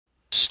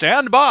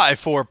Stand by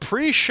for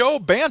pre-show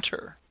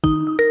banter.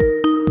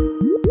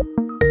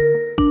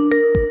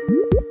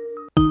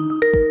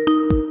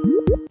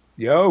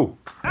 Yo.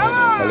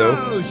 Hello.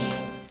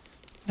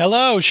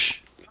 Hello.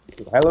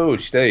 Hello.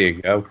 There you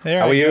go.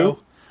 There How are you?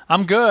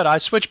 I'm good. I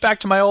switched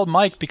back to my old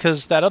mic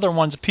because that other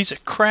one's a piece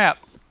of crap.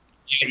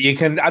 You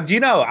can. Do you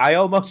know? I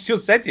almost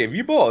just said to you, have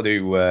you bought a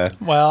new?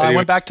 Well, I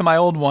went back to my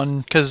old one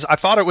because I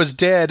thought it was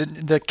dead.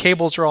 The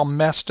cables are all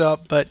messed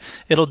up, but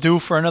it'll do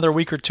for another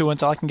week or two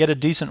until I can get a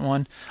decent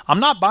one. I'm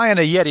not buying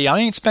a Yeti. I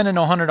ain't spending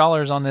no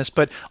 $100 on this,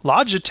 but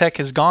Logitech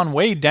has gone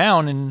way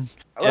down. And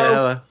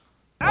Hello.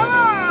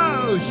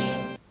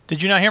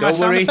 did you not hear my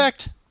sound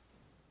effect?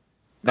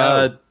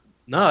 No.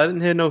 No, I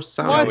didn't hear no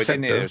sound. What? No, we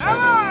didn't hear a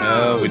sound.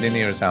 No, we didn't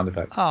hear a sound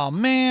effect. Oh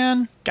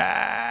man,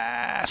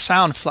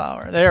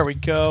 Soundflower. There we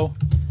go.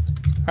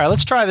 All right,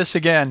 let's try this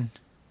again.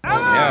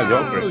 Yeah,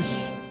 go for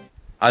it.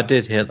 I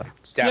did hear that.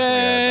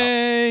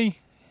 Yay!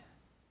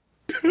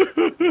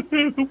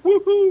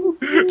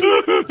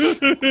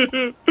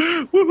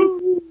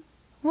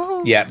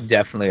 Woohoo. Yeah,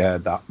 definitely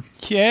heard that.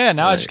 Yeah,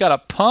 now I just gotta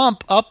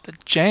pump up the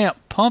jam,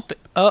 pump it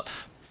up,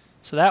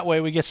 so that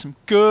way we get some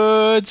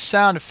good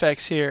sound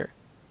effects here.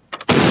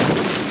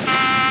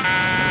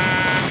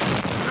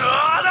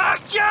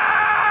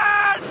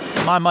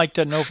 My mic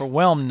doesn't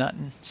overwhelm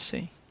nothing.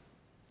 See.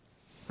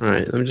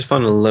 Alright, let me just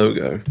find a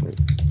logo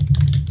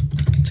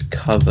to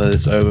cover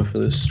this over for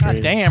this stream.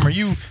 God damn, are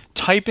you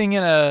typing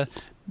in a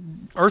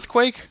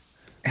earthquake?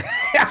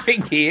 I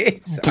think he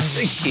is.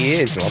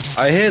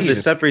 I hear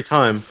this every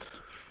time.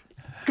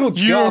 Good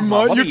God, man.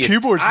 What Your are you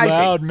keyboard's typing?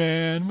 loud,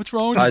 man. What's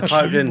wrong with your I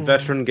typed in keyboard?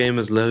 Veteran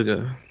Gamers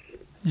logo.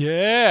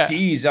 Yeah.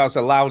 Jeez, that's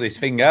the loudest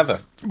thing ever.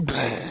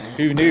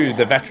 Who knew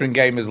the Veteran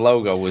Gamers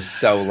logo was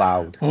so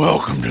loud?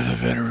 Welcome to the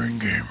Veteran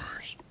Gamers.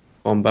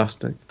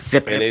 Bombastic.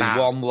 It is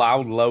one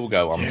loud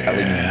logo, I'm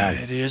telling you now.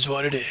 It is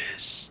what it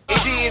is.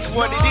 It is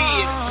what it is,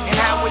 and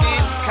how it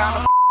is kind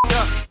of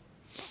up.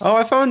 Oh,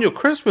 I found your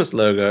Christmas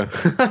logo.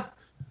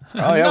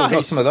 Oh yeah, we've got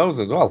Nice. some of those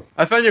as well.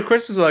 I found your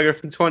Christmas logo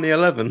from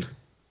 2011.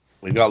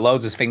 We've got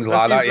loads of things Let's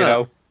like that, use you that.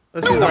 know.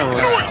 Let's use that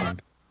one.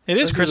 It is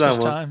Let's use Christmas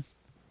that one. time.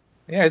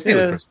 Yeah, it's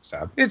nearly Yeah. Christmas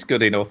time. It's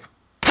good enough.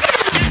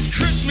 It's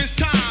Christmas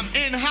time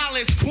in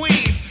Hollis,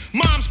 Queens.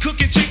 Mom's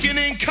cooking chicken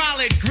and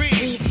collard greens.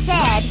 We said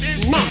Pops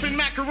is no. stuffing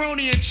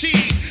macaroni and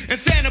cheese. And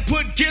Santa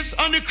put gifts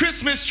under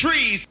Christmas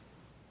trees.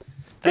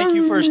 Thank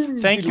you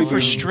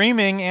for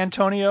streaming,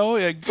 Antonio.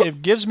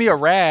 It gives me a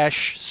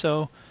rash,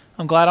 so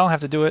I'm glad I don't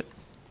have to do it.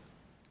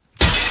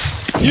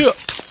 Yeah.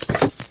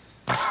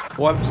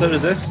 What episode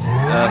is this?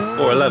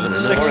 411,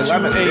 isn't it?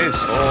 411 it is.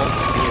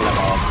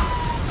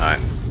 411. Alright,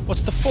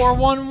 What's the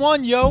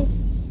 411, yo?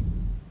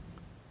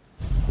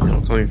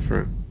 not coming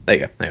through. There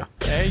you go, there you go.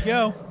 There you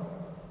go.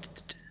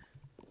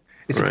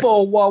 It's Right.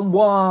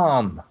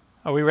 411.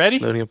 Are we ready?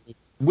 Loading up.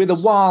 With a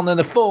 1 and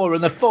a 4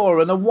 and a 4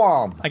 and a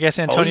 1. I guess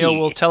Antonio Oh, yeah.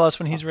 will tell us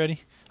when he's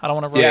ready. I don't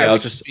want to rush. Yeah, I'll we're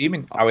just- just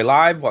streaming. Are we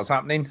live? What's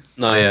happening?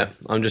 No, yeah.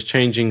 I'm just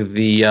changing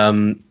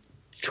the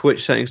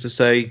Twitch settings to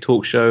say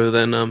talk show,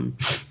 then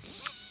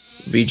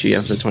VG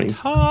episode 20.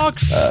 Talk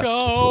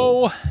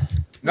show.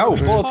 No,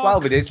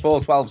 412 it is.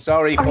 412.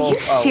 Sorry, Are you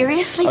 412.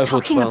 seriously Oh,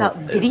 talking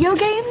 412. about video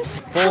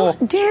games? Four,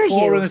 How dare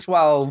 4 you? and a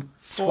 12.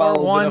 12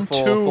 and a 4.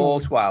 412.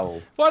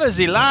 412. What does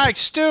he like,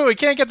 Stu? He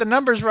can't get the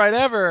numbers right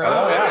ever.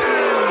 Oh,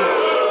 yeah.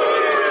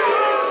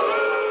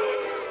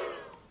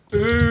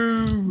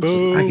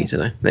 Boo. Aggie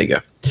today. There you go.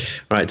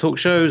 Right, talk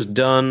show's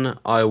done.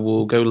 I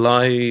will go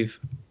live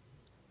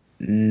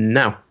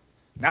now.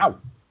 Now.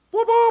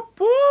 Whoop, whoop,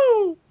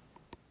 woo.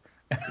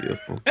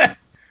 Beautiful.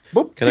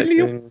 Boop, Connecting.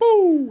 diddly,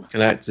 boo.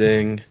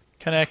 Connecting.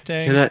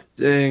 Connecting.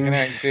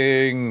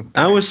 Connecting.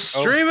 I was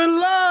streaming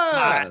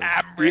live.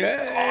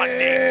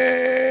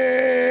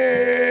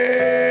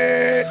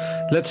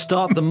 Yeah. Let's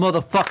start the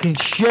motherfucking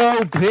show,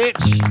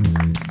 bitch!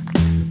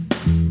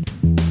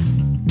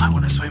 I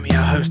want to swim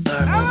your host though.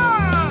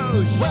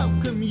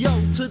 Welcome, yo,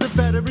 to the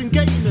Veteran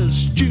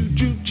Gamers.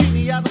 Juju,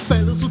 Ginny, other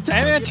fellas will tell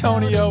And you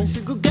Antonio. about every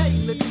single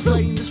game that you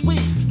play this week.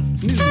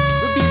 News,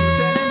 reviews,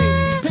 and an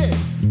indie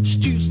pick.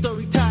 Stu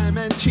story time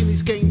and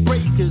Chinny's game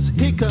breakers.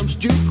 Here comes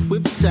Duke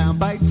with the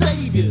soundbite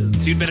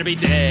saviors. You'd better be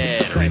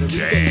dead or in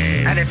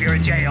jail. And if you're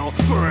in jail,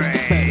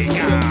 break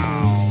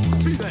out.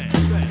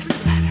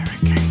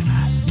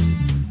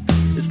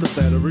 It's the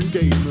Veteran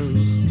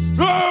Gamers.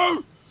 No!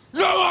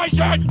 No, I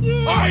said!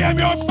 I am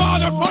your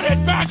father! Put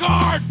it back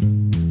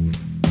on!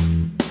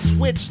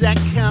 Switch that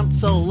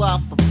console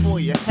off before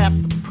you have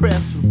to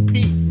press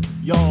repeat,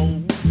 yo.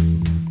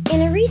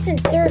 In a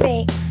recent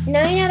survey,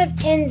 9 out of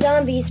 10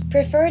 zombies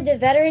preferred the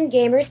Veteran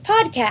Gamers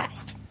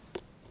podcast.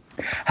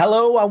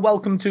 Hello and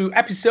welcome to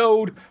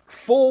episode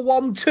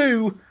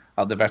 412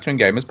 of the Veteran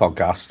Gamers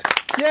Podcast.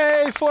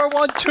 Yay,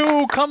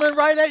 412 coming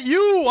right at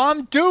you.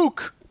 I'm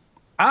Duke.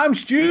 I'm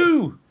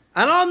Stu.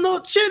 And I'm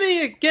not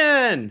Chinny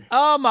again.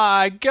 Oh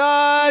my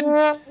god.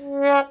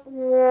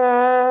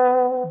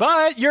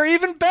 But you're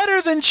even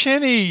better than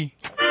Chinny.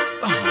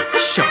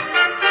 Oh, shut up.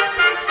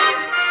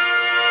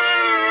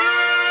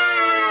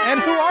 And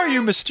who are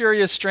you,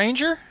 mysterious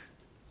stranger?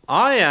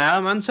 I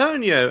am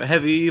Antonio.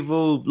 Heavy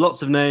evil,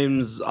 lots of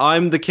names.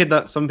 I'm the kid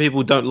that some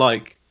people don't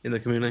like in the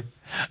community.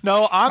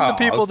 No, I'm the Aw.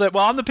 people that.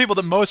 Well, I'm the people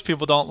that most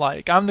people don't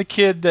like. I'm the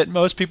kid that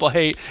most people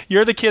hate.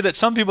 You're the kid that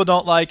some people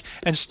don't like,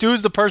 and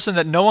Stu's the person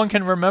that no one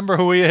can remember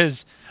who he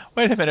is.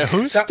 Wait a minute,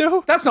 who's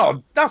Stu? That's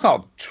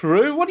not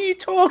true. What are you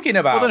talking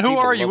about? Well, then who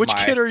People are you? love Which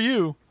my- kid are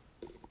you?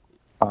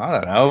 I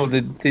don't know.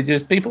 They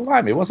just people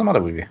like me. What's the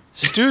matter with you?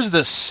 Stu's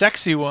the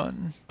sexy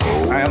one.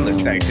 I am the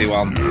sexy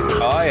one.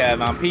 Oh yeah,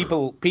 man.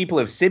 People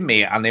have seen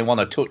me and they want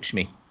to touch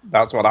me.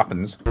 That's what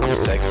happens. I'm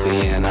sexy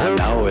and I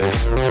know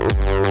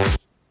it.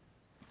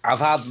 I've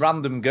had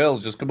random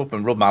girls just come up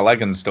and rub my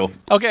leg and stuff.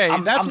 Okay,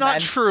 I'm that's not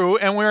men. true,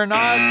 and we're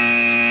not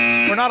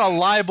a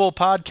libel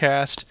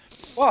podcast.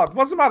 What?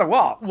 What's the matter?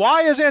 What?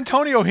 Why is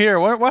Antonio here?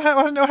 What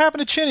happened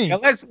to Chinny? Yeah,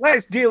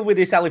 let's deal with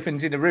this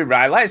elephant in the room,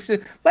 right?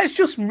 Let's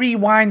just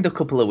rewind a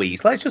couple of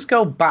weeks. Let's just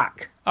go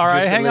back. All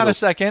right, Just hang on little. a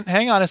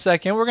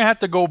second. We're gonna have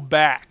to go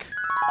back.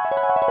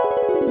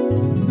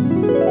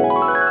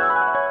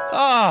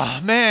 Oh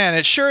man,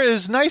 it sure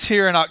is nice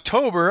here in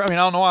October. I mean,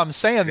 I don't know why I'm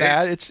saying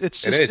that. is.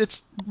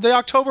 It's the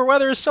October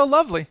weather is so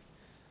lovely.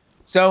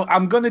 So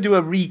I'm going to do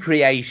a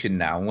recreation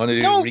now. I'm going to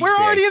do No, a we're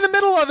recreation. already in the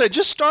middle of it.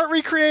 Just start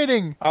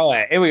recreating. All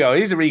right, here we go.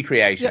 Here's a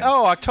recreation. Yeah,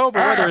 oh, October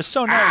weather is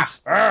so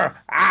nice. Oh,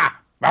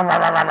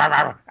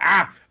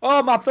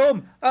 my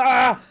thumb.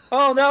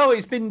 Oh, no,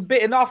 it's been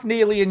bitten off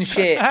nearly and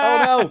shit.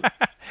 Oh, no.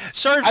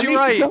 Serves I you need to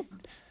right. go-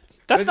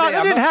 That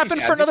didn't happen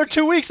for another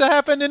 2 weeks. That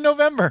happened in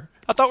November.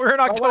 I thought we were in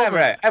Oh,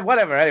 October.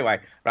 whatever. Anyway,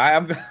 right,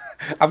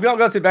 I've got to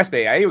go to the best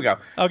bit. Here we go.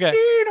 Okay.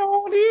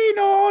 Nino,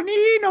 Nino,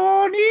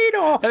 Nino,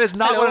 Nino. That is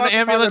not Hello, what an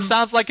ambulance I'm-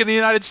 sounds like in the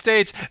United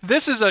States.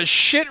 This is a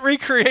shit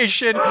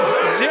recreation. 0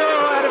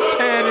 out of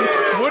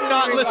 10. Would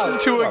not listen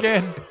to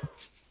again.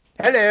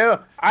 Hello,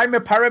 I'm a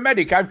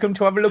paramedic. I've come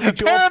to have a look at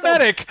your thumb.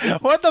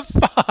 Paramedic. What the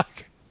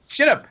fuck?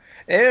 Shut up.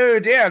 Oh,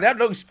 dear, that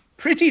looks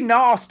pretty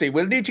nasty.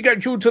 We'll need to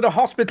get you to the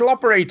hospital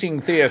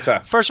operating theatre.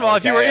 First of all,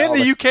 if you were Okay, in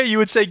the UK, you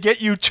would say get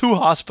you to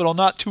hospital,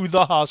 not to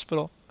the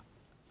hospital.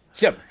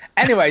 So,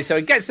 anyway, so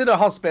he gets to the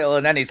hospital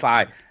and then he's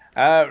like,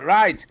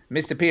 right,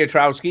 Mr.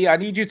 Piotrowski, I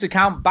need you to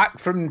count back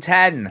from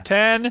 10.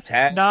 10,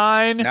 10,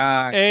 9,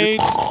 9, 8.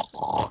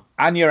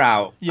 And you're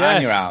out. Yes.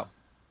 And you're out.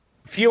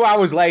 A few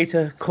hours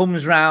later,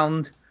 comes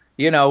round,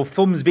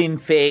 thumb's been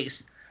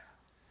fixed.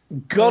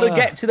 Gotta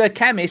get to the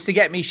chemist to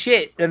get me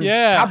shit and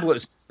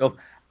tablets and stuff.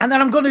 And then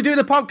I'm going to do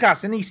the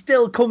podcast, and he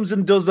still comes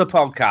and does the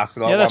podcast.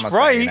 Yeah, that's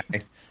right.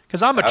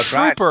 Because I'm a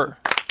trooper.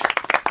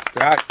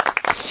 Right.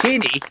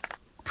 Chinny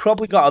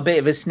probably got a bit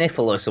of a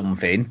sniffle or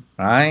something,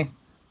 right?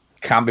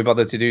 Can't be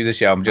bothered to do the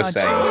show, I'm just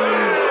saying.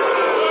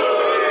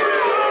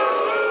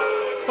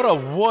 What a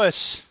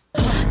wuss.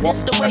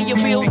 That's the way you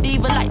real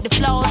diva like the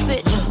floss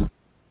it.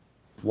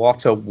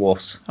 What a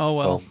wuss. Oh,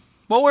 well.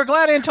 Well, we're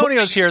glad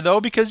Antonio's here, though,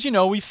 because,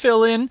 we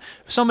fill in.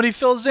 Somebody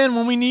fills in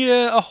when we need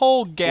a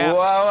whole gap.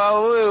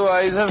 Wow,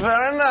 it's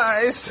very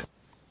nice.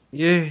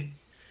 Yeah.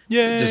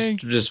 Yay.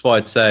 Just what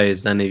I'd say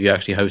is any of you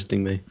actually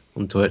hosting me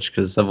on Twitch,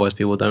 because otherwise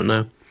people don't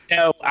know.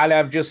 No, and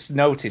I've just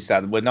noticed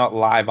that we're not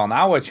live on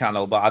our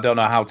channel, but I don't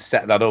know how to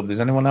set that up. Does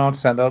anyone know how to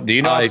set that up? Do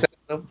you know how to set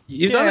that up?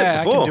 You've done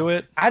it before. I can do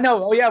it. I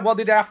know. Oh, yeah, what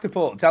did I have to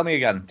put? Tell me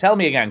again,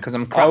 because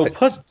I'm crap.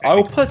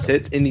 I'll put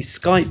it in the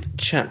Skype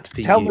chat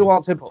for Tell you. me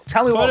what to put.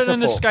 Tell me what Put to it in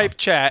the put. Skype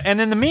chat. And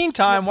in the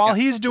meantime, while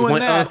he's doing my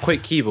that,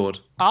 earthquake keyboard.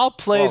 I'll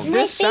play My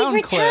this sound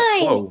favorite clip.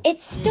 time. Whoa.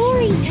 It's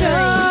story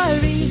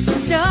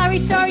time.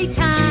 Story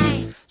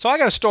time. So I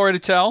got a story to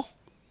tell.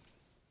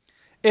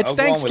 It's Oh,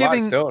 go on, we like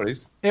Thanksgiving.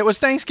 stories. It was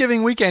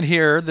Thanksgiving weekend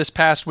here this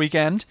past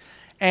weekend,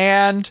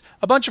 and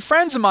a bunch of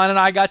friends of mine and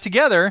I got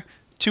together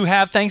to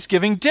have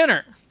Thanksgiving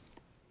dinner.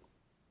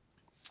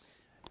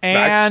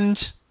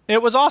 And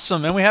it was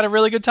awesome, and we had a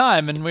really good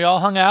time, and we all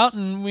hung out,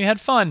 and we had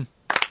fun.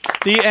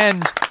 The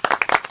end.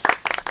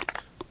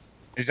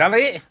 Is that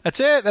it? That's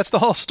it. That's the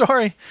whole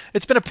story.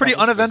 It's been a pretty That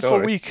was the uneventful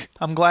story. week,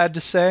 I'm glad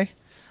to say.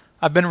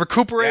 I've been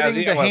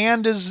recuperating. Yeah, The well-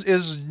 hand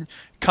is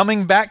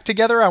coming back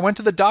together. I went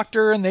to the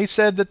doctor, and they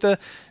said that the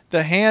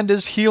hand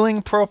is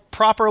healing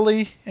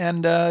properly,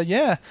 and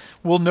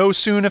we'll know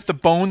soon if the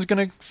bone's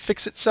going to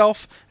fix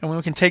itself, and when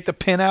we can take the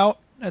pin out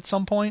at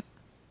some point.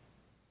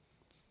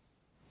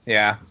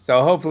 Yeah,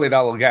 so hopefully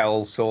that will get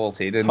all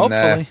sorted. And,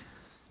 Hopefully.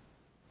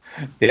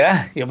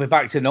 Yeah, you'll be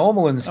back to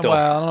normal and stuff. Well,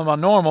 I don't know about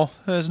normal.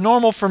 It's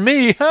normal for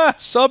me.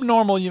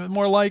 Subnormal, you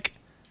more like.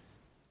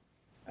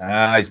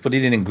 He's put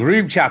it in a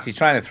group chat. He's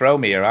trying to throw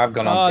me here. I've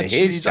gone on to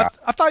his Jeez. chat.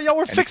 I thought y'all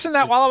were fixing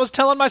that while I was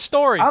telling my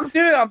story. I'm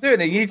doing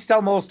it. You need to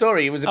tell more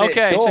story. It was a bit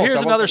Okay, short. so here's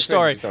I another wasn't expecting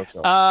story. it to be so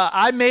short.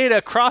 I made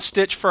a cross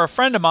stitch for a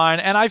friend of mine,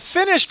 and I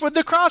finished with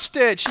the cross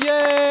stitch.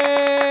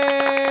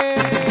 Yay!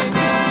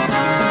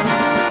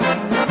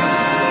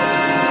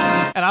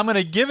 And I'm going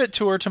to give it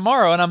to her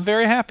tomorrow, and I'm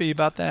very happy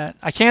about that.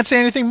 I can't say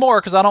anything more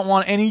because I don't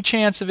want any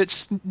chance of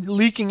it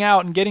leaking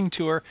out and getting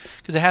to her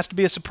because it has to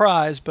be a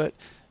surprise, but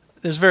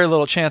there's very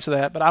little chance of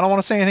that. But I don't want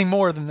to say anything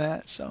more than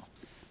that, so.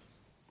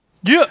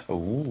 Yeah!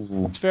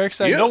 Ooh. It's very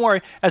exciting. Yeah. Don't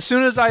worry. As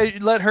soon as I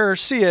let her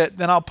see it,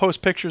 then I'll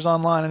post pictures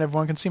online and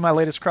everyone can see my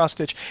latest cross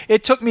stitch.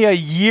 It took me a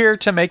year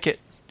to make it.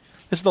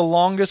 It's the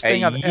longest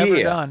thing I've ever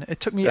year? done.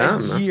 It took me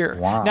Damn, a man. year.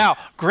 Wow. Now,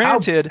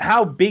 granted,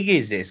 How big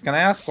is this? Can I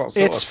ask what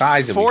sort of it's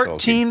size are we talking?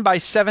 14 by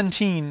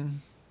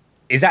 17.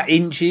 Is that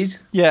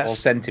inches? Yes. Or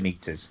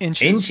centimeters?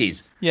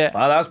 Inches. Yeah.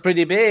 Well, that's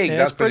pretty big. Yeah,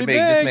 That's it's pretty big.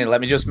 Just a big. minute.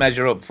 Let me just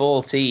measure up.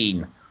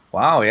 14.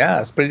 Wow, yeah,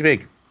 that's pretty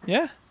big.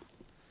 Yeah.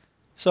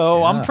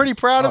 So I'm pretty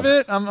proud of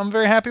it. I'm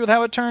very happy with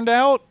how it turned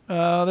out.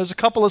 There's a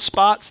couple of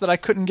spots that I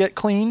couldn't get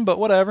clean, but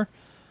whatever.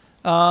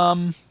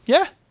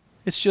 Yeah.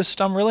 It's just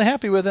I'm really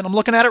happy with it. I'm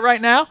looking at it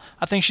right now.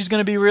 I think she's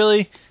going to be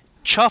really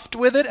chuffed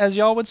with it, as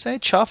y'all would say.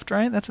 Chuffed,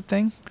 right? That's a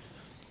thing.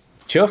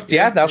 Chuffed,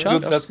 yeah, that's chuffed.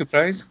 good. That's a good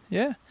phrase.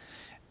 Yeah.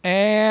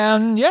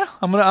 And yeah,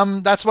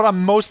 that's what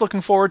I'm most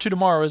looking forward to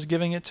tomorrow is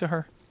giving it to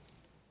her.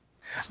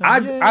 So,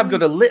 I've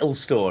got a little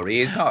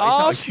story. It's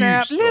not a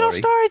snap. huge story. Little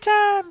story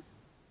time.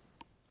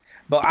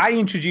 But I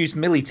introduced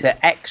Millie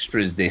to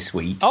extras this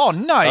week. Oh,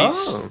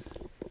 nice. Oh.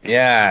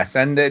 Yes,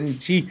 and then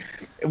she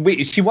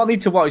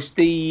wanted to watch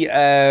the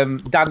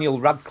Daniel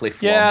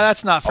Radcliffe one. Yeah,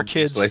 that's not for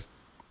obviously. kids.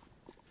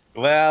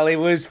 Well, it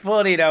was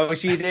funny though.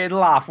 She did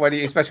laugh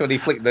especially when he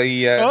flicked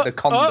the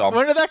condom.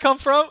 Where did that come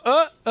from?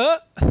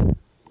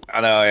 I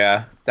know,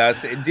 yeah.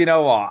 Do you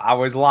know what? I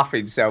was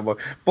laughing so much.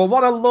 But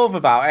what I love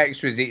about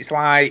extras, it's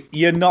like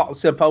you're not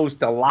supposed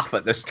to laugh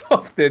at the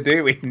stuff they're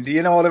doing. Do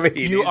you know what I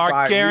mean? You are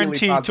like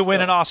guaranteed really to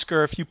win an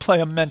Oscar if you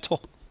play a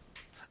mental.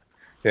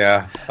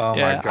 Yeah. Oh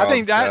my god. I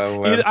think that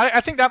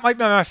I think that might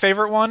be my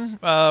favorite one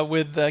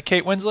with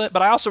Kate Winslet,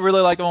 but I also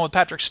really like the one with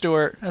Patrick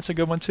Stewart. That's a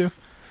good one too.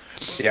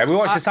 Yeah, we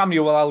watched the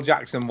Samuel L.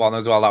 Jackson one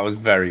as well. That was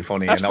very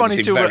funny. That's and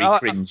funny too. Very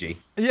cringy.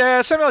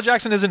 Yeah, Samuel L.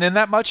 Jackson isn't in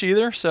that much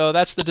either, so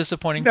that's the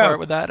disappointing part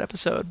with that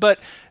episode. But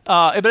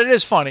it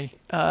is funny.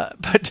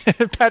 But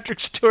Patrick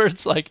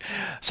Stewart's like,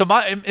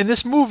 in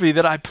this movie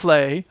that I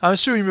play, I'm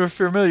assuming you're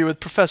familiar with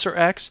Professor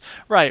X,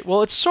 right?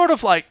 Well, it's sort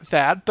of like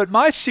that, but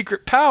my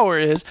secret power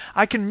is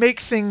I can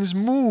make things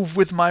move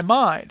with my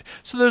mind.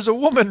 So there's a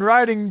woman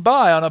riding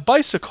by on a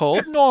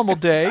bicycle, normal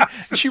day,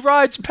 and she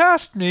rides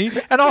past me,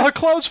 and all her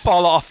clothes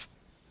fall off.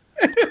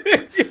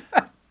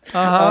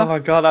 Oh my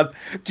god!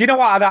 Do you know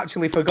what I'd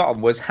actually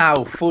forgotten was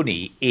how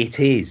funny it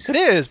is? It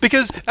is,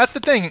 because that's the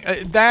thing.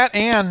 That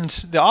and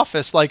The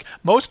Office, like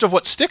most of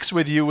what sticks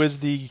with you is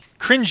the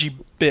cringy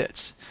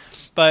bits,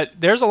 but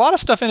there's a lot of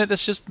stuff in it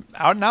that's just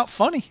out and out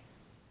funny.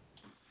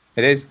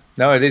 It is.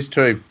 No, it is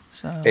true.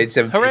 So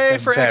hooray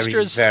for very,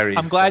 extras! Very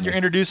I'm glad funny. you're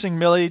introducing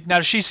Millie. Now,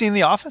 has she seen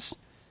The Office?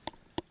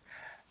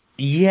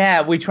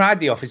 Yeah, we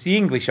tried The Office, the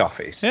English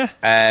Office. Yeah.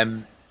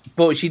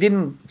 But she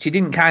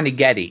didn't kind of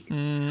get it.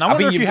 I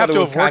wonder if you have to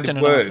have worked in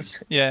an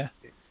office. Yeah.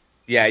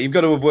 Yeah, you've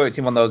got to have worked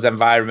in one of those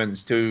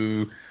environments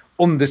to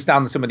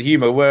understand some of the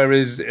humor.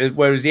 Whereas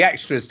the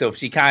extra stuff,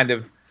 she kind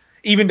of,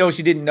 even though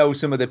she didn't know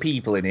some of the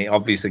people in it,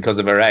 obviously because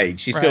of her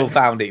age, she still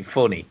found it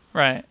funny.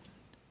 Right.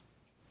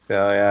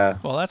 So yeah.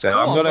 Well, that's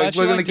cool.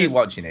 We're gonna keep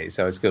watching it,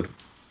 so it's good.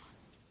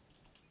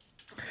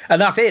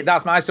 And that's it.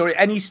 That's my story.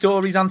 Any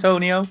stories,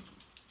 Antonio?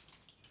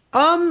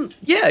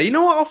 Yeah, you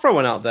know what? I'll throw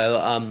one out there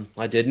that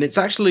I did, and it's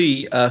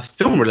actually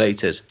film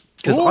related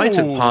because I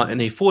took part in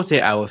a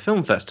 48-hour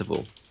film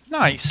festival.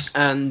 Nice.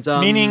 And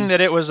meaning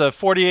that it was a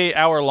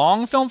 48-hour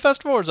long film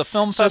festival, or is a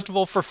film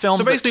festival for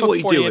films that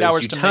took 48 hours to make? So basically, what you do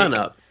is you turn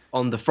up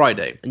on the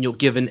Friday, and you're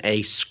given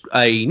a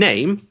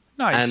name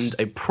and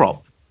a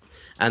prop,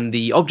 and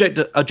the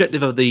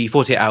objective of the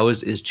 48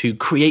 hours is to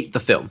create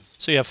the film.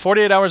 So you have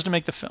 48 hours to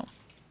make the film.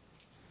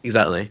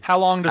 Exactly. How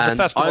long does the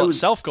festival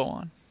itself go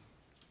on?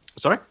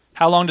 Sorry?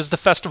 How long does the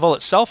festival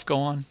itself go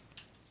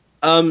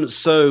on?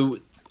 So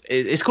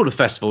it's called a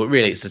festival.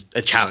 Really, it's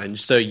a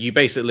challenge. So you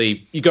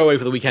basically go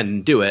over the weekend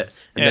and do it,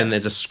 and then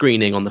there's a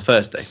screening on the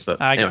Thursday. But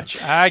I got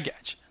you.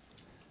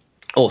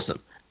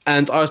 Awesome.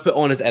 And I was put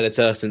on as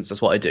editor since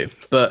that's what I do.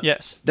 But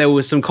there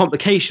was some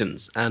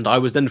complications, and I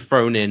was then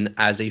thrown in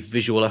as a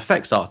visual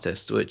effects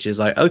artist, which is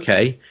like,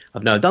 okay,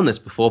 I've never done this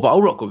before, but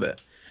I'll rock with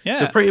it. Yeah.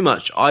 So pretty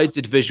much I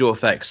did visual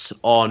effects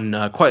on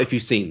quite a few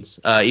scenes,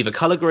 either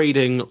color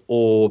grading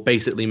or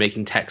basically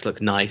making text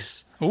look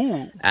nice.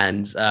 Ooh.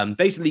 And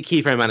basically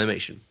keyframe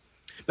animation.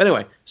 But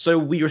anyway, so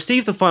we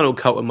received the final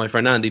cut with my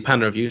friend Andy,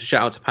 Panda Reviews.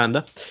 Shout out to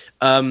Panda,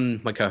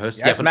 my co-host.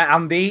 Yes, met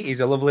Andy.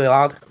 He's a lovely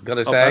lad, got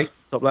to say.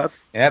 Top lad.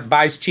 Yeah,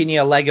 buys Chinny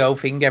a Lego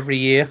thing every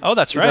year. Oh,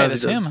 that's right.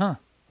 That's him, huh?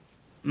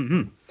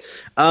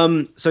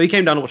 Mm-hmm. So he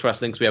came down to watch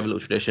wrestling because we have a little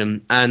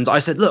tradition. And I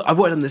said, look, I've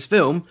worked on this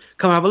film.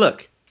 Come have a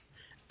look.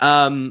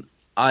 I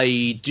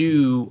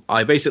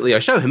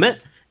show him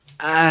it,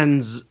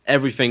 and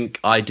everything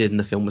I did in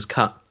the film was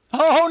cut.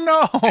 Oh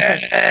no!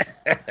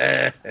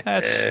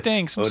 That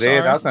stinks. I'm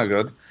sorry. That's not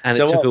good. And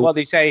so what are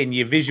they saying?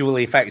 Your visual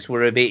effects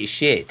were a bit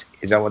shit.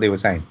 Is that what they were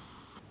saying?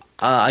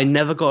 I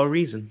never got a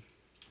reason.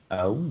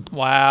 Oh.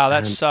 Wow,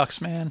 that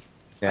sucks, man.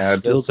 Yeah, I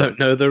still don't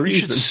know the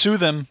reason. You should sue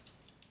them.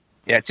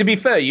 Yeah, to be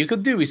fair, you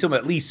could do with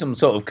at least some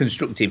sort of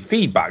constructive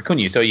feedback,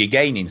 couldn't you? So you're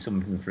gaining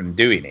something from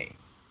doing it.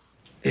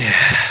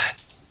 Yeah.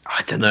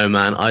 I don't know,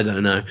 man. I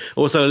don't know.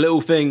 Also, a little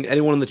thing.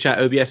 Anyone in the chat,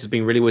 OBS has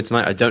been really weird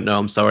tonight. I don't know.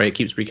 I'm sorry. It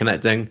keeps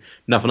reconnecting.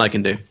 Nothing I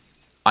can do.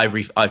 I've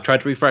tried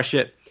to refresh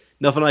it.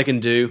 Nothing I can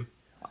do.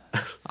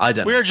 I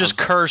don't know. We're just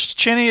cursed.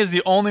 Chinny is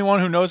the only one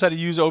who knows how to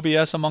use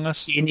OBS among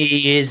us.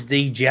 Chinny is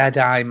the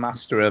Jedi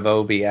master of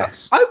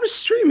OBS. I was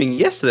streaming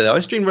yesterday. I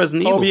streamed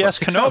Resident Evil. OBS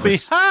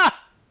Kenobi.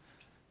 Ha!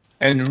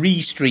 And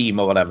restream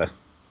or whatever.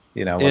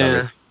 Whatever.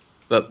 Yeah.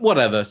 But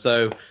whatever.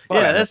 So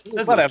yeah, there's a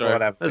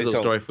little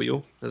story for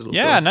you.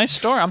 Nice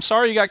story. I'm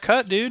sorry you got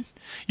cut, dude.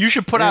 You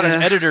should put out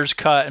an editor's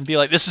cut and be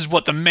like, "This is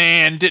what the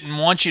man didn't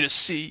want you to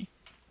see."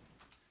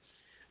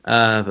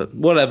 But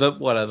whatever.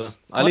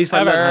 At least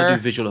I learned how to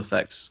do visual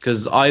effects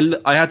because I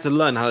had to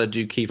learn how to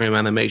do keyframe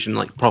animation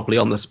like properly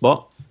on the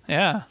spot.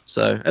 Yeah.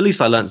 So at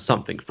least I learned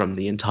something from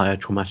the entire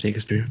traumatic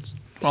experience.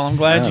 Well, I'm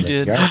glad you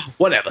did.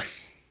 Whatever.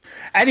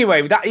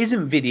 Anyway, that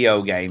isn't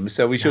video games,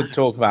 so we should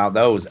talk about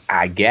those,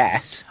 I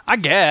guess.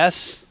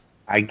 Mm-hmm.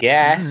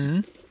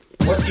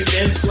 What you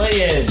been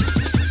playing?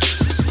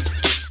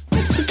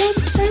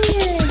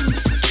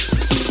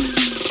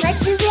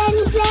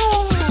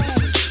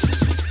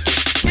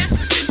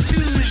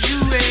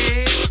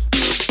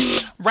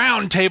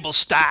 Round table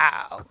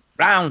style.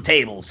 Round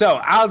table. So,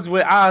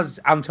 as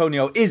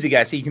Antonio is a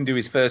guest, he can do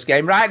his first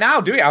game right now.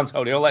 Do it,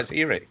 Antonio. Let's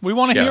hear it. We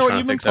want to hear what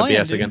you've been playing,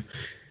 OBS again.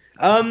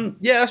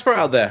 Let's throw it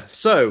out there.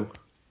 So,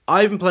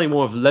 I've been playing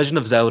more of Legend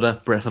of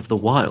Zelda Breath of the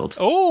Wild.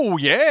 Oh,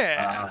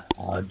 yeah.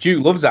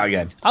 Duke loves that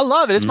game. I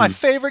love it. It's my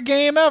favorite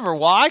game ever.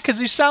 Why?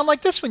 Because you sound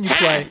like this when you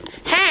play.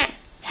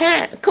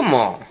 Come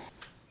on.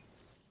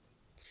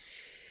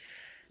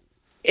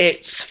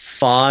 It's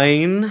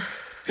fine.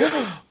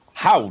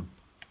 How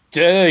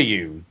dare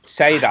you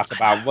say that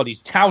about what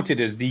is touted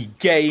as the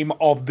game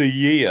of the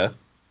year?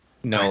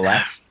 No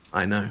less.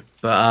 I know.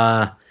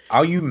 But,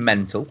 are you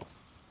mental?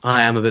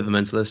 I am a bit of a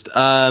mentalist.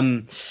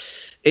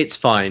 It's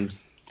fine.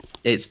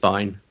 It's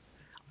fine.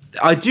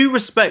 I do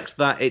respect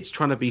that it's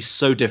trying to be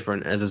so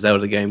different as a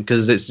Zelda game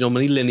because it's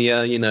normally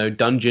linear,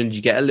 dungeons,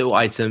 you get a little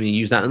item, you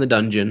use that in the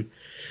dungeon.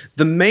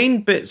 The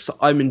main bits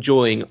I'm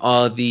enjoying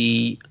are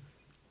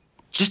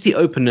just the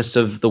openness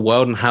of the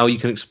world and how you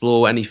can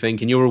explore anything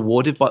and you're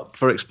rewarded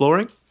for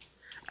exploring.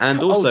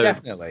 And also,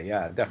 definitely.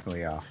 Yeah,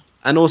 definitely are.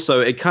 And also,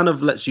 it kind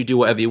of lets you do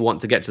whatever you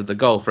want to get to the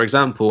goal. For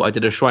example, I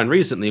did a shrine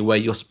recently where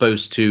you're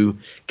supposed to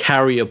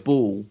carry a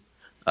ball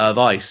of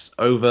ice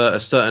over a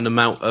certain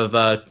amount of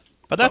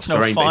but that's no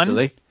terrain, fun.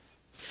 Basically.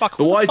 Fuck,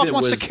 who the fuck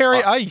wants to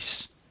carry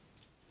ice?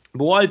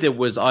 But what I did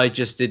was I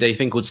just did a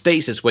thing called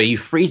stasis where you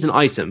freeze an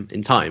item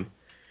in time.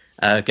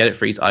 Get it,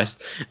 freeze ice.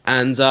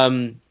 And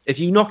if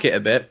you knock it a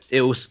bit,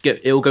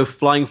 it'll go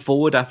flying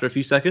forward after a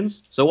few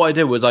seconds. So what I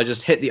did was I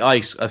just hit the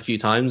ice a few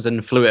times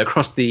and flew it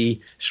across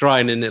the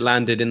shrine and it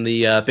landed in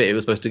the bit it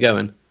was supposed to go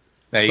in.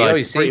 There you go.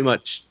 I pretty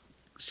much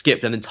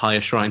skipped an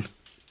entire shrine.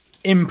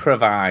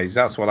 Improvise.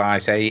 That's what I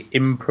say.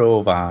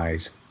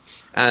 Improvise.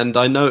 And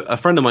I know a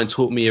friend of mine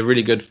taught me a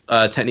really good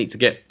technique to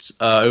get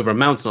over a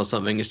mountain or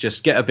something. Is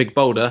just get a big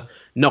boulder,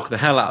 knock the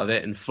hell out of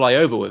it, and fly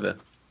over with it.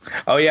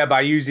 Oh yeah, by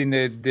using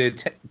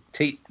the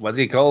what's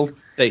it called?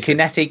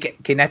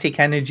 Kinetic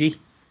energy.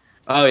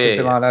 Oh yeah,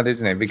 something like that,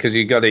 isn't it? Because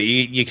you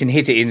can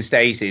hit it in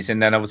stasis, and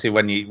then obviously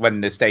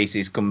when the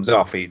stasis comes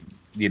off, it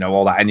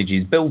all that energy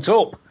is built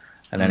up,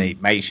 and then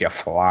it makes you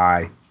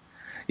fly.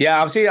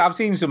 Yeah, I've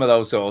seen some of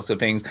those sorts of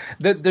things.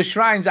 The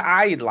shrines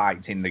I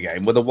liked in the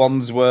game were the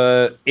ones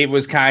where it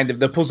was kind of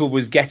the puzzle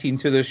was getting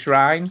to the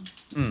shrine,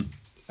 and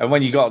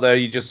when you got there,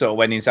 you just sort of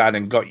went inside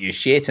and got your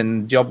shit,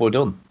 and job were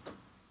done.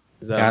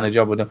 Kind of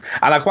job were done.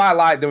 And I quite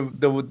like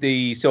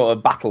the sort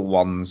of battle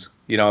ones,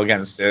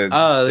 against the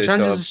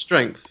challenges of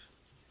strength.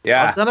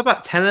 Yeah, I've done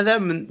about 10 of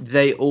them, and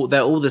they're all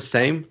the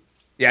same.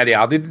 Yeah, they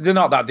are. They're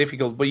not that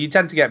difficult, but you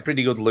tend to get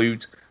pretty good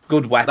loot,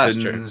 good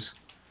weapons. That's true.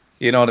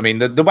 You know what I mean?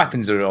 The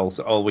weapons are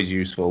also always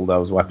useful.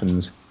 Those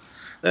weapons.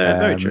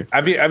 Very true.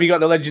 Have you got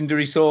the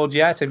legendary sword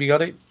yet? Have you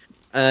got it?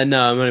 No,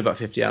 I'm only about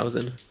 50 hours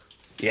in.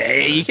 Yeah,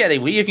 you get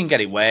it. You can get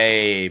it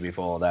way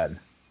before then.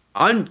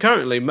 I'm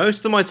currently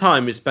most of my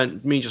time is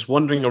spent me just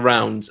wandering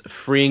around,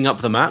 freeing up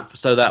the map,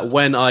 so that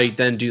when I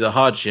then do the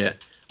hard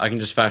shit, I can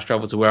just fast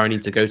travel to where I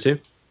need to go to.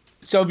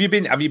 So have you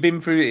been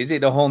through? Is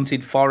it the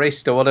Haunted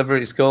Forest or whatever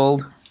it's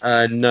called?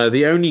 No,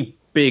 the only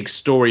big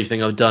story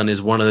thing I've done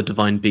is one of the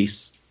Divine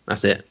Beasts.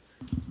 That's it.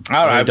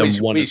 All right.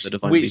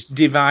 Which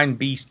divine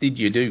beast did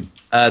you do?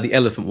 The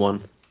elephant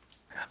one.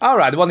 All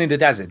right, the one in the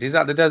desert. Is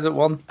that the desert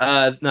one?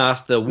 No,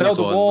 that's the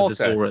water one with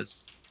the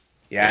Zoras.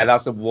 Yeah,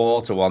 that's the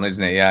water one,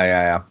 isn't it?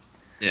 Yeah.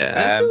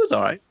 Yeah, it was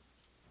all right.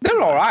 They're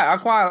all right. I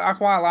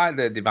quite like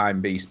the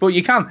divine beast, but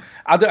you can.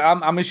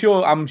 I'm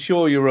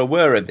sure you're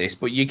aware of this,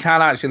 but you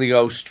can actually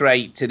go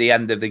straight to the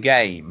end of the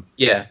game.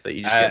 Yeah, but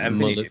you just get and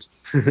finish it.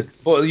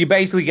 But you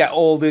basically get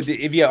all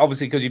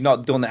obviously because you've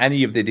not done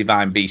any of the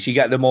divine beasts, you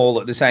get them all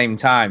at the same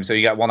time, so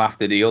you get one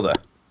after the other.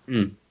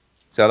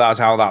 So that's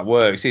how that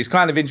works. It's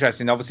kind of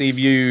interesting. Obviously,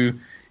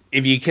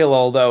 if you kill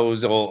all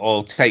those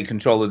or take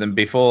control of them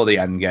before the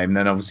end game,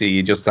 then obviously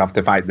you just have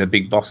to fight the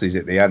big bosses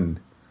at the end.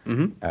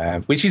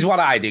 Which is what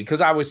I did because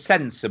I was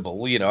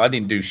sensible. I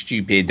didn't do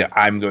stupid.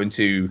 I'm going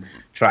to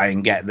try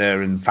and get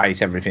there and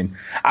fight everything.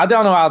 I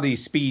don't know how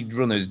these speed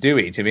runners do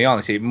it. To be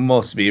honest, it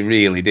must be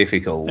really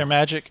difficult. They're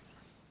magic.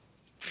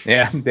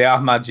 Yeah, they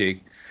are magic.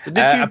 Did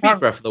you beat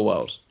Breath of the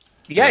Wild?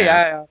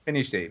 Yeah, I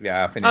finished it.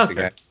 Yeah, I finished the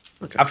game.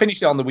 Okay. I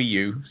finished it on the Wii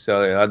U,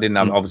 so I didn't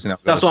have, obviously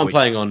not. That's what I'm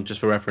playing on,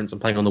 just for reference. I'm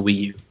playing on the Wii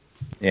U.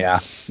 Yeah.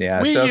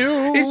 Wii so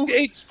U.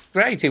 it's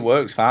great. It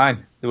works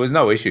fine. There was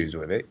no issues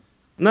with it.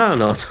 No,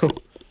 not at all.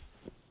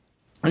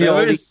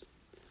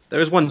 There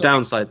is one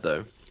downside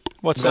though.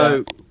 What's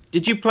that?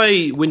 Did you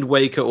play Wind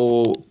Waker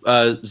or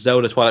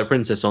Zelda Twilight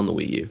Princess on the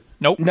Wii U?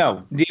 Nope.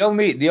 No, the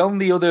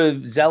only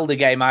other Zelda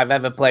game I've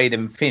ever played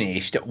and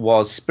finished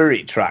was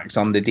Spirit Tracks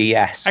on the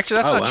DS. Actually,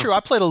 that's not true.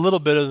 I played a little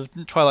bit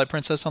of Twilight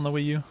Princess on the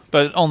Wii U,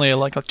 but only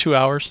like 2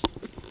 hours.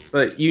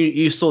 But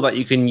you saw that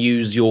you can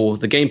use the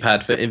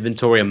gamepad for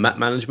inventory and map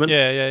management.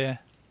 Yeah.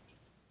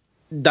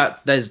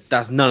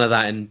 That's none of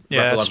that in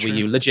Breath of the Wild Wii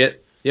U.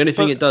 Legit. The only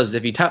thing it does is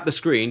if you tap the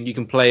screen, you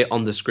can play it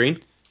on the screen.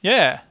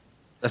 Yeah.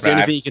 That's the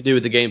only thing you can do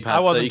with the gamepad. I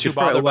wasn't too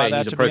bothered by that,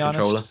 and use a Pro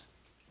Controller.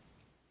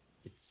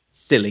 It's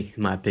silly,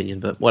 in my opinion,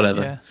 but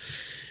whatever. Yeah.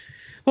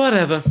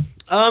 Whatever.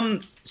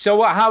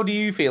 So how do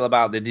you feel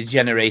about the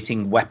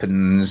degenerating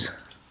weapons?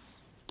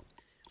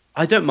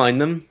 I don't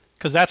mind them.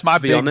 Because that's my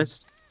big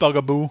honest.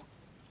 bugaboo.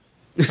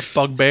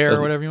 Bugbear,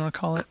 or whatever you want to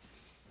call it.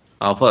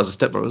 I thought that was a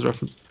Step Brothers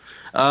reference.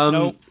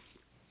 Nope.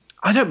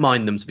 I don't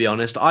mind them, to be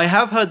honest. I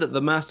have heard that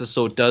the Master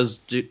Sword does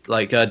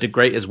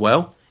degrade as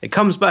well. It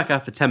comes back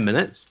after 10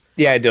 minutes.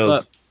 Yeah, it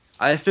does. But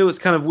I feel it's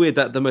kind of weird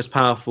that the most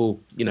powerful,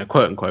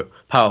 quote unquote,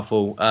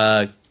 powerful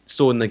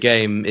sword in the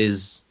game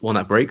is one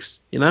that breaks,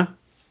 Yeah,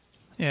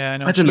 I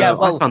know. I don't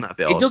know. I found that a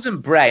bit odd. It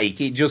doesn't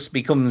break, it just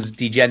becomes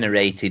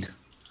degenerated.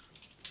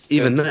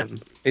 Even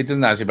then. It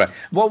doesn't actually break.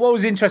 What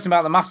was interesting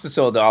about the Master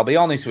Sword, though, I'll be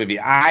honest with you,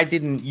 I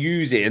didn't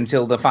use it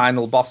until the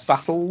final boss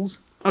battles.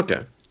 Okay.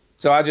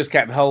 So I just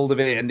kept hold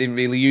of it and didn't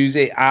really use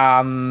it,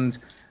 and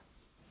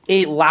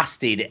it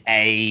lasted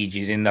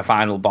ages in the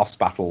final boss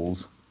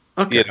battles.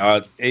 Okay.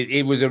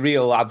 It was a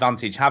real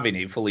advantage having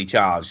it fully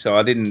charged. So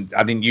I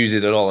didn't use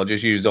it at all. I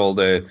just used all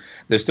the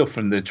stuff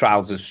from the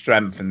Trials of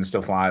Strength and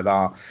stuff like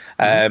that.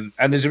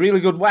 And there's a really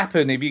good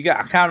weapon. If you get,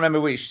 I can't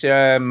remember which.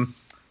 I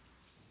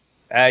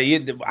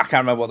can't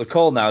remember what they're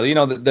called now.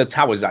 The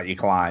towers that you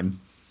climb.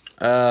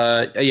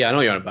 Yeah, I know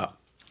what you're on about.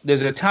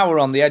 There's a tower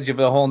on the edge of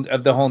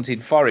the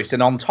haunted forest,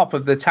 and on top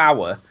of the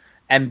tower,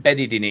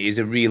 embedded in it, is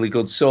a really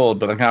good sword,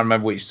 but I can't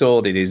remember which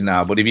sword it is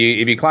now. But if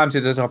you climb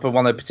to the top of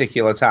one of the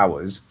particular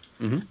towers,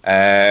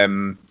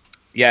 there's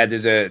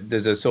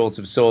a sort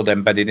of sword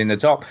embedded in the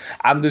top,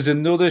 and there's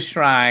another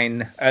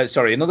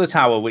another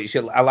tower which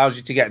allows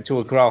you to get to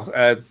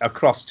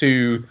across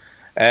to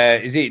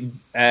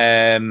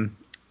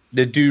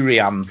the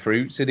durian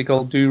fruits? Are they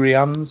called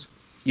durians?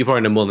 You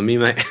probably know more than me,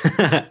 mate.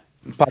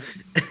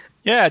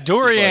 Yeah,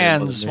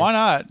 durians. Why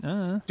not?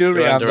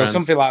 Durians or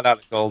something like that.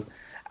 It's called.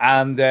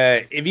 And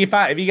if you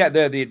get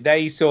there,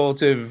 they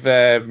sort of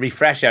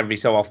refresh every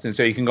so often,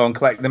 so you can go and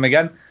collect them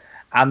again,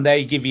 and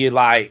they give you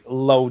like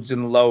loads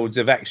and loads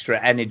of extra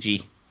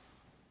energy.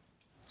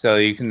 So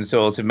you can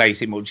sort of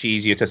makes it much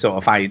easier to sort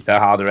of fight the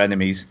harder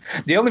enemies.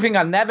 The only thing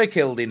I never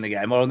killed in the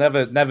game, or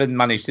never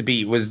managed to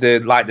beat, was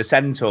the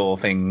centaur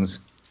things.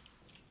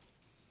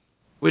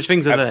 Which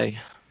things are they?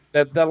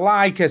 They're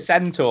like a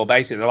centaur,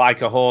 basically. They're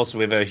like a horse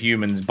with a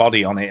human's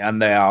body on it,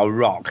 and they are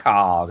rock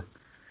hard.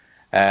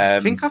 I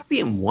think I've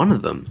beaten one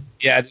of them.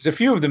 Yeah, there's a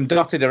few of them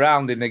dotted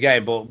around in the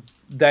game, but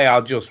they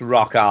are just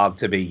rock hard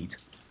to beat.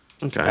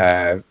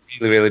 Okay.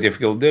 Really, really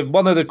difficult.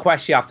 One of the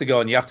quests you have to go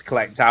and you have to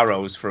collect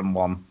arrows from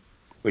one,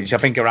 which I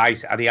think are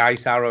the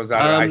ice arrows.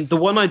 The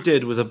one I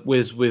did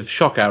was with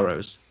shock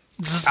arrows.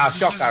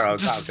 Shock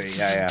arrows, that's it.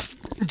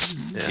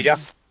 Yeah.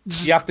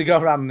 You have to go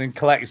around and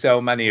collect so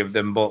many of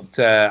them, but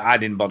I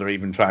didn't bother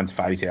even trying to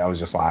fight it. I was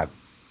just like,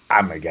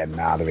 I'm getting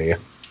out of here.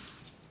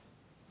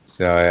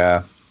 So,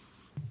 yeah.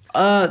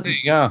 There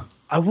you go.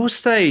 I will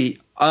say,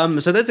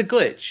 so there's a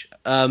glitch,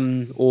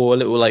 or a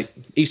little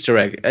Easter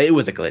egg. It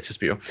was a glitch, let's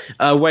be real,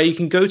 where you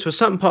can go to a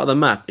certain part of the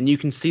map and you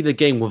can see the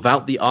game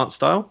without the art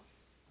style.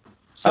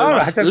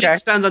 So Link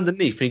stands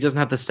underneath and he doesn't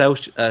have the cell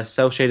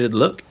shaded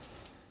look.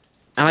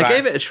 And I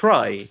gave it a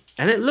try,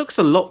 and it looks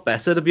a lot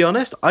better, to be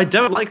honest. I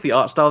don't like the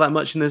art style that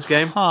much in this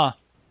game. Huh.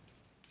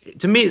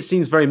 To me, it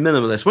seems very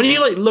minimalist. When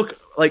you look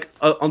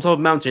on top of a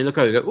mountain, you look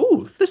over, you go,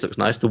 "Ooh, this looks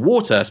nice." The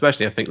water,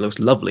 especially, I think, looks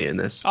lovely in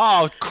this.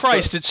 Oh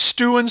Christ! It's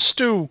stew and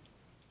stew.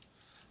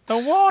 The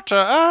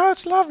water,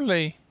 it's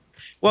lovely.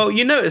 Well,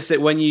 you notice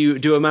it when you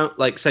do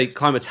say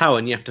climb a tower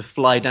and you have to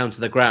fly down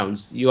to the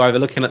ground. You're either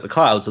looking at the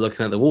clouds or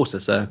looking at the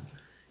water. So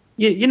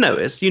you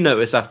notice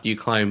after you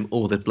climb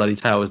all the bloody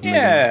towers.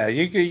 Yeah,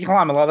 you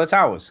climb a lot of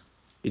towers.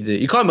 You do.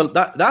 You climb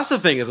that's the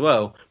thing as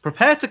well.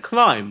 Prepare to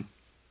climb.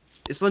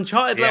 It's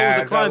uncharted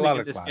levels of climbing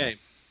in this game.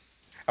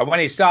 And when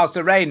it starts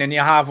to rain and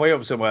you're halfway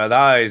up somewhere,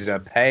 that is a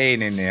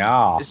pain in the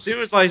arse. As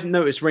soon as I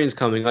notice rain's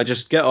coming, I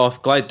just get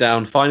off, glide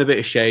down, find a bit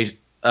of shade,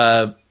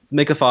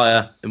 make a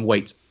fire, and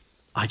wait.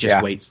 I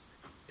just wait.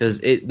 Because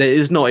it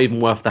is not even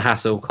worth the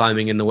hassle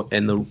climbing in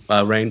the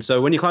rain.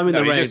 So when you climb in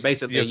the rain,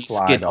 basically you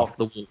skid off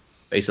the wall,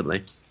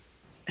 basically.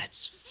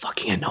 It's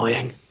fucking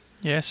annoying.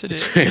 Yes, it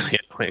is. It's really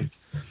annoying.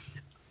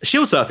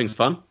 Shield surfing's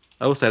fun.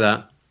 I will say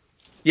that.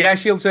 Yeah,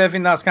 shield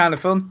surfing, that's kind of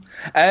fun.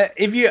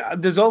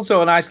 There's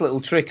also a nice little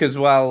trick as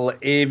well.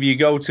 If you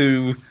go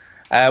to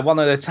one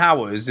of the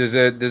towers, there's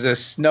a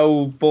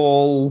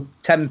snowball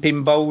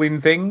 10-pin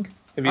bowling thing.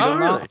 Have you done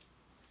really? that?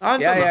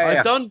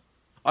 I've done that.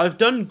 I've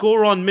done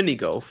Goron mini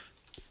golf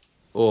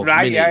or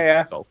mini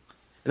golf,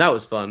 and that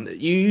was fun.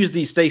 You use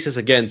the stasis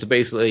again to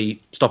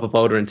basically stop a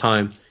boulder in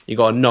time. You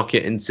got to knock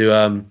it into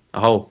a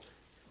hole.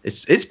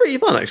 It's pretty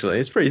fun actually.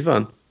 It's pretty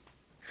fun.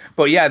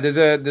 But yeah, there's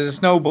a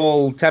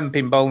snowball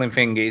 10-pin bowling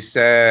thing. It's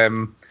at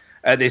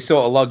this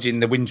sort of lodge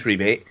in the wintry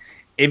bit.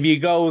 If you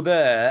go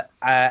there,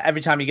 every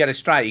time you get a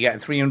strike, you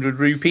get 300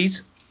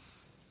 rupees.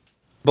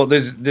 But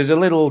there's a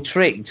little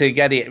trick to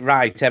get it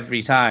right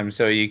every time,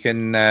 so you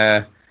can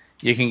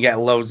get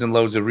loads and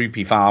loads of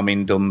rupee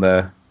farming done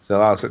there.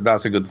 So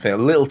that's a good thing. A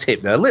little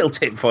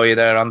tip for you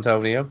there,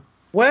 Antonio.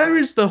 Where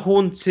is the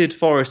haunted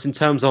forest in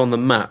terms of on the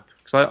map?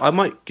 Because I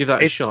might give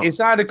that a shot. It's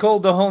either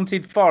called the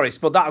Haunted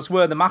Forest, but that's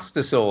where the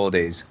Master Sword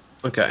is.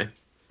 Okay.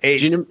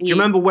 Do you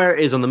remember where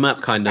it is on the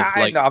map, kind of?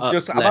 I'm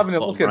having a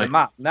look at the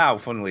map now,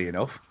 funnily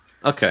enough.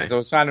 Okay. So I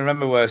was trying to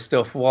remember where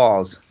stuff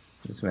was.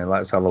 Just a minute,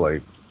 let's have a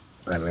look.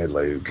 Let me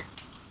look.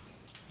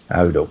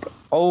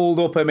 Hold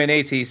up a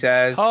minute, he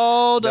says.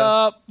 Hold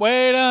up.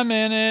 Wait a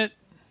minute.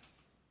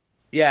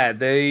 Yeah,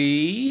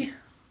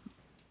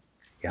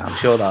 I'm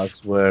sure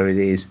that's where it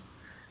is.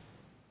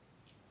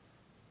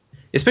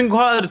 It's been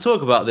quite hard to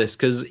talk about this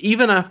because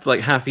even after like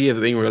half a year of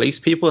it being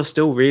released, people are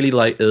still really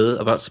like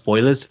about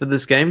spoilers for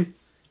this game.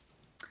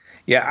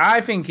 Yeah,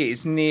 I think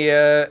it's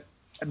near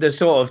the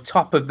sort of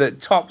top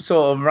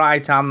sort of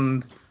right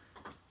hand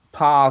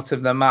part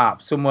of the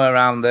map, somewhere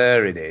around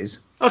there it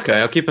is.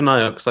 Okay, I'll keep an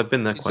eye out because I've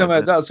been there quite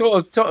a bit.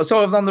 Sort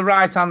of on the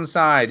right hand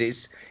side.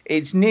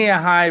 It's near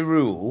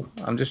Hyrule.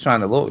 I'm just trying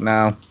to look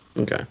now.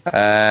 Okay.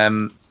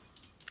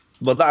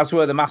 But that's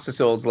where the Master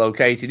Sword's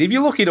located. If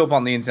you look it up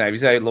on the internet, if you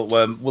say, look,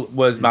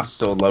 where's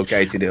Master Sword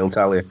located, it'll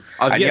tell you.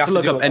 I've yet to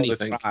look up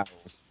anything.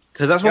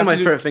 Because that's one of my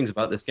favourite things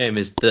about this game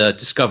is the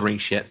discovering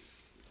shit.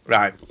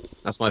 Right.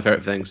 That's my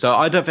favourite thing. So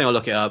I don't think I'll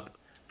look it up.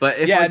 But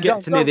if I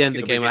get to near the end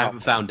of the game and I haven't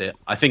found it,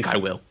 I think I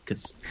will.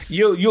 Cause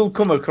you'll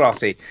come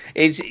across it.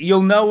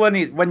 You'll know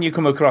when you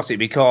come across it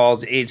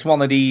because it's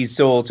one of these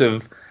sort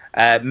of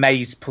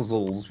maze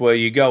puzzles where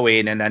you go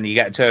in and then you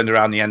get turned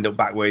around and you end up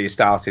back where you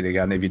started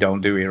again if you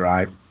don't do it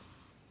right.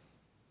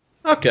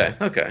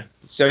 Okay.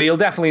 So you'll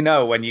definitely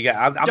know when you get...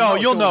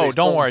 you'll know.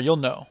 Don't worry, you'll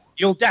know.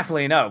 You'll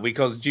definitely know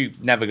because Duke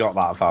never got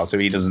that far, so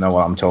he doesn't know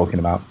what I'm talking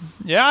about.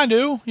 Yeah, I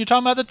do. You're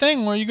talking about the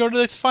thing where you go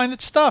to find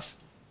its stuff.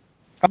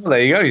 Oh, there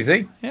you go, you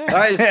see? Yeah.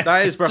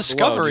 That is Breath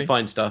Discovery. of the Wild. You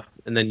find stuff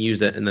and then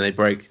use it and then they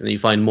break and then you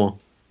find more.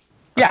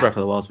 That's Breath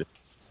of the Wild.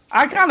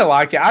 I kind of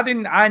like it.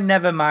 I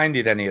never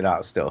minded any of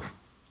that stuff.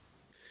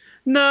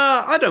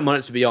 No, I don't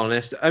mind it, to be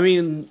honest. I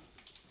mean...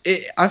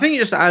 I think it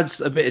just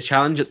adds a bit of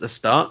challenge at the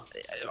start.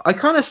 I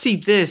kind of see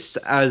this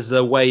as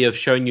a way of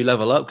showing you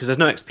level up because there's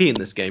no XP in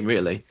this game,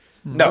 really.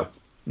 No.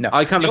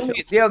 I kind of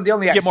the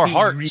only XP get more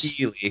hearts.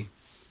 Really,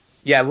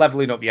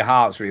 leveling up your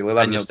hearts really,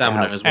 and your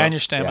stamina as well. And your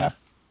stamina.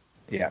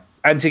 Yeah.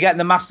 And to get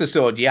the Master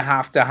Sword, you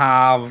have to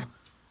have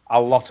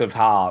a lot of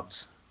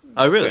hearts.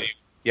 Oh, really? So,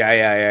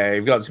 yeah.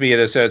 You've got to be at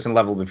a certain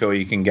level before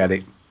you can get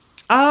it.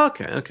 Oh,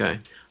 okay.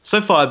 So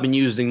far, I've been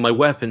using my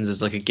weapons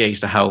as like a gauge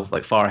to how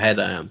like far ahead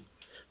I am.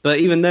 But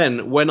even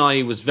then, when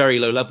I was very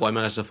low level, I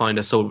managed to find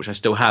a sword which I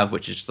still have,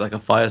 which is just like a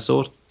fire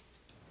sword.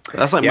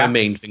 That's like my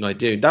main thing I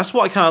do. That's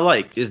what I kind of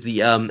like, is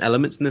the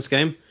elements in this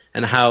game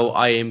and how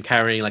I am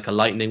carrying like a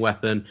lightning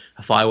weapon,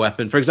 a fire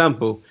weapon. For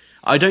example,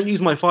 I don't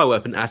use my fire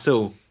weapon at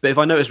all. But if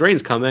I notice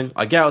rain's coming,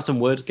 I get out some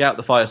wood, get out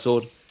the fire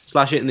sword,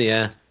 slash it in the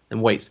air,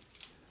 and wait.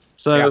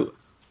 So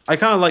I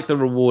kind of like the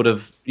reward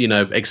of,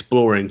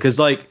 exploring. Because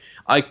like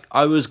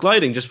I was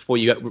gliding just before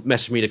you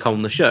messaged me to come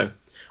on the show.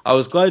 I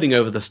was gliding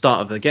over the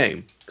start of the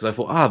game because I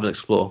thought, I'll have an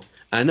explore.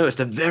 And I noticed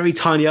a very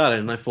tiny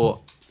island, and I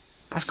thought,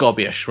 that's got to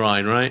be a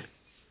shrine, right?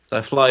 So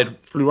I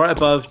flew right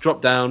above,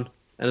 dropped down, and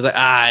I was like,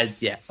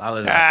 that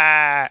was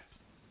right.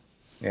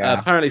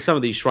 Apparently some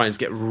of these shrines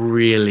get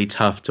really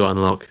tough to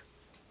unlock.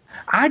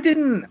 I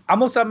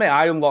must admit,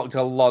 I unlocked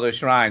a lot of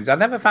shrines. I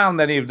never found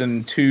any of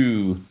them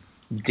too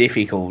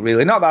difficult,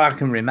 really. Not that I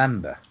can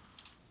remember.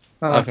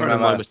 A friend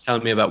of mine was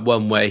telling me about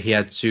one where he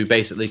had to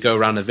basically go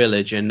around a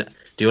village and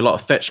do a lot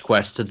of fetch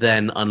quests to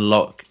then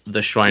unlock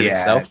the shrine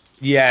itself.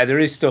 Yeah, there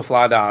is stuff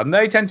like that. And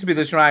they tend to be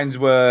the shrines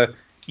where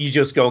you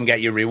just go and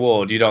get your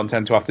reward. You don't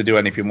tend to have to do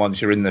anything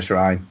once you're in the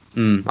shrine.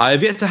 I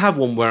have yet to have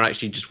one where I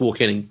actually just walk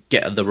in and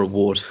get the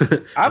reward.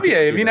 Have you?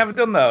 Have you never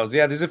done those?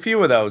 Yeah, there's a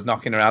few of those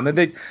knocking around.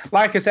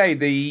 Like I say,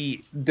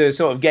 the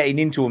sort of getting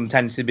into them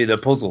tends to be the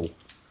puzzle.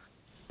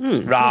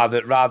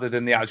 Rather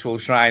than the actual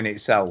shrine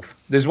itself.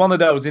 There's one of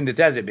those in the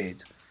desert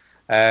bit.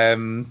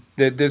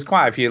 There's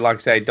quite a few, like I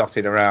say,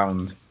 dotted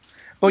around.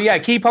 But yeah,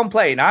 keep on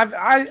playing.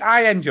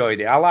 I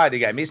enjoyed it. I like the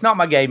game. It's not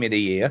my game of the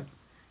year,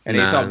 and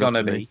it's not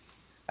gonna be.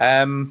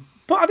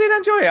 But I did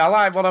enjoy it. I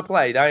like what I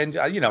played. I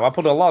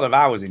put a lot of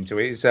hours into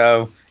it,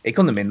 so it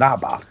couldn't have been that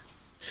bad.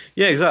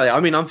 Yeah, exactly. I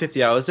mean, I'm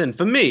 50 hours in.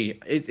 For me,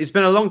 it's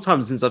been a long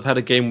time since I've had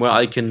a game where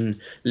I can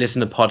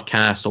listen to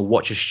podcasts or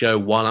watch a show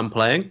while I'm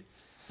playing.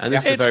 And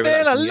this is a very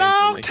been a relaxing game for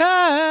long me.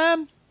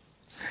 time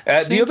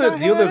since I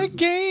had a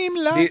game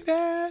like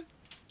that.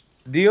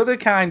 The other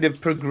kind of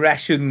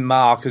progression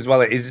mark as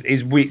well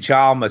is which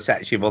armor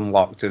sets you've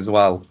unlocked as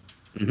well.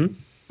 Mm-hmm.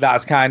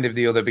 That's kind of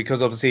the other,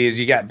 because obviously as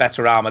you get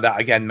better armor, that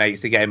again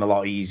makes the game a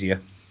lot easier.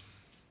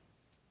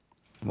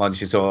 Once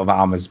your sort of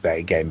armor's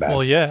game better.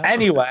 Well, yeah.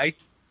 Anyway,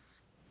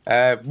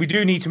 we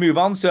do need to move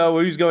on. So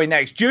who's going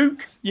next?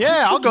 Duke?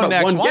 Yeah, I'll go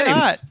next. Why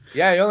not?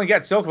 Yeah, you only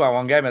get to talk about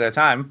one game at a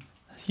time.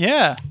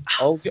 Yeah.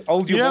 Hold your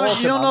water. You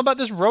don't know about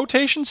this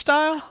rotation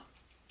style?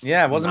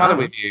 Yeah, what's the matter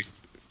with you?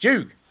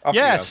 Duke, off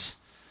yes.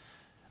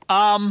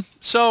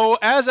 So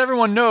as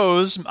everyone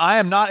knows, I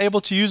am not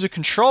able to use a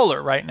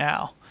controller right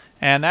now.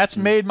 And that's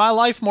made my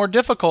life more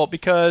difficult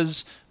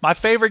because my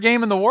favorite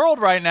game in the world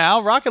right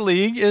now, Rocket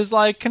League, is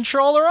like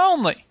controller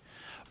only.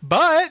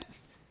 But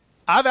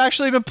I've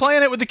actually been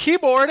playing it with the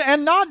keyboard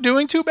and not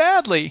doing too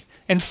badly.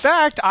 In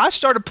fact, I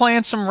started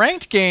playing some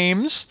ranked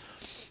games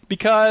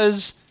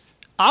because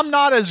I'm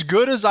not as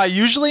good as I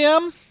usually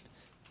am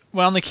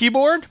on the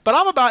keyboard, but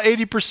I'm about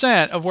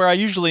 80% of where I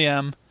usually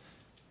am.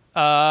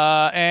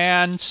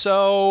 And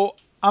so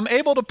I'm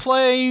able to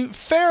play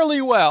fairly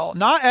well.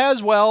 Not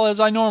as well as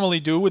I normally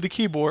do with the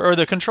keyboard or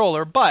the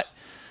controller, but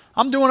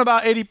I'm doing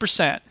about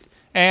 80%.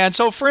 And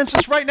so, for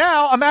instance, right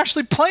now, I'm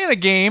actually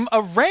playing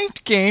a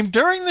ranked game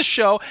during the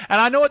show, and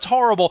I know it's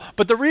horrible,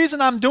 but the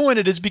reason I'm doing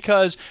it is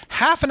because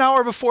half an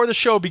hour before the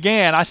show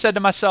began, I said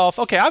to myself,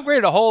 okay, I've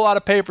graded a whole lot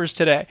of papers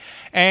today,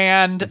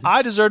 and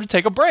I deserve to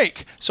take a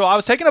break. So I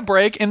was taking a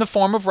break in the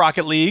form of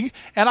Rocket League,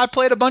 and I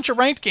played a bunch of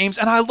ranked games,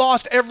 and I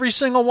lost every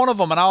single one of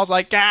them, and I was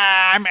like,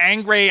 I'm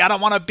angry. I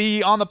don't want to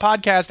be on the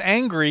podcast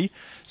angry.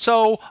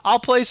 So I'll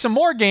play some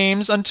more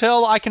games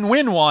until I can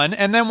win one,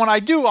 and then when I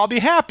do, I'll be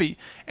happy.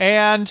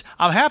 And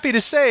I'm happy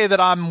to say that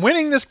I'm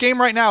winning this game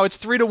right now. It's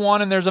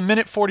 3-1, and there's a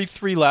minute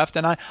 43 left.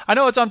 And I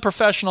know it's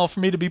unprofessional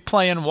for me to be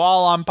playing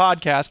while I'm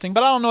podcasting,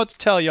 but I don't know what to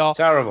tell y'all.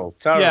 Terrible.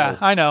 Yeah,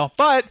 I know.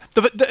 But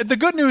the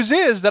good news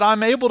is that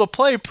I'm able to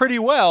play pretty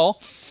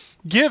well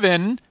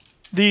given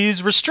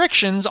these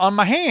restrictions on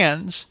my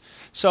hands.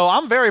 So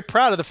I'm very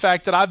proud of the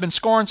fact that I've been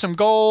scoring some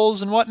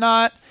goals and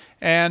whatnot.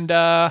 And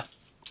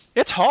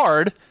it's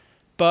hard,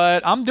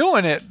 but I'm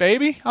doing it,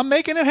 baby. I'm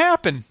making it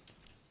happen.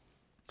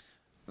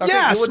 Okay,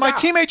 yes, my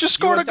teammate just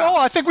scored a goal.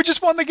 I think we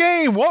just won the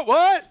game.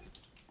 What?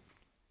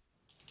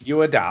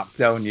 You adapt,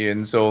 don't you?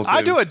 And so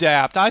I do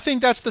adapt. I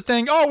think that's the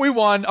thing. Oh, we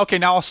won. Okay,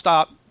 now I'll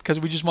stop because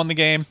we just won the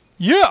game.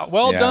 Yeah,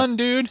 well done,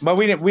 dude. But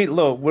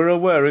look, we're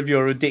aware of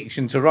your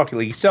addiction to Rocket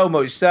League, so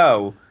much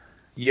so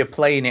you're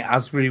playing it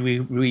as we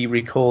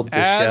record the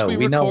show. As we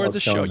record the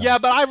show. Yeah,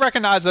 but I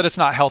recognize that it's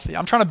not healthy.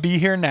 I'm trying to be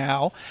here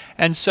now,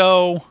 and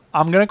so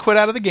I'm going to quit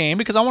out of the game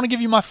because I want to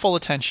give you my full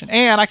attention.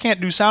 And I can't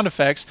do sound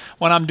effects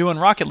when I'm doing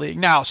Rocket League.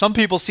 Now, some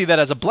people see that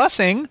as a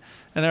blessing,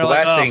 and they're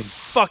like, oh,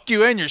 fuck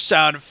you and your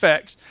sound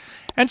effects.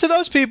 And to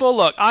those people,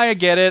 look, I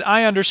get it.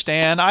 I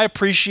understand. I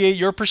appreciate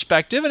your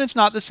perspective, and it's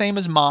not the same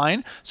as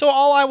mine. So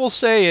all I will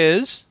say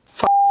is...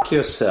 Fuck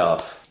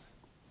yourself.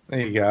 There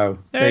you go.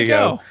 There you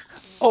go.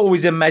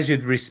 Always a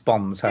measured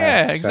response.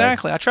 Yeah,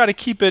 exactly. I try to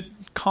keep it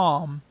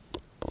calm.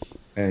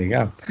 There you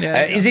go.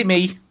 Yeah, is it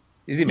me?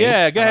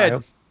 Yeah, go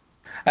ahead.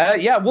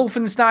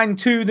 Wolfenstein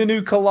 2, the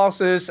new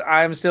Colossus.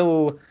 I'm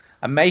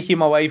making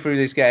my way through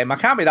this game. I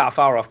can't be that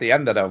far off the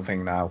end, I don't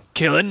think, now.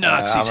 Killing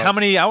Nazis. How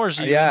many hours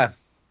are you in?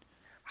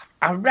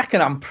 I reckon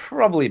I'm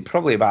probably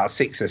about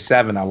 6 or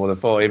 7, I would have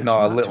thought, if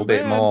not a little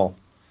bit more.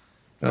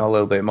 A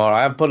little bit more.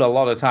 I have put a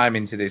lot of time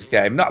into this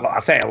game. Not I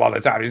say a lot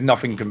of time. It's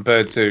nothing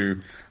compared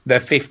to the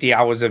 50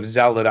 hours of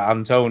Zelda that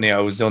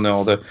Antonio's done,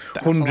 or the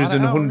hundreds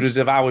and hundreds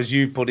of hours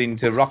you put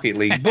into Rocket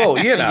League.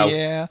 But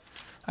yeah,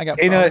 I got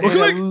in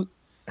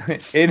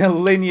a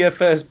linear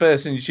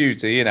first-person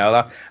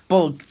shooter,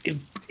 but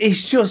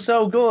it's just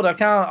so good. I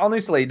can't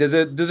honestly. There's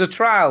a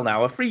trial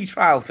now, a free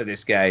trial for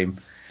this game.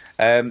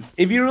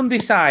 If you're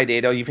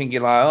undecided or you're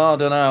thinking like, I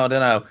don't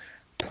know.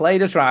 Play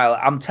the trial.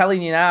 I'm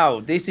telling you now,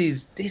 this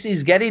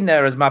is getting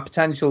there as my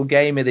potential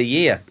game of the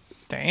year.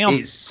 Damn.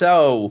 It's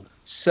so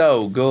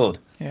good.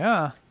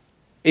 Yeah.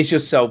 It's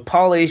just so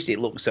polished. It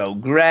looks so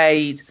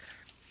great,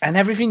 and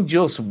everything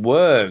just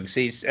works.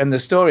 And the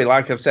story,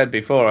 like I've said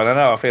before, and I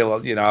know I feel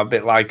a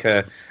bit like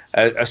a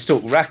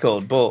stuck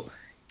record, but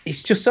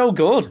it's just so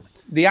good.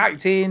 The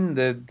acting,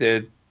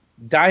 the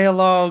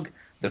dialogue,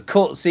 the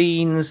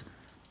cutscenes.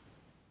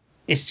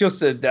 It's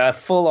just a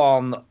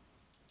full-on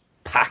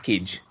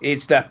package.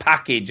 It's the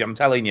package, I'm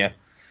telling you.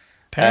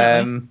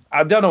 I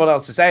don't know what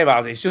else to say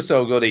about it. It's just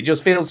so good. It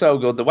just feels so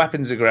good. The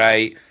weapons are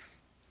great.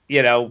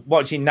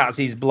 Watching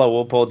Nazis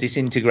blow up or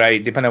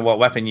disintegrate, depending on what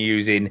weapon you're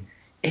using,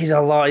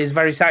 is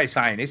very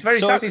satisfying. It's very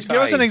satisfying.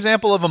 Give us an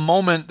example of a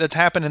moment that's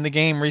happened in the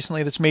game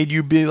recently that's made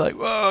you be like,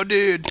 whoa,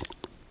 dude.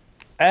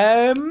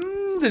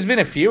 There's been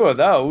a few of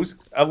those.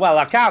 Well,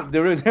 I can't.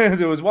 There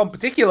was one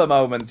particular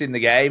moment in the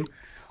game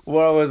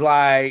where I was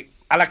like,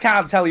 and I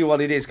can't tell you what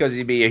it is because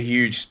it'd be a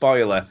huge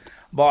spoiler,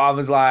 But I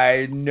was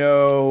like,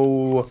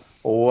 no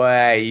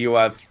way, you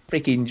are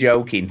freaking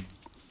joking.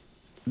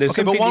 There's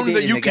okay, but something one they did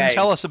that in you the can game.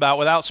 tell us about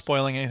without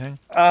spoiling anything.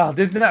 Oh,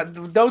 there's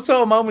those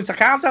sort of moments I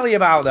can't tell you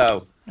about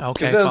though.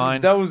 Okay,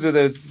 Because those are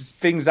the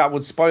things that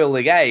would spoil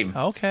the game.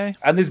 Okay.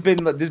 And there's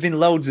been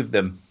loads of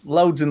them,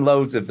 loads and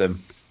loads of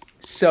them.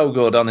 So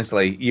good,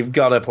 honestly. You've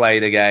got to play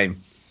the game.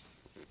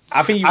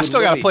 I think I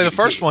still got to play the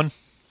first one.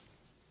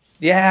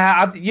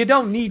 Yeah, you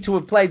don't need to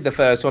have played the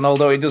first one,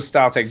 although it does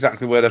start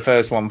exactly where the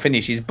first one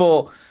finishes.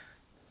 But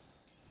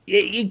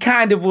it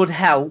kind of would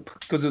help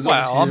because there's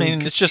I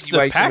mean, it's just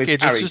the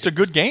package. It's just a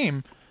good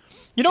game.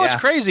 You know what's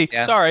crazy?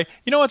 Yeah. Sorry.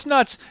 You know what's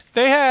nuts?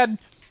 They had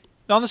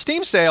on the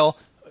Steam sale,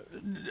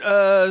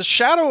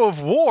 Shadow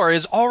of War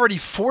is already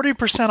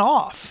 40%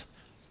 off.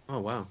 Oh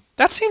wow.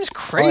 That seems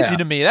crazy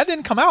to me. That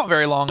didn't come out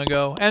very long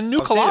ago. And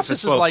New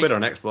Colossus is like £12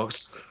 on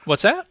Xbox.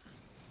 What's that?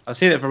 I've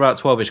seen it for about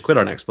 12-ish quid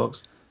on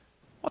Xbox.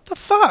 What the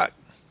fuck?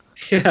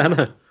 Yeah, I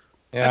know.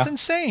 Yeah. That's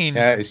insane.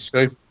 Yeah, it's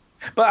true.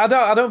 But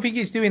I don't think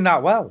it's doing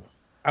that well.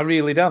 I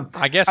really don't.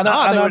 I guess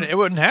not. It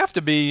wouldn't have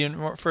to be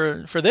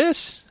for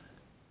this.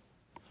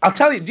 I'll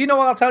tell you. Do you know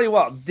what? I'll tell you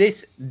what.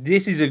 This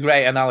is a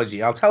great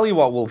analogy. I'll tell you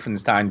what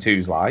Wolfenstein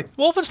 2's like.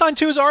 Wolfenstein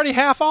 2 is already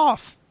half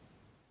off.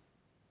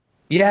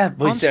 Yeah,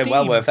 but it's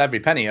well worth every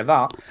penny of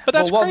that. But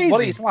that's crazy.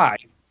 What it's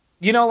like,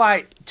 you know,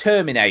 like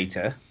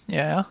Terminator.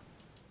 Yeah.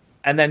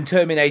 And then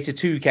Terminator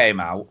 2 came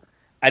out,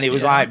 and it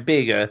was like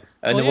bigger,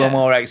 and there were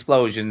more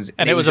explosions,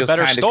 and it was a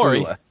better story.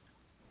 Cooler.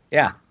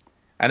 Yeah,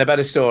 and a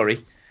better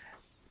story.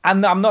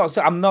 And I'm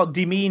not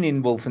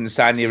demeaning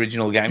Wolfenstein the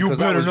original game because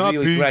that was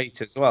really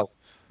great as well.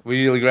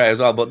 Really great as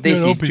well. But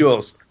this is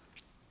just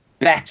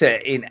better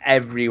in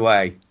every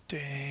way.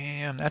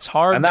 Damn, that's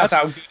hard. And that's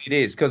how good it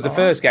is because the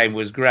first game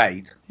was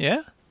great.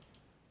 Yeah.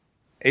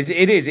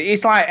 It is.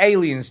 It's like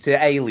Aliens to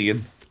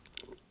Alien.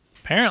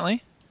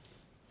 Apparently.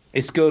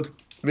 It's good.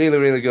 Really,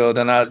 really good.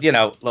 And,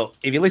 look,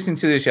 if you listen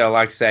to the show,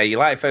 like I say, you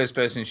like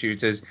first-person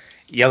shooters,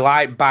 you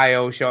like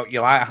Bioshock,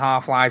 you like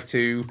Half-Life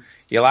 2,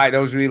 you like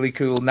those really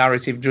cool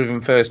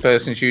narrative-driven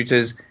first-person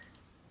shooters,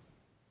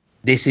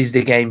 this is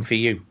the game for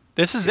you.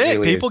 This is it.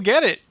 Really People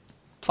get it.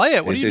 Play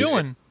it. What are you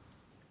doing?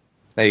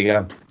 There you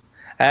go.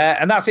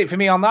 And that's it for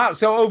me on that.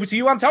 So over to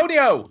you,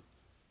 Antonio.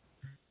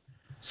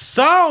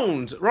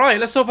 Sound! Right,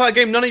 let's talk about a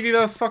game none of you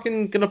are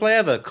fucking going to play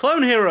ever.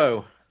 Clone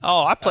Hero.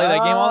 Oh, I play that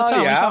game all the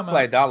time. Yeah, I've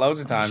played that loads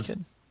of times.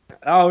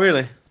 Oh,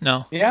 really?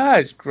 No. Yeah,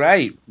 it's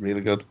great. Really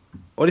good.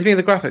 What do you think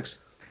of the graphics?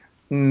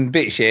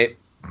 Bit shit.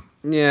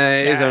 Yeah,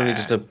 it is only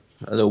just a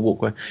little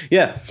walkway.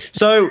 Yeah.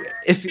 So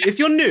if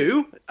you're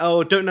new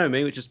or don't know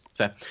me, which is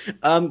fair,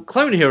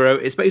 Clone Hero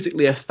is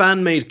basically a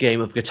fan-made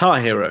game of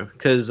Guitar Hero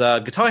because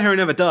Guitar Hero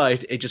never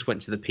died. It just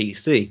went to the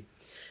PC,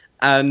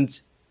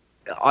 and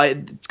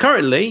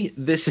currently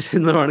this is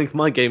in the running for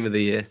my game of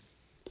the year.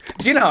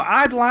 Do you know,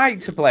 I'd like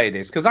to play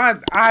this because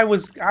I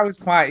was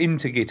quite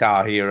into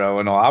Guitar Hero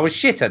and all. I was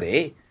shit at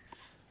it,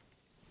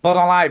 but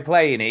I like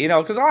playing it,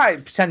 because I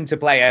tend to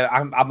play.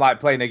 I'm like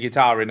playing a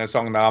guitar in a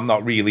song that I'm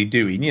not really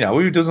doing.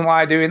 Who doesn't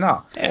like doing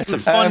that? Yeah, it's a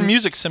fun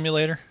music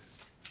simulator.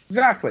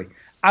 Exactly,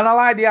 and I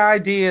like the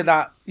idea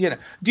that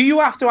do you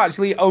have to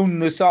actually own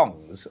the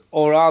songs,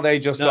 or are they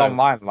just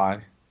online?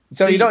 Like,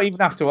 so you don't even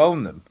have to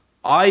own them.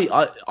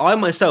 I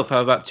myself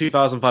have about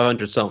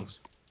 2,500 songs.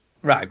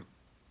 Right.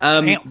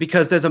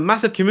 Because there's a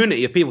massive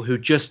community of people who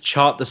just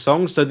chart the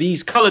songs. So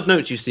these coloured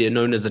notes you see are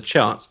known as a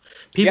chart.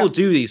 People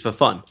do these for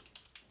fun.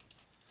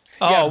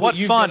 Oh, what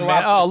fun,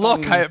 man. Oh,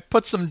 look, I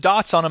put some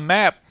dots on a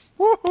map.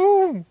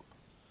 Woohoo!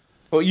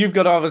 But you've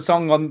got to have the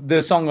song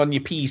on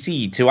your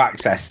PC to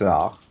access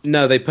that.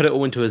 No, they put it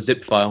all into a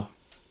zip file.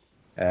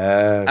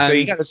 So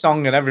you get the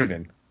song and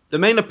everything. The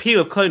main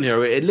appeal of Clone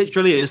Hero, it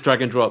literally is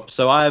drag and drop.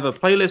 So I have a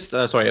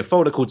a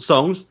folder called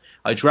Songs.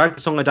 I drag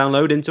the song I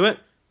download into it.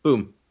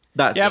 Boom.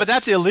 But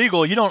that's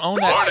illegal. You don't own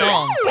that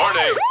song.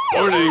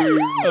 Warning!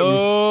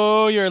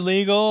 Oh, you're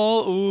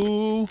illegal.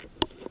 Ooh.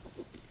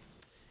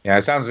 Yeah,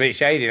 it sounds a bit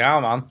shady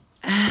now, man.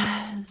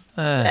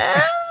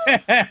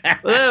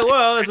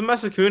 Well, there's a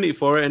massive community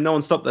for it, and no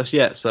one stopped us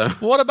yet. So.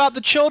 What about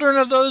the children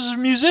of those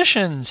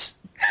musicians?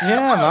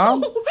 Yeah,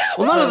 man.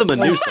 Well, none of them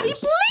are new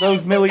songs.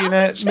 Those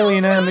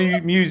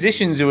millionaire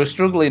musicians who are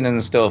struggling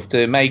and stuff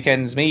to make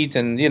ends meet,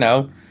 and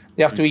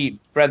they have to eat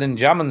bread and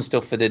jam and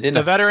stuff for their dinner.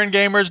 The Veteran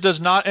Gamers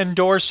does not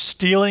endorse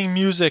stealing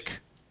music.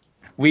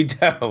 We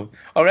don't.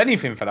 Or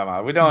anything for that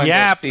matter. We don't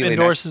endorse stealing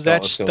endorses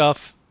that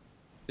stuff.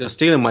 You're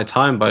stealing my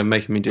time by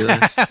making me do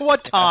this.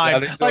 What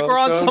time? Like we're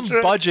on some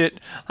budget.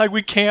 Like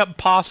we can't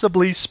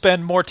possibly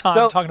spend more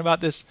time talking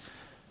about this.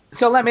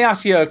 So let me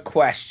ask you a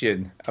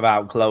question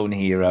about Clone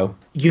Hero.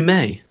 You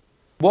may.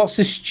 What's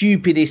the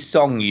stupidest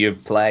song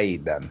you've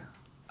played then?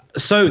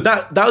 So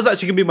that was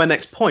actually going to be my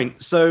next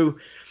point. So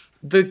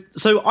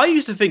I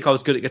used to think I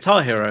was good at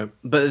Guitar Hero,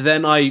 but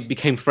then I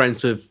became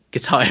friends with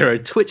Guitar Hero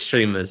Twitch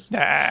streamers.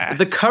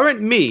 The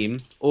current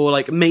meme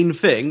or main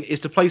thing is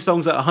to play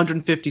songs at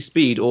 150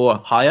 speed or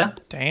higher.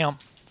 Damn.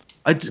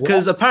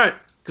 Because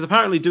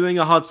apparently doing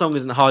a hard song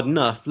isn't hard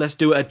enough. Let's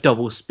do it at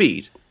double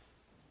speed.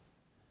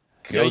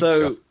 Good.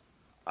 So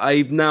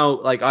I've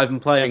been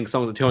playing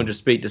songs at 200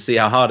 speed to see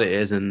how hard it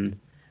is, and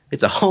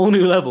it's a whole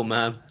new level,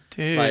 man.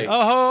 Dude,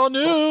 a whole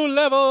new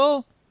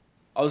level.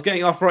 I was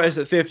getting arthritis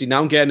at 50,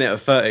 now I'm getting it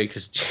at 30,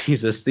 because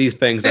Jesus, these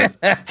things are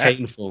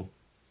painful.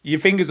 Your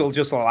fingers will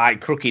just look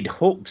like crooked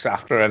hooks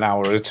after an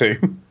hour or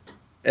two.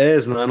 It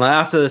is, man. Like,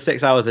 after the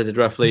 6 hours I did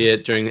roughly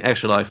during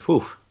Extra Life,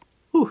 whew.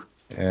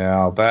 Yeah,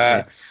 I'll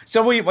bet. Yeah.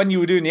 So when you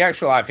were doing the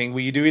Extra Life thing, were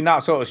you doing that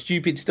sort of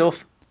stupid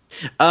stuff?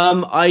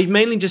 I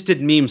mainly just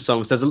did meme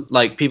songs. There's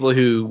like people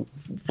who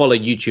follow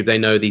YouTube, they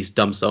know these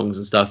dumb songs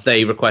and stuff.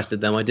 They requested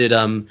them. I did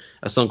a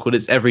song called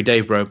 "It's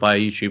Everyday Bro" by a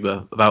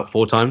YouTuber about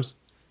 4 times,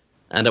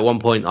 and at one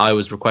point I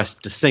was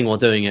requested to sing while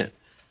doing it,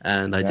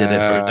 and I did it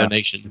for a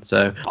donation.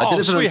 So I did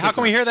it for sweet! How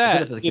can we hear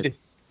that? Did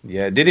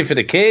it for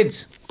the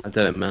kids. I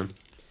did it, man.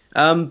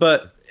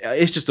 But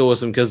it's just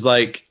awesome because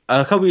like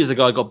a couple years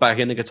ago I got back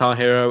into Guitar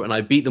Hero and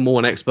I beat them all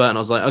on Expert, and I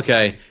was like,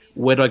 okay,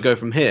 where do I go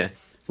from here?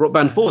 Rock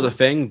Band 4 is a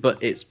thing,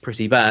 but it's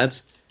pretty bad.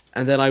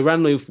 And then I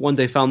randomly one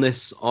day found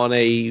this on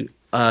a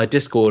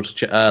Discord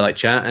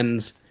chat,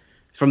 and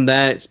from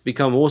there it's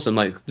become awesome.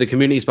 Like the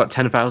community is about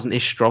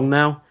 10,000-ish strong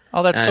now.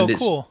 Oh, that's so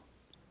cool.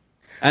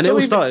 And it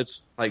all started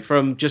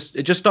from a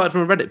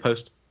Reddit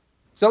post.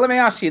 So let me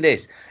ask you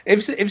this: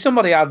 if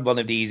somebody had one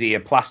of these here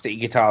plastic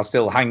guitars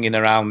still hanging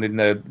around in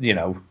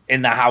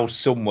the house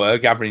somewhere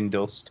gathering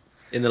dust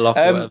in the loft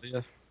or whatever,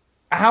 yeah.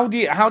 How do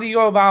you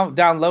go about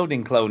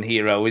downloading Clone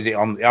Hero? Is it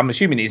on? I'm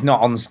assuming it's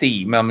not on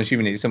Steam. I'm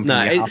assuming it's something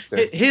you have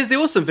to. Here's the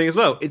awesome thing as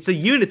well. It's a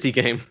Unity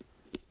game.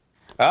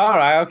 All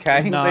right.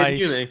 Okay.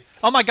 Nice.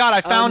 Oh my God!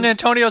 I found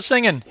Antonio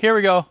singing. Here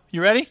we go.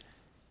 You ready?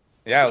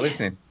 Yeah,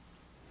 listening.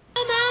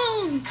 Come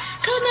on,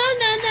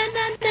 na na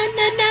na na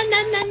na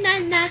na na na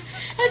na.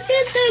 I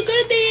feel so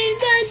good being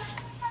done.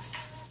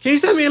 Can you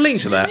send me a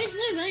link to that?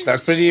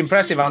 That's pretty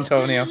impressive,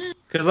 Antonio.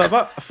 Because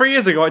about 3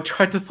 years ago, I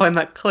tried to find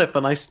that clip,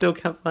 and I still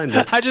can't find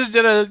it. I just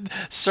did a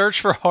search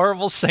for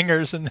horrible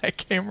singers, and that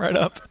came right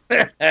up.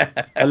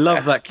 I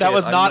love that kid. That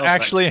was not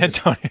actually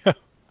Antonio.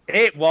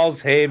 It was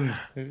him.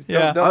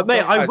 Yeah.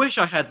 Mate, I wish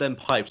I had them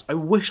pipes. You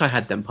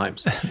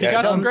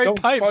got some great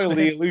pipes, spoil man.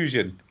 the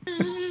illusion.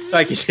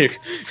 Thank you, Duke.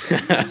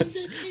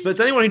 But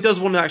to anyone who does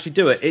want to actually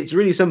do it, it's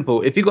really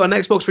simple. If you've got an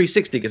Xbox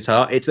 360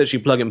 guitar, it's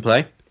literally plug and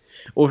play.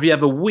 Or if you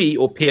have a Wii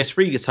or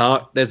PS3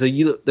 guitar, there's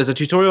a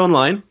tutorial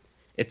online.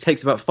 It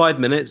takes about 5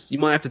 minutes. You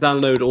might have to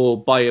download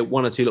or buy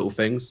 1 or 2 little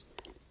things,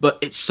 but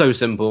it's so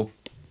simple.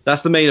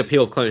 That's the main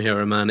appeal of Clone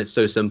Hero, man. It's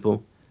so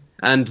simple.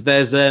 And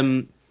there's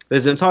an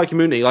entire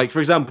community. Like, for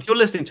example, if you're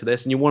listening to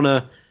this and you want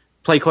to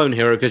play Clone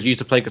Hero because you used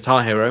to play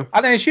Guitar Hero.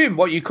 I then assume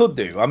what you could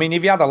do. I mean,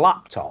 if you had a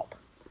laptop,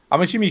 I'm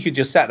assuming you could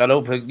just set that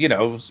up, rig it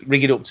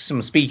up to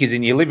some speakers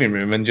in your living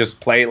room and just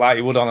play it like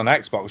you would on an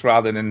Xbox,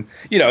 rather than,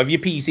 if your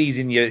PC's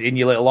in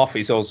your little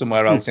office or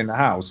somewhere else in the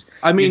house.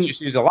 I mean, you just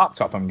use a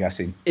laptop, I'm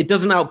guessing. It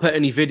doesn't output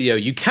any video.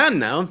 You can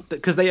now,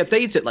 because they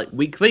update it like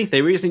weekly.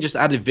 They recently just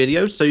added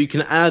video, so you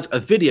can add a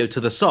video to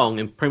the song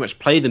and pretty much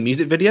play the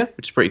music video,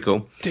 which is pretty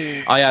cool.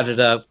 Dude. I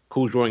added a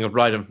cool drawing of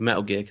Raiden from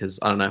Metal Gear because,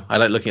 I don't know, I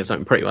like looking at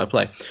something pretty when I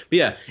play. But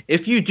yeah,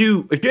 if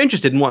you're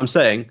interested in what I'm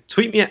saying,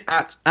 tweet me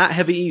at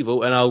Heavy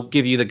Evil and I'll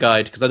give you the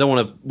guide, because I don't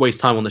want to waste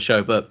time on the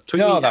show, but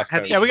tweet me at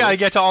Heavy Evil. We got to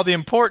get to all the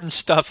important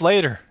stuff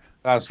later.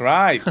 That's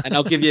right. And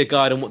I'll give you a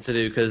guide on what to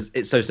do, because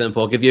it's so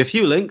simple. I'll give you a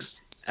few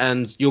links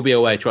and you'll be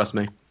away, trust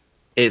me.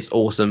 It's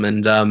awesome.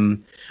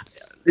 And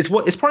it's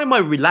probably my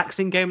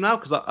relaxing game now,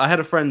 because I had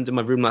a friend in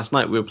my room last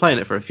night. We were playing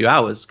it for a few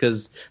hours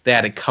because they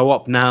had a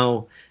co-op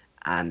now.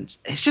 And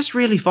it's just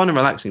really fun and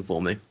relaxing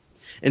for me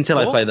until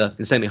I play the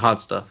insanely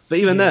hard stuff. But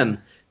even then,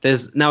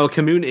 there's now a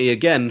community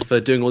again for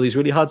doing all these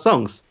really hard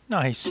songs.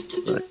 Nice.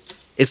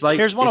 It's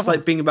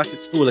like being back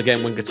at school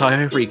again when Guitar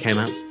Hero 3 came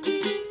out.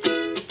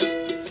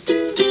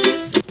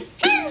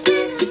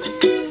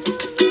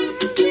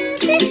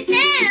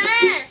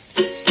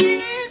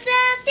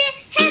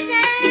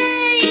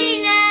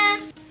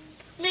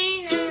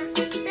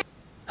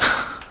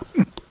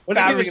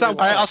 All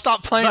right, I'll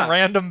stop playing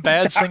random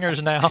bad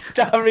singers now.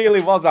 That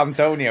really was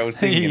Antonio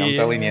singing, I'm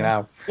telling you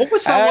now. What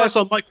was sound worse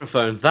on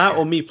microphone? That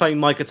or me playing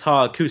my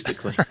guitar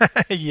acoustically?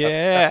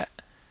 Yeah.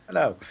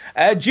 Hello.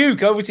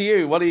 Duke, over to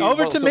you.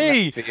 Over to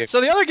me. So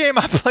the other game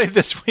I played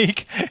this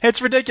week,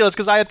 it's ridiculous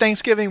because I had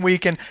Thanksgiving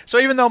week, and so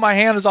even though my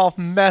hand is all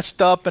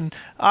messed up, and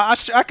I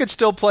could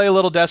still play a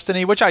little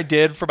Destiny, which I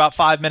did for about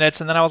 5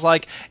 minutes, and then I was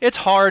like, it's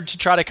hard to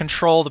try to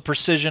control the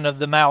precision of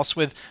the mouse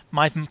with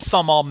my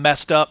thumb all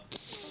messed up.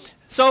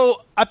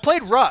 So I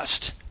played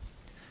Rust,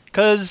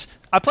 because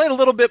I played a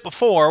little bit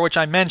before, which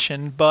I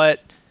mentioned, but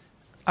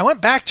I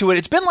went back to it.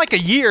 It's been like a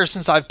year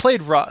since I've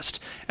played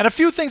Rust, and a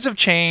few things have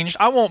changed.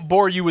 I won't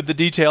bore you with the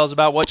details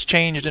about what's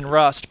changed in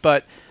Rust,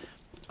 but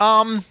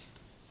I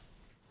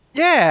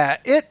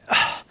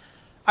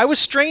was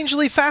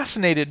strangely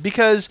fascinated,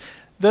 because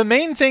the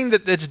main thing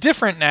that's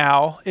different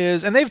now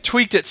is, and they've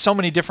tweaked it so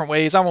many different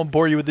ways, I won't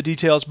bore you with the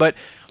details, but,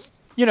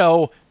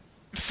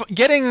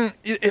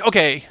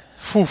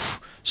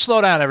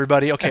 slow down,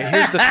 everybody. Okay,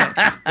 here's the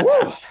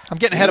thing. I'm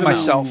getting ahead of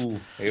myself.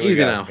 Here we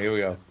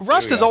go.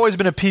 Rust has always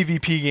been a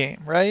PvP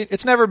game, right?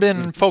 It's never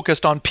been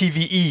focused on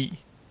PvE.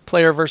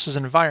 player versus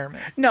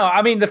environment. No,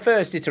 I mean the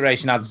first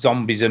iteration had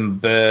zombies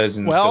and bears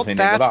and stuff in it.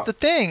 Well, that's the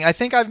thing. I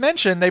think I've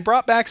mentioned they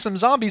brought back some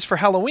zombies for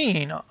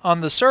Halloween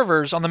on the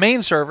servers, on the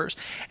main servers.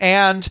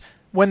 And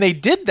when they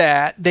did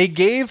that, they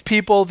gave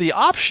people the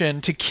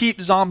option to keep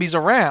zombies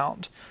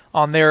around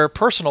on their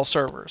personal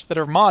servers that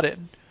are modded.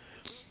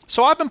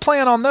 So I've been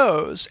playing on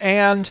those,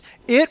 and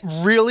it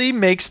really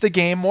makes the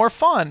game more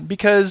fun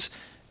because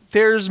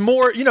there's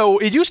more.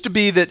 It used to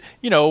be that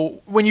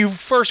when you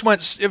first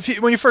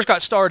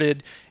got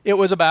started, it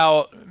was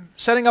about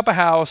setting up a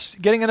house,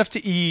 getting enough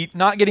to eat,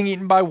 not getting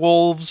eaten by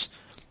wolves,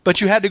 but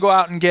you had to go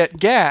out and get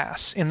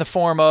gas in the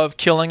form of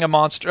killing a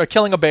monster,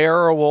 killing a bear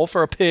or a wolf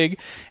or a pig,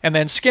 and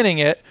then skinning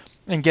it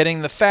and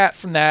getting the fat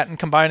from that and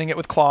combining it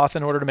with cloth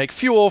in order to make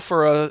fuel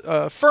for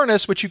a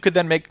furnace, which you could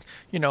then make,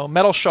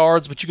 metal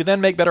shards, which you could then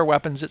make better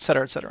weapons,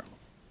 etc., etc.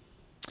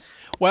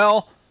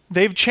 Well,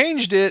 they've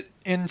changed it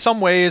in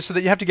some ways so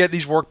that you have to get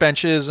these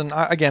workbenches, and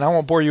again, I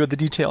won't bore you with the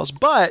details,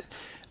 but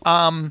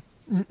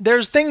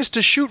there's things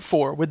to shoot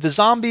for with the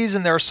zombies,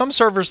 and there are some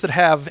servers that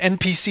have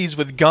NPCs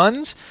with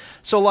guns,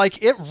 so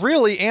it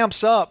really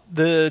amps up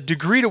the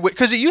degree to which,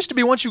 because it used to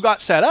be once you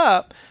got set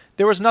up,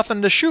 there was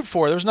nothing to shoot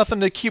for. There was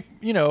nothing to keep,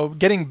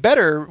 getting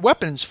better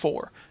weapons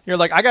for. You're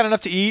like, I got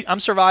enough to eat,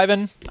 I'm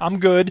surviving, I'm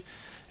good,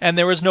 and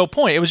there was no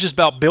point. It was just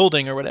about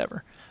building or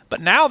whatever.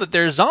 But now that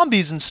there's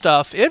zombies and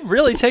stuff, it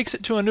really takes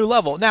it to a new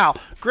level. Now,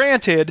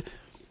 granted,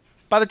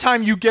 by the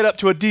time you get up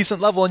to a decent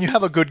level and you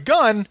have a good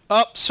gun,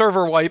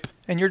 server wipe,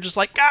 and you're just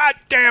like, God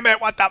damn it,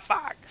 what the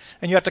fuck?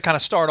 And you have to kind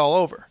of start all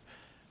over.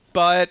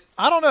 But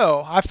I don't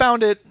know. I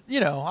found it,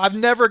 I've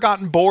never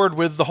gotten bored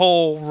with the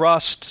whole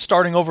Rust,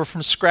 starting over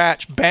from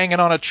scratch, banging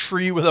on a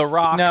tree with a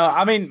rock. No,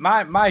 I mean,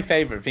 my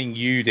favourite thing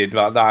you did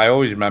that I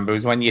always remember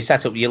was when you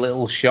set up your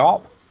little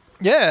shop.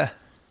 Yeah.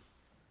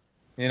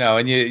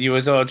 And you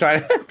were sort of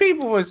trying,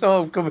 people were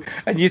sort of coming,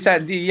 and you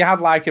said you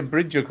had like a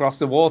bridge across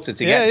the water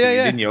to get to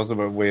it, didn't you, or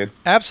something weird?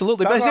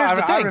 Absolutely. But here's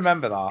the thing. I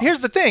remember that. Here's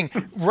the thing.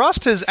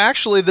 Rust has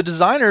actually, the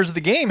designers of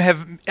the game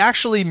have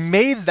actually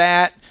made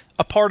that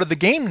a part of the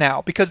game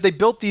now because they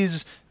built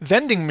these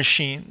vending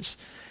machines,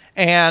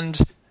 and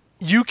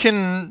you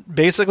can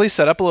basically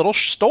set up a little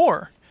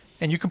store.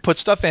 And you can put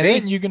stuff in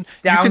it, and you can...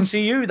 to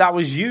you. That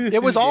was you.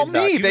 It was all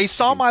me. They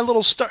saw my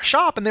little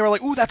shop, and they were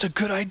like, ooh, that's a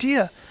good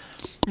idea.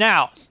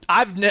 Now,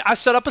 I've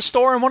set up a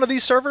store in one of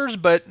these servers,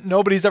 but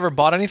nobody's ever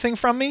bought anything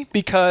from me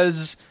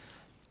because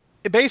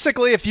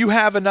basically if you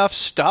have enough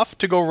stuff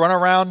to go run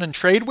around and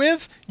trade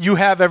with, you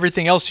have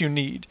everything else you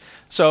need.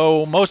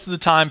 So most of the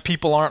time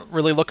people aren't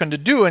really looking to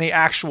do any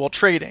actual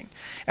trading.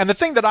 And the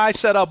thing that I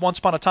set up once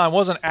upon a time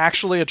wasn't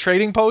actually a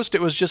trading post.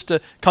 It was just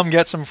a come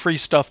get some free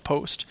stuff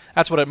post.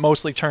 That's what it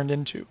mostly turned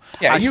into.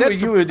 Yeah,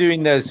 you were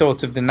doing the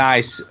sort of the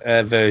nice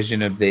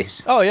version of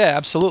this. Oh, yeah,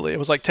 absolutely. It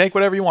was like, take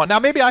whatever you want. Now,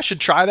 maybe I should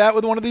try that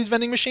with one of these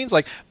vending machines.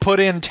 Like, put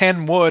in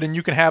 10 wood and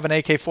you can have an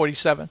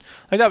AK-47. Like,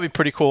 that'd be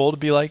pretty cool to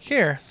be like,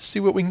 here,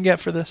 see what we can get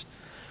for this.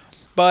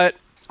 But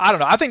I don't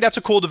know. I think that's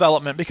a cool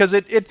development because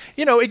it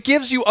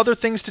gives you other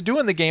things to do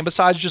in the game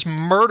besides just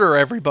murder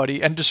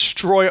everybody and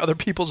destroy other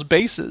people's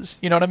bases.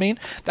 You know what I mean?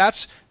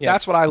 That's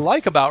what I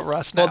like about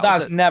Rust now. Well,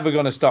 that's never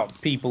going to stop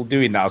people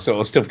doing that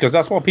sort of stuff because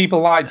that's what people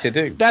like to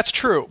do. That's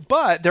true.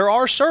 But there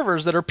are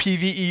servers that are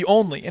PvE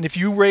only. And if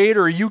you raid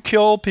or you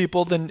kill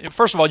people, then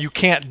first of all, you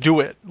can't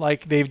do it.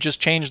 Like, they've just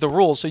changed the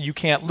rules. So you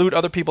can't loot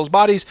other people's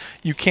bodies.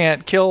 You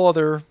can't kill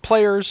other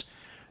players.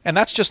 And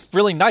that's just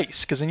really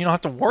nice, because then you don't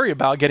have to worry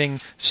about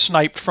getting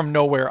sniped from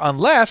nowhere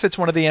unless it's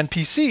one of the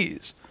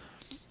NPCs.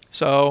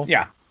 So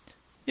yeah,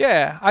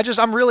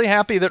 I'm really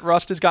happy that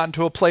Rust has gotten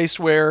to a place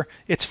where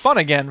it's fun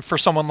again for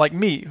someone like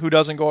me who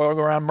doesn't go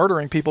around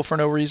murdering people for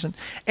no reason.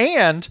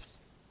 And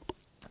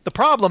the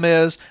problem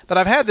is that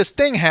I've had this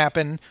thing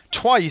happen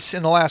twice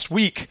in the last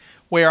week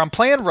where I'm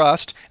playing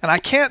Rust and I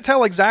can't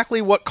tell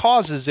exactly what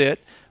causes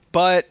it,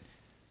 but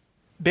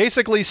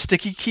basically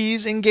sticky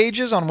keys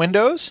engages on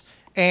Windows,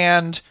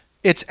 and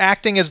it's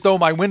acting as though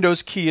my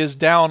Windows key is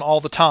down all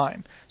the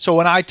time. So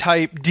when I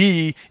type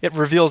D, it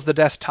reveals the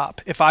desktop.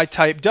 If I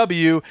type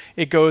W,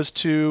 it goes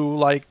to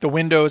like the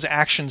Windows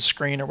action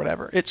screen or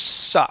whatever. It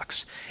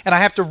sucks. And I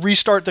have to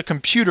restart the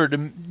computer to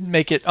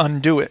make it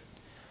undo it.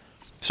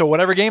 So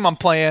whatever game I'm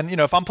playing,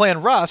 if I'm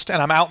playing Rust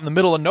and I'm out in the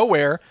middle of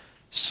nowhere,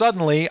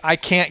 suddenly I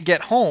can't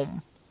get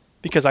home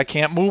because I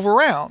can't move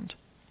around.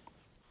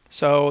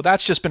 So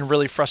that's just been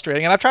really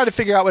frustrating. And I've tried to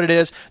figure out what it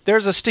is.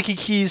 There's a sticky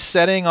keys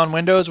setting on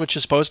Windows which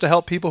is supposed to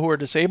help people who are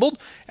disabled,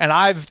 and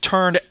I've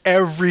turned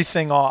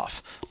everything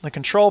off. The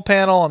control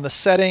panel, on the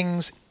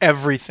settings,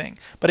 everything.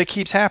 But it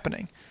keeps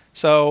happening.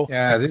 So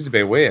yeah, this is a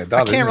bit weird.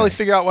 I can't really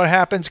figure out what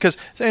happens, because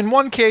in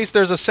one case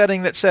there's a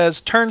setting that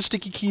says turn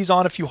sticky keys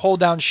on if you hold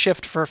down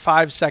shift for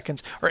 5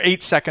 seconds or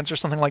 8 seconds or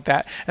something like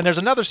that. And there's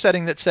another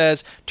setting that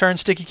says turn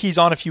sticky keys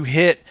on if you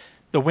hit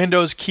the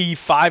Windows key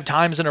 5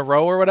 times in a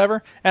row or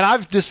whatever, and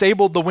I've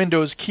disabled the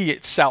Windows key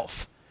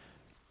itself.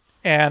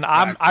 And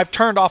I've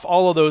turned off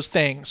all of those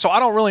things. So I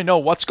don't really know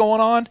what's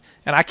going on,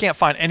 and I can't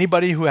find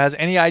anybody who has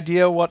any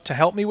idea what to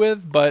help me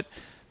with, but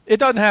It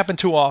doesn't happen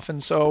too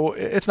often, so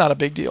it's not a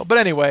big deal. But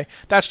anyway,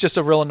 that's just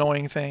a real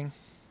annoying thing.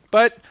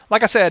 But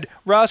like I said,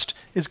 Rust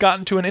has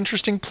gotten to an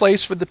interesting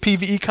place for the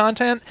PvE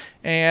content,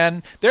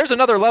 and there's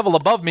another level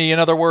above me. In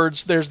other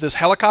words, there's this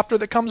helicopter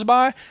that comes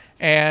by,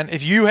 and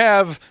if you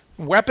have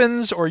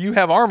weapons or you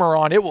have armor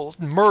on, it will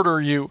murder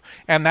you.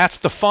 And that's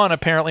the fun,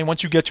 apparently,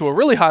 once you get to a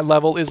really high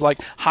level, is like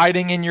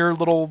hiding in your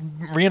little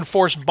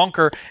reinforced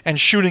bunker and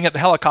shooting at the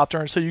helicopter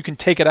until you can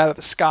take it out of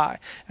the sky.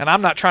 And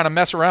I'm not trying to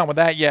mess around with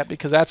that yet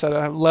because that's at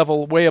a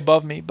level way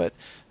above me, but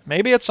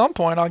maybe at some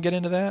point I'll get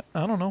into that.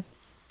 I don't know.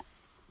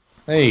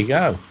 There you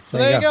go. So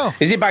there you go.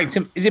 Is it back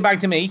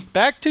to me?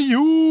 Back to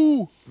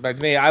you. Back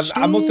to me.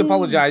 I must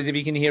apologise if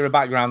you can hear a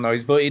background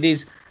noise, but it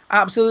is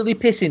absolutely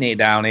pissing it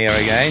down here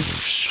again.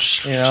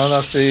 You know,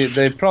 that's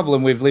the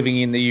problem with living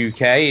in the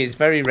UK. It's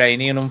very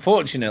rainy, and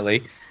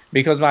unfortunately,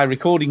 because my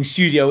recording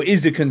studio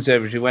is a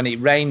conservatory, when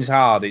it rains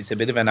hard, it's a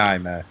bit of a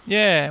nightmare.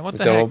 Yeah, what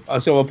the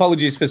heck? So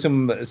apologies for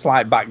some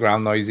slight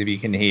background noise if you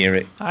can hear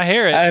it. I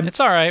hear it. It's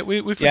all right.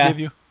 We forgive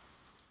you.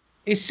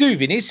 It's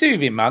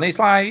soothing, man. It's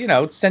like, you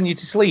know, to send you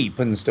to sleep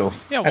and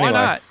stuff. Yeah, why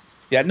not?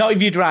 Yeah, not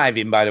if you're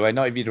driving, by the way.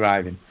 Not if you're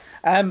driving.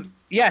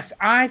 Yes,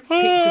 I picked up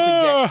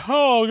a game.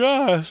 Oh,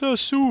 God, so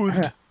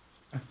soothed.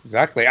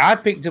 Exactly. I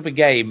picked up a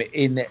game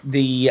in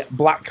the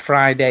Black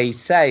Friday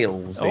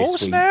sales this week. Oh,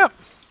 snap.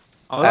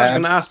 I was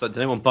going to ask that. Did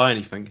anyone buy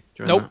anything?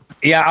 Nope. That?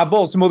 Yeah, I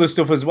bought some other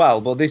stuff as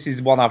well, but this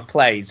is one I've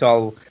played,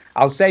 so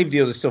I'll save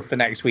the other stuff for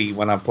next week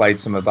when I've played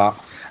some of that.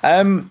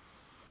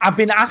 I've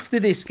been after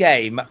this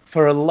game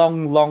for a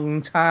long,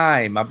 long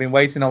time. I've been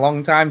waiting a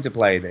long time to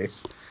play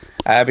this.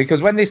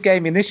 Because when this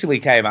game initially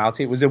came out,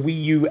 it was a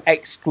Wii U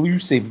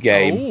exclusive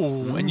game.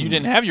 Oh, and you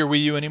didn't have your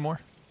Wii U anymore.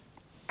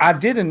 I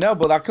didn't know,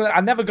 but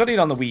I never got it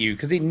on the Wii U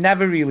because it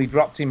never really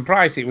dropped in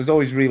price. It was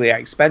always really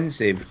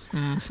expensive.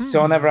 Mm-hmm.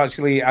 So I never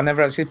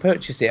actually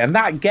purchased it. And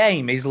that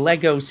game is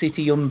Lego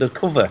City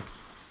Undercover.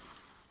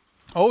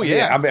 Oh,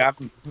 yeah.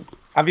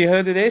 Have you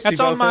heard of this? That's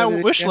on my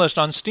wish list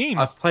on Steam.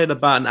 I've played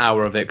about an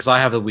hour of it because I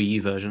have the Wii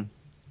U version.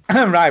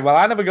 Right, well,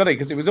 I never got it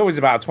because it was always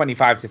about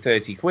 25 to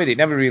 30 quid. It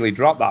never really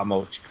dropped that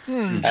much.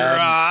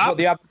 Drop.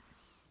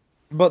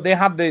 But they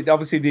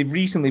obviously they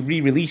recently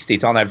re-released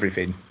it on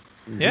everything.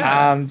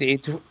 Yeah. And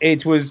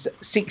it was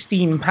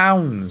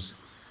 £16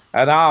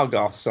 at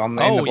Argos in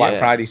the Black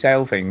Friday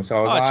sale thing. So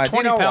I was like, it's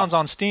 £20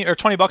 on Steam, or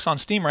 $20 on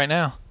Steam right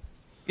now.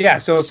 Yeah,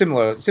 so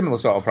similar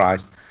sort of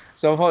price.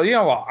 So I thought, you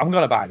know what, I'm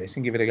gonna buy this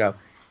and give it a go.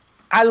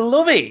 I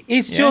love it.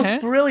 It's just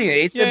brilliant.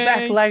 It's the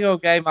best Lego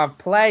game I've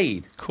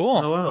played. Cool.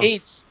 Oh, wow.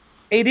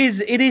 It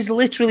is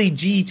literally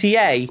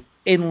GTA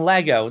in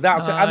Lego.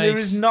 That's nice. And there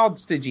is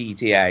nods to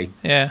GTA.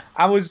 Yeah.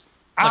 Like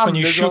when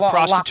you shoot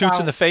prostitutes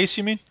in the face,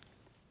 you mean?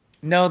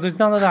 No, there's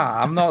none of that.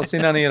 I'm not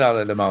seeing any of that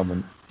at the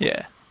moment.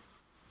 Yeah.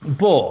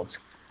 But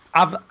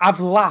I've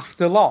laughed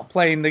a lot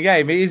playing the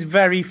game. It is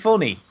very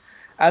funny.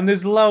 And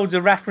there's loads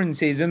of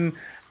references, and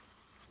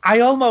I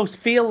almost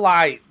feel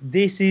like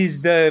this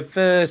is the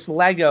first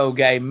Lego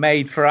game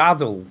made for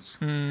adults.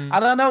 And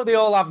I know they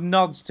all have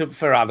nods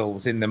for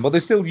adults in them, but they're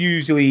still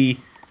usually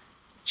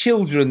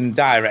children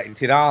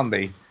directed, aren't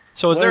they?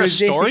 So is there a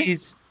story?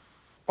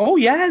 Oh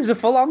yeah, there's a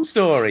full-on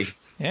story.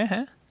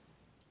 Yeah.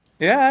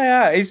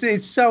 Yeah.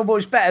 It's so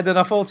much better than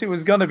I thought it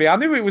was going to be. I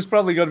knew it was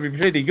probably going to be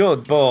pretty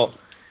good, but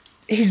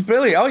he's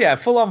brilliant. Oh yeah,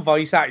 full-on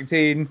voice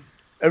acting,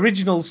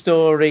 original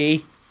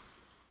story,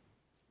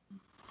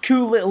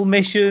 cool little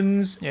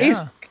missions.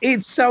 Yeah.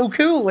 It's so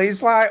cool.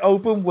 It's like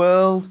open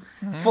world,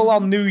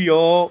 full-on New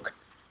York.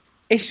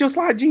 It's just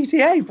like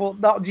GTA, but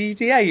not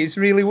GTA. It's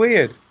really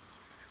weird.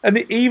 And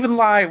even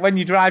like when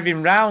you're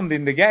driving round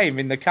in the game,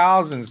 in the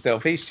cars and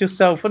stuff, it's just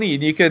so funny.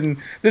 And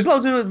there's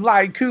loads of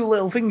like cool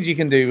little things you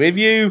can do. If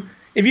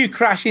you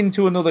crash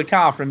into another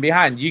car from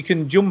behind, you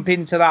can jump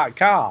into that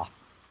car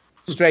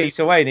straight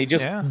away, and it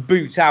just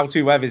boots out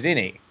whoever's in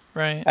it.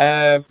 Right.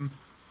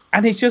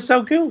 And it's just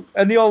so cool.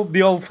 And they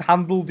all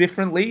handle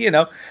differently, you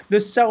know.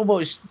 There's so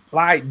much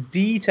like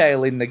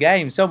detail in the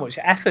game, so much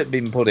effort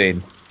being put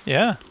in.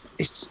 Yeah.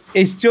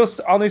 It's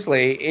just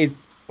honestly,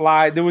 it's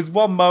like there was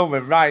one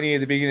moment right near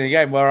the beginning of the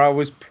game where I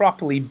was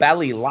properly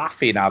belly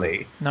laughing at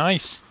it.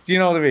 Nice. Do you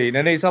know what I mean?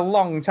 And it's a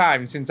long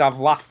time since I've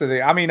laughed at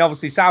it. I mean,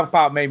 obviously South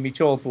Park made me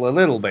chortle a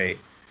little bit,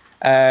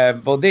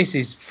 but this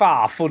is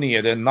far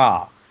funnier than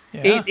that.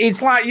 Yeah.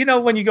 It's like, you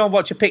know, when you go and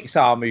watch a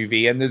Pixar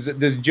movie and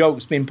there's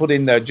jokes being put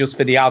in there just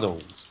for the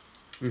adults.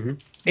 Mm-hmm.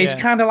 It's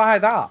kind of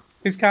like that.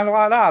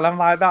 And I'm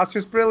like, that's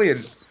just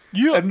brilliant.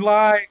 Yeah. And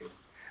like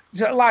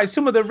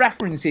some of the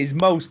references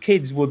most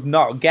kids would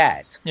not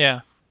get.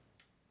 Yeah.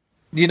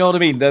 Do you know what I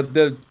mean?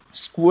 The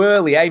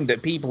squarely aimed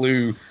at people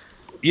who,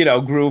 you know,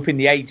 grew up in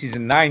the 80s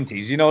and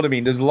 90s. You know what I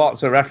mean? There's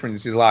lots of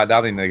references like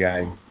that in the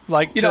game.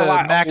 Like to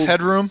Max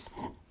Headroom?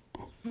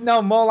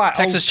 No, more like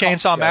Texas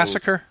Chainsaw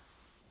Massacre?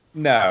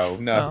 No,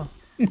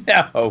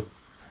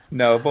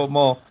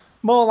 but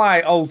more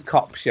like old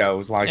cop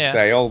shows, like I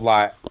say, old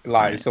like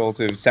sort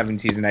of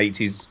 70s and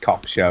 80s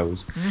cop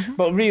shows.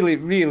 But really,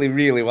 really,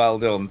 really well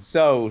done.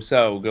 So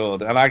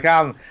good. And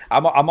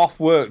I'm off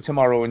work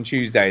tomorrow and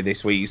Tuesday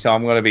this week, so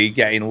I'm going to be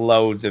getting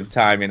loads of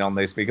time in on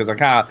this because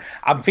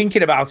I'm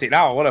thinking about it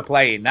now. I want to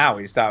play it now.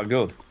 It's that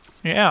good.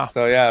 Yeah.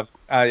 So yeah,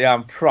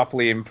 I'm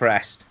properly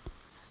impressed.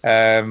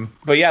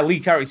 But yeah,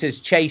 lead character's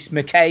Chase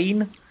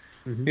McCain,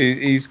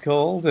 he's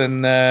called,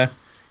 and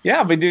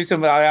I've been doing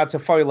some. I had to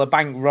foil a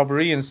bank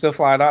robbery and stuff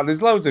like that.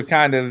 There's loads of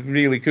kind of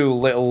really cool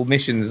little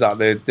missions that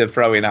they're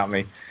throwing at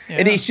me,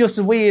 and it's just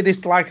the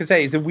weirdest. Like I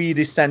say, it's the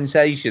weirdest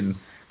sensation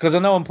because I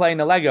know I'm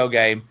playing a Lego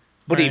game,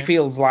 but it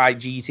feels like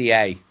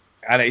GTA,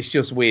 and it's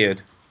just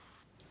weird.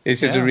 It's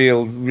just a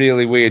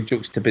really weird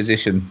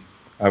juxtaposition,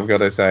 I've got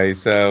to say.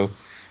 So.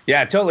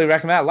 Yeah, totally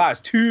recommend. That's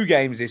 2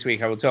 games this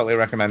week I would totally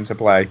recommend to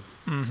play.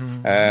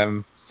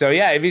 So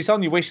yeah, if it's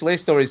on your wish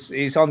list or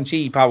it's on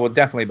cheap, I would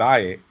definitely buy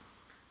it.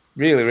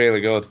 Really, really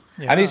good.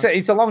 Yeah. And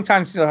it's a long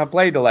time since I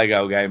played the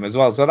Lego game as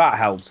well, so that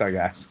helps, I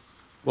guess.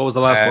 What was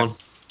the last one?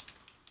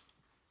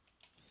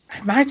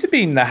 It might have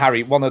been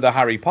one of the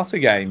Harry Potter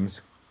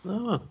games.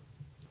 Oh.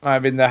 Might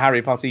have been the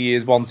Harry Potter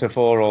years 1 to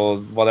 4 or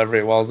whatever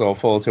it was, or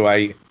 4 to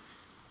 8.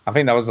 I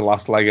think that was the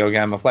last Lego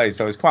game I played,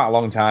 so it's quite a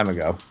long time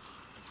ago.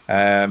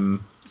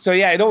 So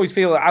yeah, it always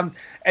feels, and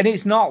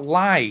it's not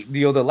like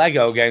the other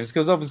Lego games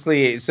because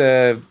obviously it's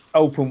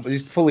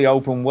fully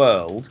open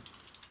world.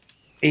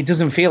 It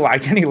doesn't feel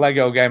like any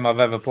Lego game I've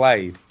ever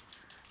played.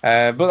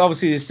 But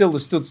obviously there's still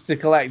the studs to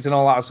collect and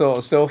all that sort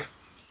of stuff.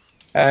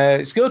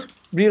 It's good,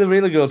 really,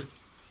 really good.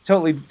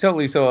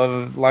 Totally sort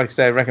of, like I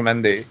say,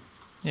 recommend it.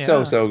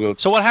 Yeah. So good.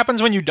 So what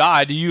happens when you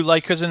die? Do you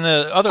because in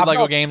the other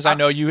Lego games I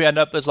know you end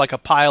up as like a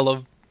pile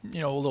of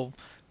little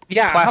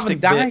plastic I haven't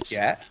bits. died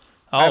yet.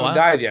 I haven't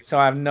died yet, so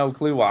I have no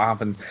clue what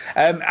happens.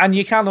 And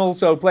you can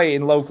also play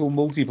in local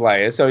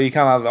multiplayer, so you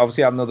can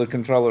obviously have another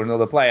controller,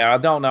 another player. I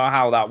don't know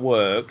how that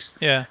works.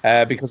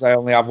 Yeah. Because I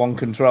only have one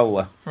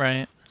controller.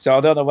 Right. So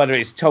I don't know whether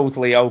it's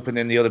totally open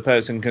and the other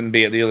person can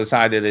be at the other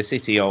side of the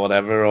city or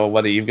whatever, or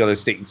whether you've got to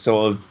stick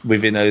sort of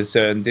within a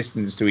certain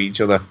distance to each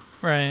other.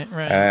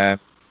 Right.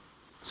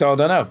 So I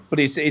don't know, but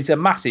it's a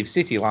massive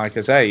city, like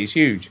I say, it's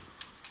huge.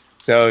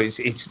 So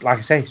it's like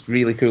I say, it's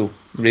really cool,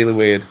 really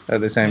weird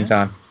at the same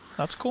time.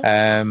 That's cool.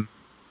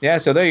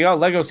 So there you go.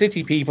 Lego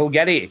City people,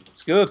 get it.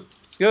 It's good.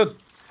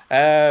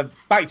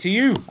 Back to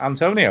you,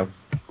 Antonio.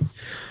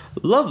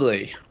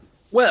 Lovely.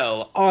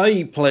 Well,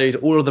 I played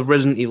all of the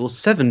Resident Evil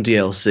 7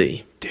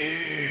 DLC.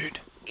 Dude.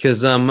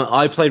 Because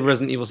I played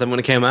Resident Evil 7 when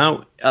it came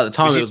out. At the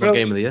time, it was my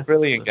game of the year.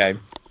 Brilliant game.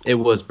 It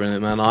was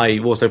brilliant, man. I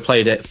also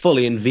played it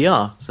fully in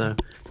VR. So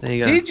there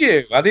you go. Did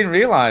you? I didn't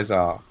realise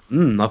that.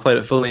 I played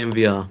it fully in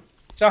VR.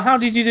 So how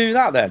did you do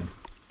that then?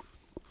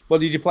 What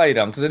did you play it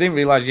on? Because I didn't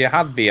realise you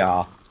had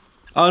VR.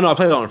 Oh, no, I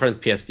played it on a friend's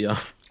PSVR.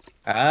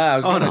 I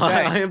was going to say.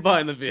 I ain't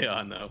buying the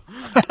VR, no.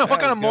 What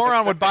kind of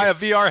moron would buy a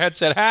VR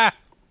headset? Ha!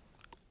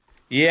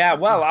 Yeah,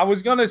 well, I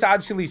was going to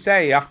actually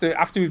say, after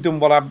we've done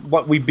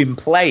what we've been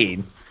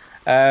playing,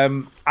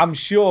 I'm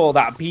sure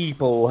that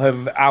people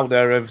out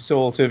there have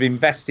sort of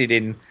invested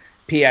in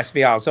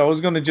PSVR. So I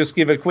was going to just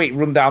give a quick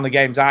rundown of the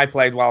games I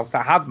played whilst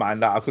I had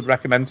mine that I could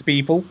recommend to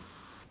people.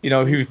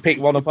 Who've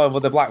picked one up over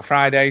the Black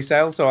Friday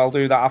sale, so I'll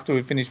do that after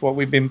we finish what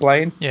we've been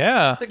playing.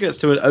 Yeah. I think it's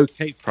to an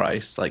okay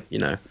price,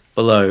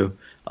 below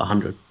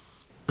 100.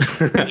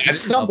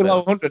 It's not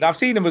below 100. I've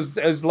seen them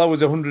as low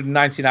as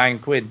 199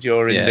 quid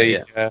during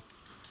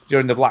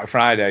the Black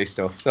Friday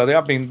stuff. So they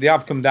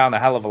have come down a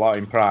hell of a lot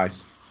in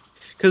price.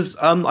 Because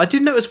I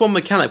did notice one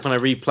mechanic when I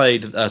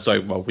replayed.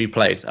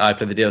 I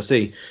played the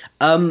DLC.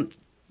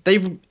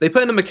 They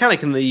put in a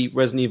mechanic in the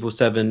Resident Evil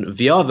 7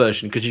 VR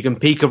version because you can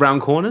peek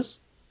around corners.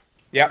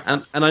 Yeah.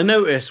 And I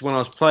noticed when I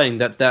was playing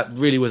that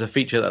really was a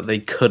feature that they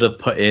could have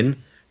put in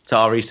to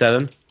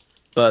RE7,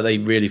 but they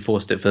really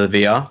forced it for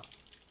the VR.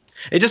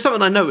 It's just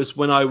something I noticed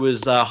when I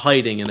was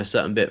hiding in a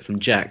certain bit from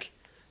Jack.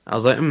 I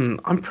was like,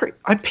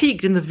 I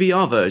peeked in the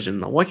VR version.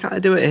 Why can't I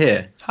do it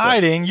here?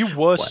 Hiding, you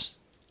wuss.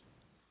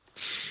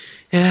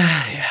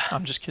 Yeah.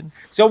 I'm just kidding.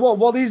 So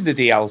what is the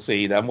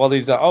DLC then? What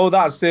is that? Oh,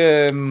 that's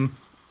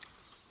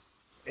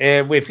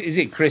is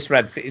it Chris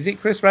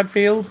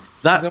Redfield?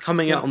 That's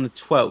coming out on the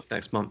 12th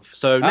next month.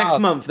 So next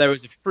month there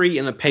is a free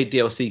and a paid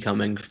DLC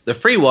coming. The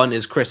free one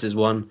is Chris's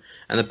one,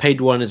 and the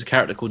paid one is a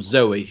character called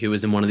Zoe, who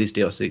is in one of these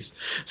DLCs.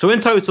 So in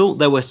total,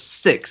 there were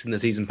 6 in the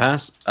season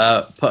pass,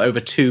 put over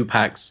 2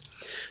 packs.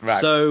 Right.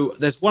 So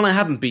there's one I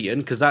haven't beaten,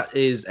 because that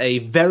is a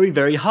very,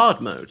 very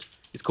hard mode.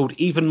 It's called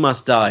Even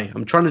Must Die.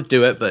 I'm trying to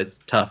do it, but it's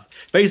tough.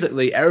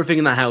 Basically, everything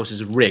in that house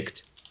is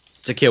rigged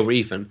to kill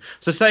Ethan.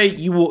 So say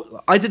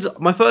I did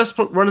my first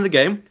run of the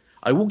game.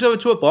 I walked over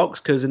to a box,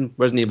 because in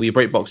Resident Evil you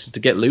break boxes to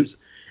get loot,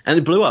 and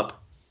it blew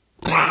up.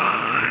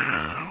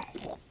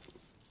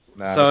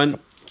 So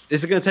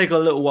this is going to take a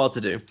little while to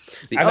do.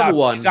 The other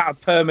one is that a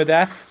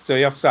permadeath, so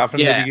you have to start from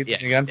the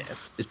beginning again. Yeah,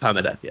 it's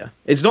permadeath. Yeah,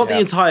 it's not the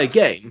entire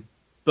game,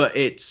 but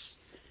it's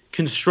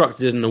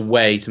constructed in a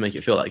way to make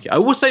it feel like it. I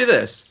will say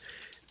this: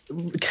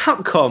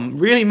 Capcom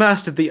really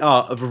mastered the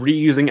art of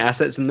reusing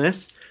assets in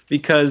this,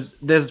 because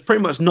there's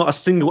pretty much not a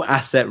single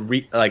asset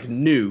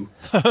new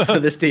for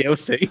this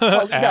DLC.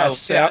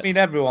 I mean,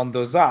 everyone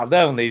does that,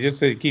 don't they? Just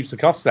so it keeps the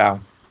costs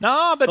down.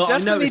 No, but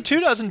Destiny 2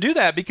 doesn't do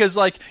that because,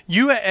 like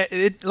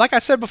I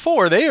said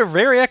before, they are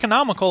very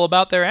economical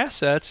about their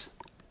assets.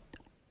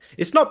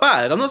 It's not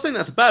bad. I'm not saying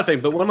that's a bad thing,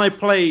 but when I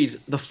played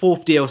the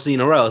 4th DLC in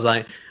a row, I was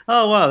like,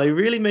 oh wow, they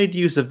really made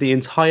use of the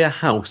entire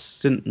house,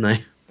 didn't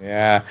they?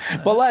 Yeah,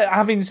 but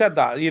having said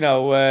that,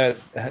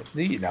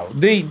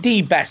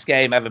 the best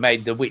game ever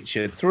made, The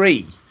Witcher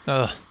 3.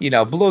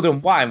 Blood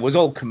and Wine was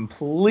all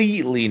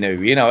completely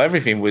new.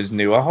 Everything was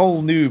new. A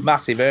whole new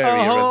massive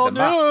area of the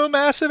map.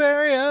 Massive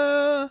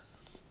area.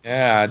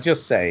 Yeah,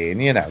 just saying.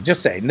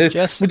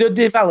 The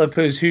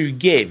developers who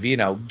give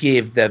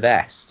the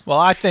best. Well,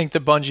 I think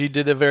that Bungie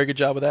did a very good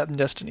job with that in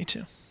Destiny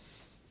 2.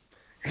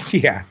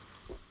 Yeah.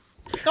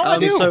 No, I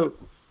do. So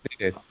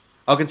they did.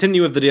 I'll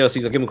continue with the DLCs.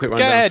 I'll give them a quick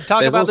rundown. Go ahead,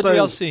 talk about the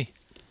DLC.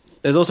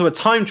 There's also a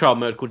time trial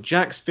mode called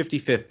Jack's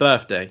 55th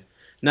birthday.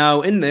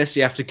 Now, in this,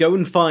 you have to go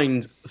and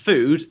find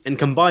food and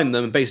combine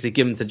them and basically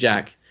give them to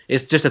Jack.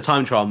 It's just a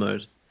time trial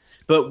mode.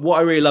 But what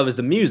I really love is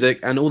the music,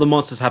 and all the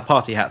monsters have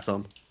party hats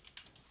on.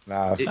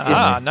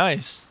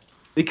 Nice.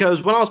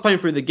 Because when I was playing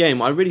through the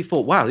game, I really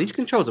thought, wow, these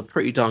controls are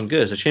pretty darn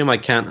good. It's a shame I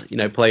can't,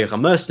 play like a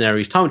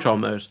mercenaries time trial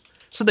mode.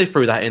 So they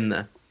threw that in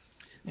there.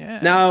 Yeah.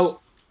 Now,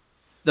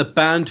 the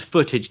banned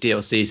footage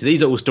DLC. So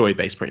these are all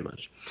story-based, pretty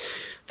much.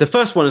 The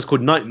first one is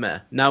called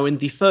Nightmare. Now, in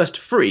the first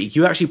 3,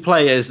 you actually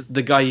play as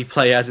the guy you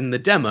play as in the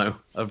demo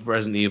of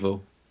Resident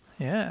Evil.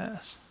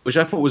 Yes. Which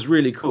I thought was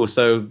really cool.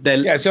 So they're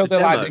like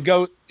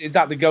is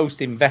that the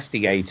ghost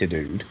investigator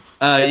dude?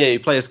 You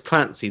play as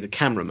Clancy, the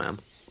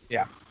cameraman.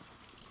 Yeah.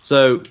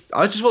 So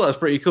I just thought that was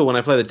pretty cool when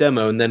I played the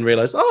demo and then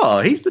realised,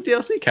 he's the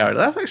DLC character.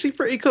 That's actually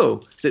pretty cool.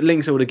 Because it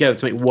links all together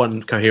to make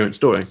one coherent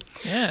story.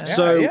 Yeah.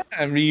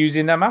 And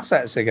reusing them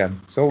assets again.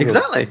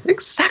 Exactly.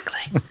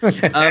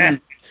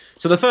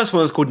 So the first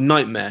one is called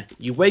Nightmare.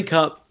 You wake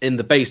up in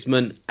the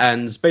basement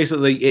and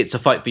basically it's a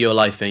fight for your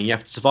life thing. You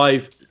have to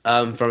survive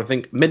from, I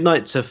think,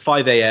 midnight to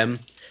 5 a.m.,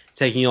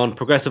 taking on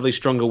progressively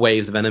stronger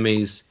waves of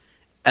enemies.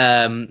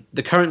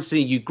 The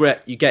currency you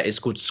get is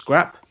called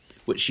scrap,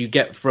 which you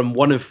get from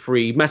one of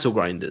 3 metal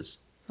grinders.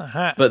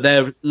 Uh-huh. But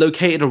they're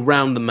located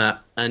around the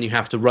map, and you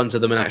have to run to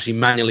them and actually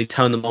manually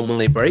turn them on when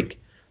they break.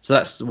 So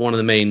that's one of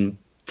the main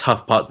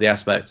tough parts of the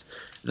aspect.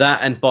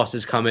 That and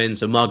bosses come in,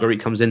 so Marguerite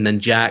comes in,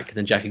 then Jack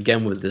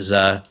again with his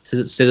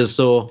scissor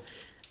saw.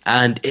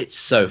 And it's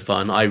so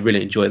fun. I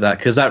really enjoy that,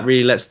 because that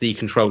really lets the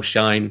controls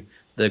shine,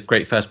 the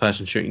great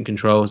first-person shooting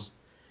controls.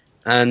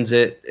 And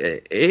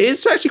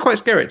it's actually quite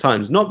scary at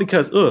times. Not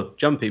because,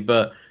 jumpy,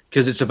 but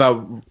because it's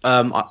about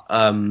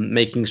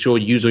making sure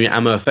you use all your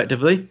ammo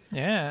effectively.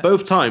 Yeah.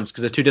 Both times,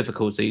 because there's 2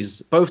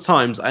 difficulties, both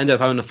times I ended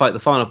up having to fight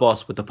the final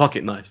boss with the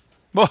pocket knife.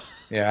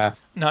 Yeah.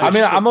 Nice. I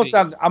mean, I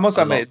must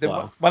admit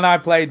that when I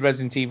played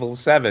Resident Evil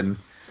 7,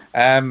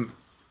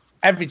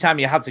 every time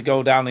you had to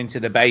go down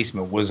into the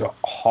basement was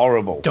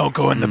horrible. Don't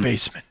go in the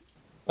basement.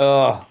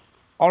 Oh,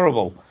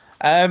 horrible.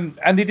 And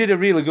they did a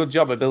really good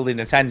job of building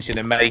the tension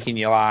and making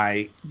you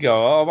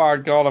go, oh my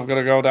God, I've got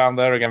to go down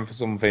there again for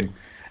something.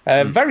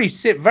 Very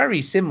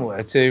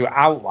similar to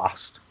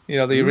Outlast,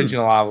 the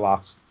original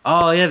Outlast.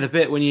 Oh, yeah, the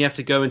bit when you have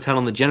to go and turn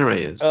on the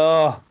generators.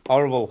 Oh,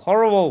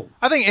 horrible.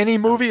 I think any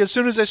movie, as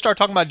soon as they start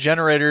talking about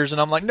generators,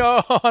 and I'm like,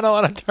 no, I don't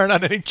want to turn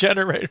on any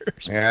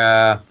generators.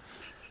 Yeah.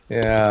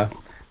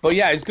 But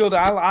yeah, it's good.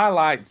 I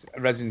liked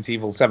Resident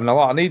Evil 7 a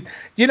lot. And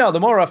the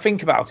more I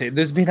think about it,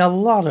 there's been a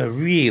lot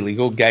of really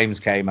good games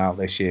came out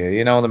this year.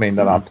 You know what I mean?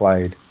 That I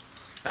played.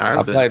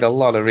 I played a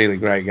lot of really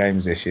great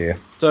games this year.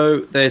 So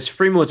there's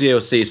 3 more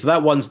DLC. So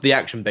that one's the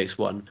action-based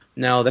one.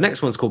 Now, the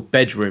next one's called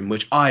Bedroom,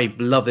 which I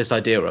love this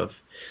idea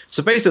of.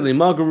 So basically,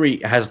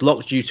 Marguerite has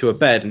locked you to a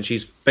bed, and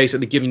she's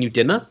basically giving you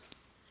dinner.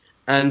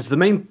 And the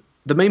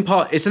main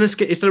part, it's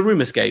a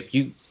room escape.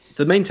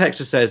 The main text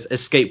just says,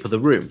 escape the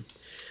room.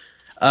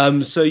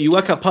 So you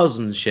work out puzzles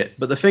and shit.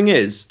 But the thing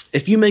is,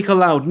 if you make a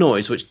loud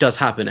noise, which does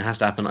happen, it has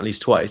to happen at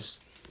least twice,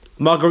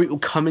 Marguerite will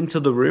come into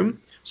the room.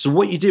 So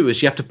what you do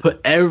is you have to put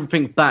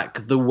everything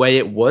back the way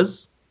it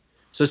was.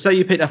 So say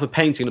you picked up a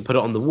painting and put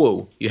it on the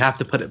wall, you have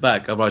to put it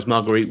back, otherwise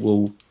Marguerite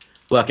will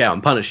work out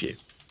and punish you.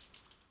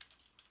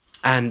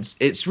 And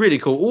it's really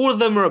cool. All of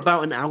them are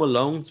about an hour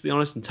long, to be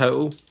honest, in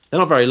total. They're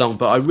not very long,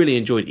 but I really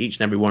enjoyed each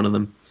and every one of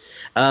them.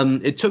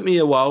 It took me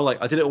a while.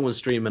 I did it all on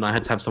stream, and I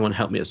had to have someone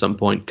help me at some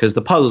point, because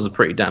the puzzles are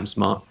pretty damn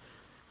smart.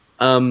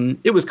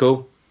 It was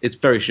cool. It's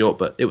very short,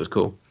 but it was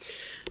cool.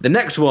 The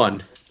next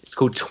one, it's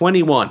called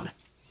 21.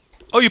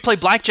 Oh, you play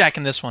blackjack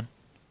in this one?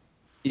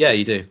 Yeah,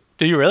 you do.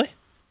 Do you really?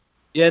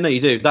 Yeah, no,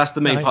 you do. That's the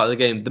main part of the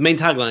game. The main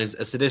tagline is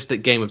a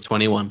sadistic game of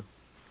 21.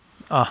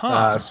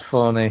 Uh-huh. That's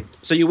funny.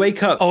 So you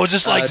wake up... Oh, it's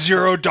just like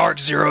 0 dark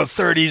 0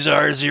 30s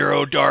are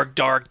 0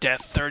 dark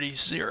death 30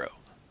 0.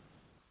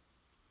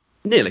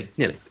 Nearly.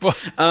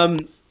 I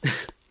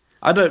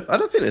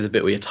don't think there's a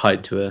bit where you're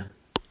tied to a...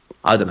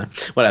 I don't know.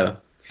 Whatever.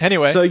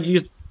 Anyway. So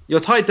you're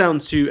tied down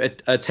to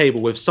a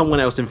table with someone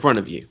else in front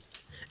of you.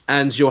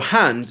 And your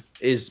hand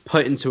is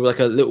put into like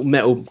a little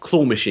metal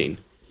claw machine.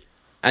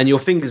 and your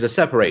fingers are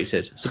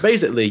separated. So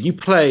basically, you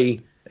play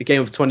a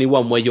game of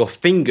 21 where your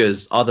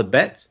fingers are the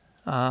bet.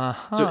 So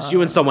it's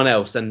you and someone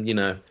else, and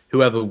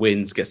whoever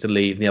wins gets to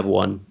leave, and the other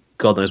one,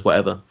 God knows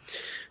whatever.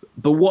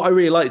 But what I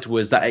really liked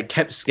was that it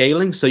kept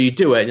scaling. So you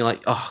do it, and you're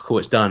like, oh, cool,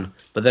 it's done.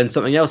 But then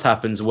something else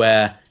happens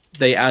where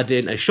they add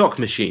in a shock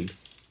machine.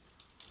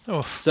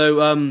 Oof.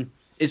 So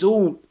it's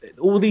all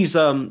these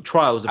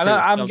trials are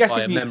done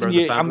by a member of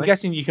the family. I'm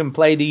guessing you can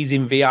play these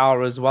in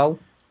VR as well.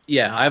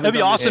 Yeah, I haven't. It'd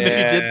be awesome if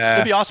you did.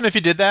 It'd be awesome if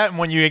you did that, and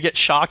when you get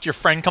shocked, your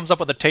friend comes up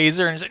with a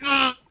taser and he's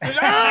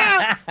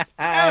like,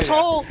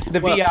 asshole. The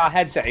VR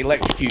headset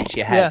electrocutes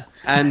your head. Yeah.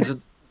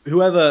 And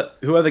whoever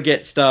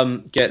gets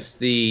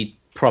the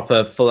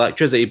proper full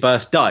electricity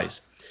burst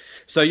dies.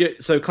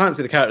 So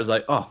Clancy the character's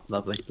like, oh,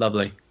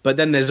 lovely. But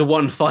then there's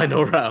one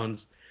final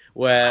round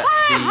where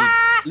the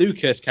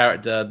Lucas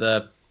character,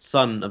 the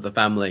son of the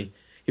family,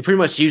 he pretty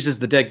much uses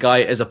the dead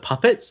guy as a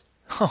puppet.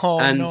 Oh,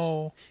 and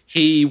no.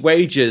 He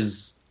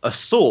wagers a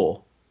saw,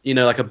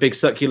 like a big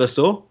circular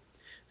saw.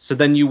 So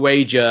then you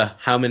wager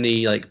how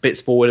many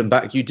bits forward and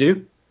back you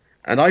do.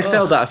 And I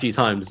failed that a few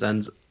times.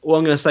 And all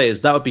I'm going to say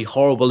is that would be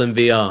horrible in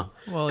VR.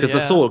 Because the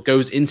saw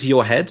goes into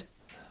your head.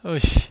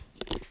 Oish.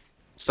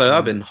 So that would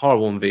have been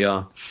horrible in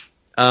VR.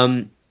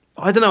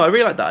 I don't know. I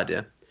really like that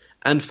idea.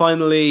 And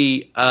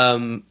finally,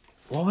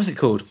 what was it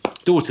called?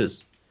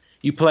 Daughters.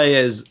 You play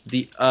as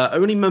the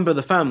only member of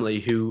the family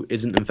who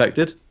isn't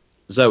infected.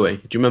 Zoe.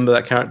 Do you remember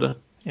that character?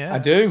 Yeah, I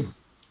do.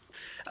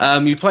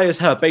 You play as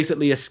her,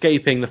 basically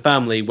escaping the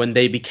family when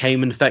they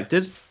became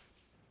infected.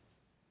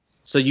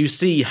 So you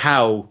see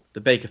how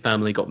the Baker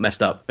family got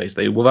messed up,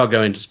 basically, without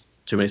going into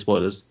too many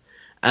spoilers.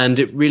 And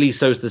it really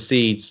sows the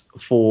seeds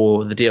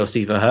for the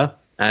DLC for her.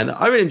 And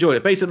I really enjoyed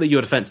it. Basically,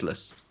 you're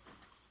defenseless.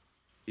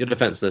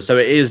 So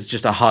it is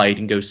just a hide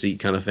and go seek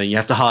kind of thing. You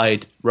have to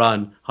hide,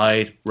 run.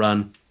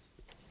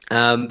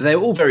 They're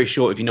all very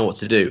short if you know what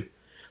to do.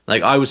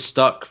 I was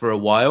stuck for a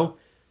while,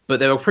 but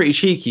they were pretty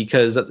cheeky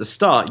because at the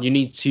start you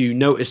need to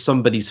notice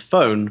somebody's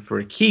phone for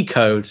a key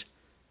code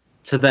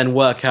to then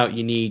work out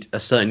you need a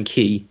certain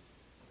key.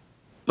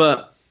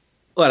 But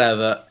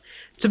whatever.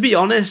 To be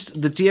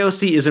honest, the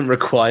DLC isn't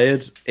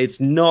required. It's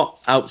not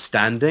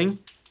outstanding,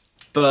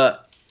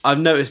 but I've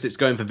noticed it's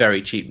going for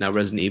very cheap now,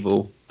 Resident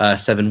Evil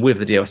 7 with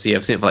the DLC.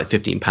 I've seen it for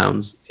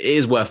 £15. It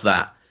is worth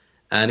that.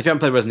 And if you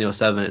haven't played Resident Evil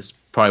 7, it's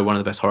probably one of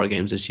the best horror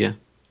games this year.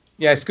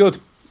 Yeah, it's good.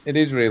 It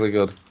is really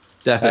good.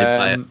 Definitely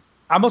play it.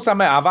 I must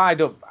admit, I've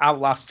eyed up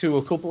Outlast 2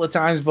 a couple of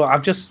times, but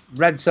I've just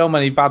read so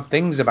many bad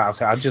things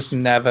about it. I just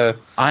never...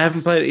 I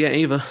haven't played it yet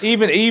either.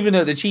 Even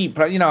at the cheap...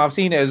 I've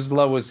seen it as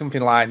low as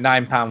something like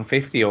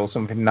 £9.50 or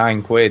something,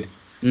 £9.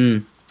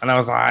 Mm. And I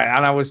was like...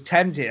 And I was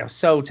tempted. I was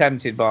so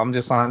tempted, but I'm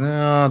just like,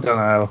 no, I don't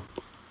know.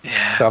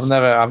 Yes. So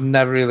I've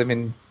never really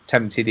been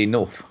tempted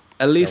enough.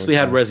 At least we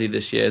had Resi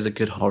this year as a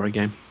good horror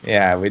game.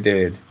 Yeah, we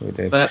did.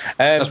 But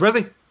that's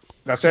Resi.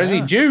 That's Resi.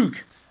 Yeah.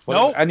 Duke.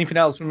 Nope. Anything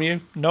else from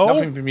you? No.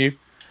 Nothing from you.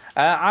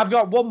 I've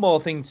got one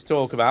more thing to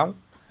talk about.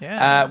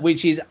 Yeah.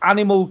 Which is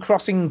Animal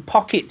Crossing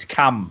Pocket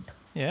Camp.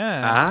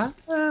 Yeah.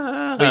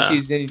 Which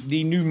is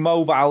the new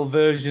mobile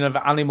version of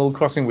Animal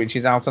Crossing, which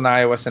is out on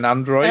iOS and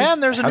Android.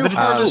 And there's a new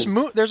Harvest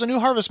Moon. There's a new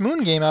Harvest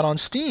Moon game out on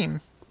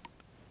Steam.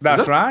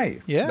 That's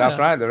right. Yeah. That's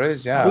right. There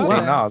is. Yeah, I've seen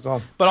that as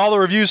well. But all the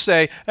reviews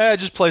say,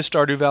 just play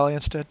Stardew Valley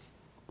instead.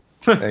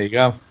 There you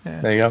go.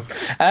 Yeah. There you go.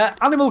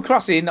 Animal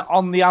Crossing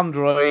on the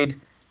Android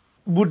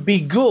would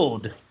be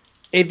good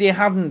if they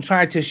hadn't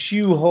tried to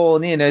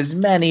shoehorn in as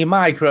many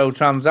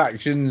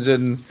microtransactions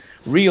and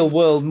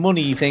real-world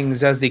money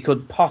things as they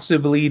could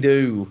possibly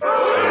do. They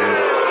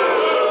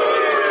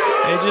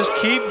just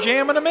keep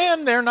jamming them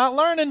in. They're not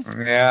learning.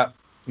 Yeah,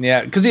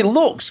 because it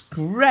looks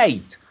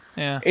great.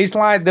 Yeah. It's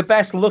like the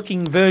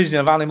best-looking version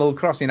of Animal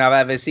Crossing I've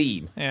ever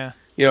seen. Yeah.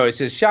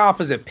 It's as sharp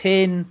as a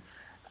pin.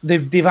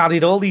 They've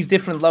added all these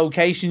different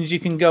locations you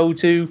can go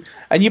to,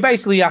 and you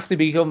basically have to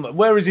become.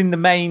 Whereas in the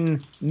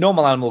main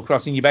normal Animal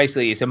Crossing,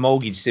 it's a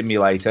mortgage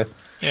simulator.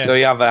 Yeah. So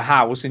you have a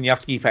house and you have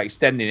to keep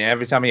extending it.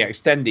 Every time you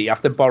extend it, you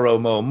have to borrow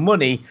more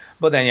money,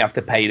 but then you have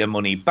to pay the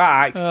money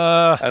back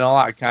and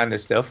all that kind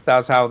of stuff.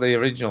 That's how the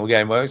original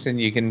game works,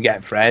 and you can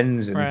get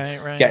friends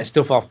and get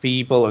stuff off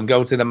people and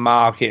go to the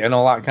market and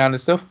all that kind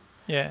of stuff.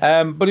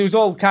 Yeah. But it was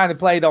all kind of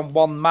played on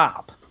one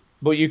map.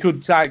 But you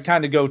could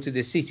kind of go to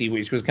the city,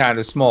 which was kind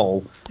of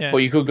small, but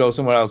you could go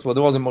somewhere else, but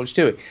there wasn't much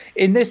to it.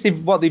 In this,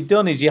 what they've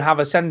done is you have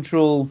a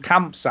central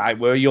campsite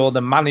where you're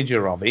the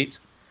manager of it.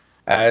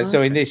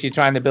 So in this, you're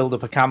trying to build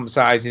up a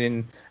campsite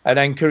and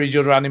encourage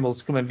other animals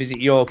to come and visit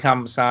your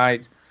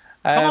campsite.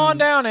 Come on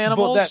down,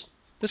 animals.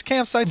 This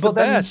campsite's the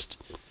best.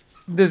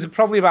 There's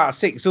probably about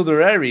 6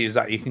 other areas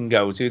that you can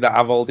go to that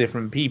have all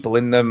different people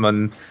in them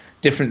and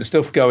different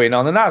stuff going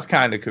on, and that's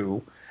kind of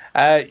cool.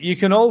 You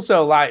can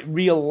also, like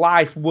real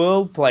life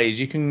world players,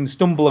 you can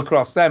stumble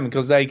across them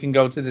because they can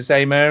go to the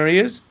same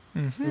areas.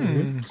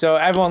 Mm-hmm. So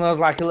everyone has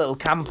like a little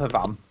camper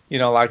van,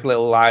 like a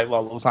little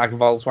what looks like a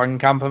Volkswagen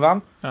camper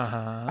van.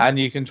 And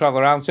you can travel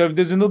around. So if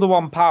there's another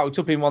one parked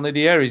up in one of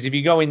the areas, if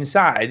you go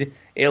inside,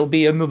 it'll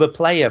be another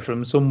player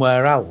from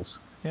somewhere else.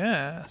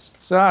 Yes.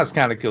 So that's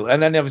kind of cool.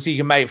 And then obviously you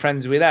can make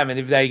friends with them, and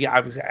if they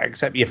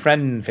accept your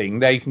friend thing,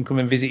 they can come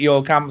and visit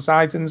your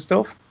campsite and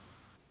stuff.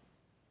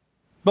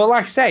 But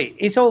like I say,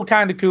 it's all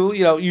kind of cool.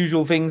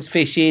 Usual things: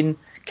 fishing,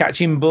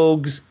 catching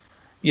bugs,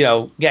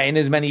 getting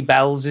as many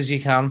bells as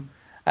you can.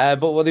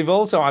 But what they've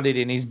also added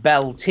in is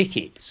bell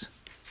tickets.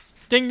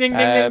 Ding, ding,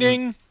 ding, ding,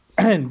 ding.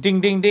 Ding,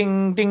 ding,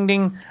 ding, ding,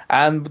 ding.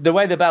 And the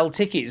way the bell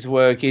tickets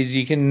work is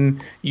you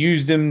can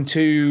use them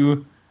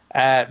to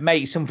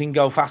make something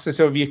go faster.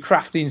 So if you're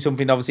crafting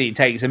something, obviously it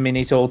takes a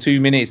minute or 2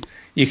 minutes.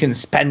 You can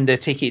spend a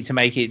ticket to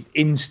make it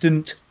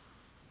instant.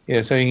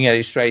 So you can get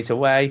it straight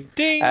away.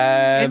 Ding,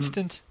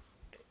 instant.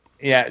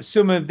 Yeah,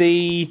 some of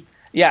the...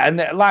 Yeah,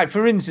 and like,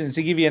 for instance,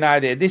 to give you an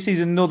idea, this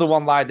is another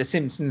one like The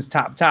Simpsons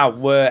Tapped Out,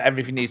 where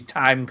everything is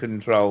time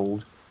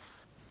controlled.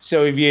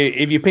 So if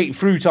you pick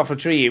fruit off a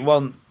tree,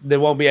 there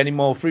won't be any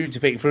more fruit to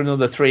pick for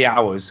another 3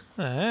 hours.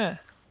 Uh-huh.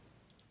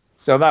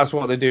 So that's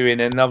what they're doing.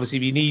 And obviously,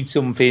 if you need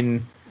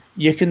something,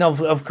 you can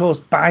of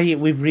course buy it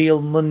with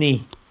real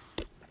money,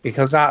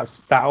 because that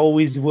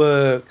always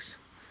works.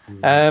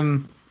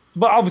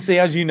 But obviously,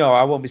 as you know,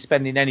 I won't be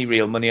spending any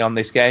real money on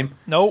this game.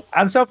 Nope.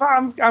 And so far,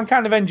 I'm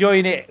kind of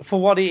enjoying it for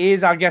what it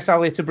is. I guess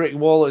I'll hit a brick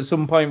wall at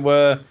some point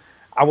where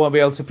I won't be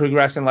able to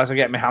progress unless I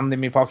get my hand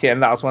in my pocket,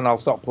 and that's when I'll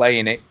stop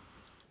playing it.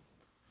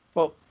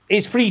 But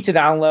it's free to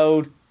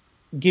download.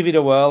 Give it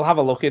a whirl. Have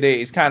a look at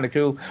it. It's kind of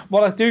cool.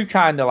 What I do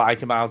kind of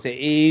like about it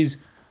is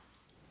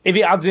if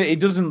it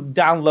doesn't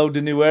download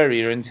a new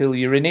area until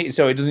you're in it,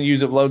 so it doesn't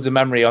use up loads of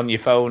memory on your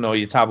phone or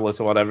your tablet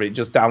or whatever. It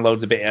just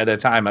downloads a bit at a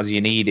time as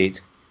you need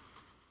it.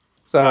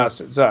 So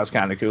that's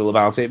kind of cool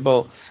about it.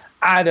 But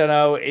I don't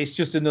know. It's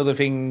just another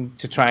thing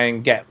to try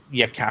and get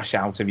your cash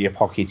out of your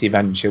pocket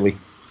eventually.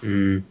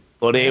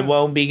 But it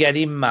won't be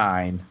getting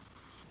mine.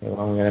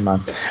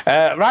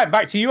 Right,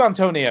 back to you,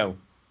 Antonio.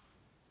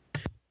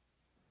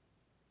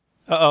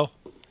 Uh-oh.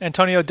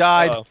 Antonio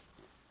died. Uh-oh.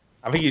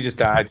 I think he just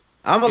died.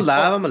 I'm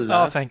alive.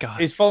 Oh, thank God.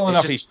 He's fallen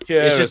off his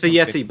chair. It's just the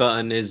Yeti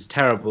button is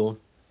terrible.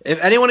 If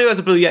anyone who has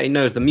a Blue Yeti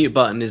knows, the mute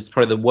button is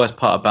probably the worst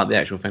part about the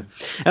actual thing.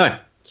 Anyway,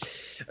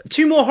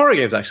 2 more horror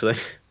games, actually.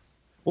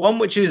 One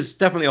which is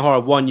definitely a horror,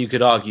 one you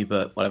could argue,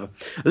 but whatever.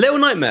 Little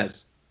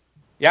Nightmares.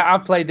 Yeah,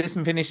 I've played this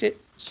and finished it.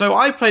 So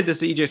I played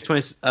this at EGX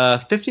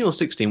 2015 or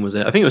 16, was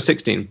it? I think it was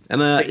 16.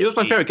 And it was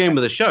my favorite game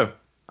of the show.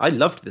 I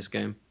loved this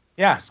game.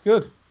 Yeah, it's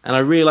good. And I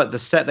really liked the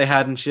set they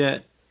had and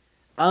shit.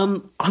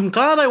 I'm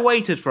glad I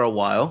waited for a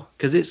while,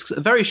 because it's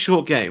a very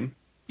short game.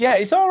 Yeah,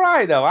 it's all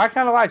right, though. I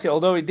kind of liked it,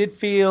 although it did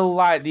feel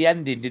like the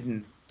ending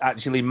didn't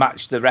actually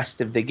match the rest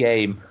of the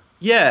game.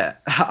 Yeah,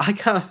 I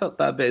kind of felt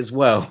that bit as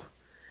well.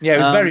 Yeah, it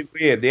was very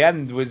weird. The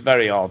end was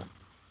very odd.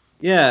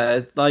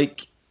 Yeah,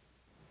 like,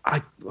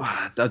 I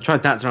tried to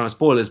dance around with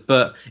spoilers,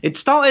 but it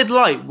started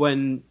light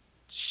when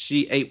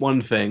she ate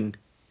one thing,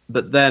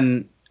 but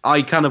then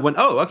I kind of went,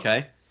 oh,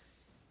 okay.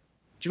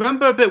 Do you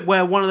remember a bit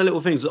where one of the little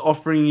things was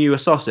offering you a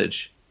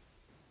sausage?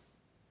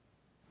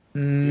 I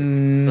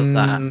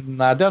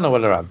don't know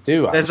whether I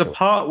do, actually. There's a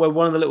part where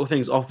one of the little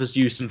things offers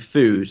you some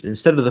food.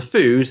 Instead of the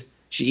food,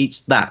 she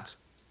eats that,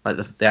 like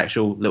the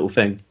actual little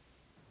thing.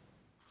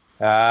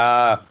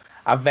 I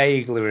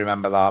vaguely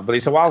remember that, but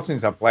it's a while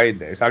since I played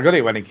this. I got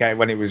it when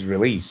it was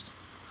released.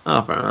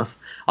 Oh, fair enough.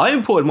 I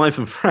imported mine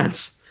from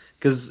France,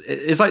 because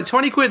it's like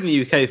 20 quid in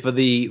the UK for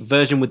the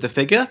version with the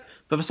figure,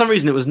 but for some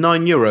reason it was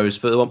 €9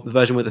 for the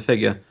version with the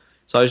figure.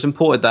 So I just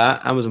imported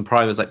that. Amazon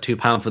Prime was like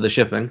 £2 for the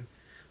shipping.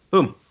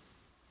 Boom.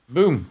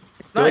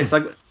 It's nice.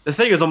 Like the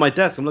figure's on my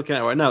desk. I'm looking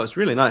at it right now. It's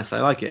really nice. I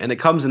like it, and it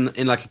comes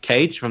in like a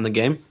cage from the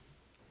game.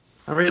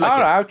 I really like it.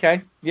 All right,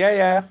 okay.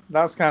 Yeah,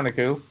 that's kind of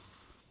cool.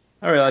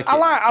 I really like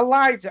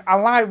it. I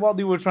like what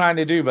they were trying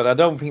to do, but I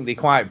don't think they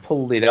quite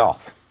pulled it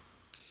off.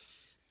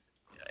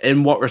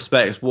 In what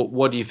respects?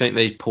 What do you think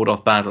they pulled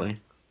off badly?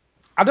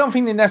 I don't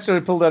think they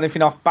necessarily pulled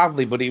anything off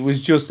badly, but it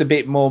was just a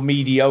bit more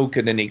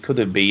mediocre than it could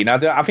have been.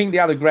 I think they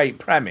had a great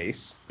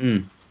premise,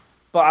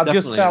 but I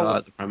just felt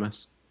like the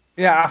premise.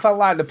 Yeah, I felt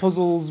like the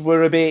puzzles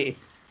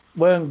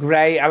weren't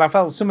great, and I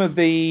felt some of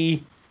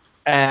the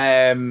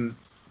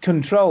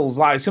controls,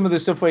 like some of the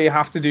stuff where you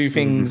have to do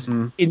things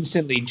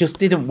instantly, just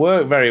didn't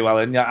work very well,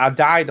 and I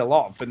died a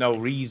lot for no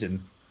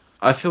reason.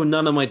 I feel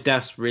none of my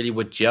deaths really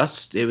were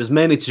just. It was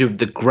mainly to do with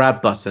the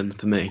grab button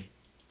for me.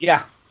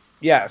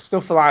 Yeah,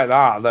 stuff like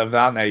that, of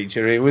that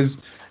nature. It was,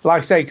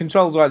 like I say,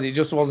 controls-wise, it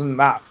just wasn't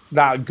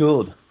that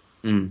good.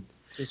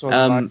 Just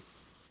wasn't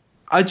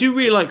I do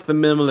really like the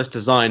minimalist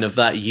design of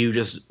that. You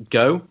just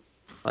go.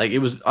 Like, it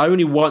was, I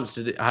only once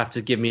did it have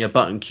to give me a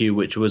button cue,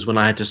 which was when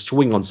I had to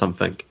swing on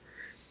something,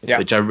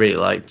 which I really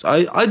liked.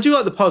 I do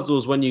like the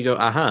puzzles when you go,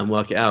 and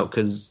work it out,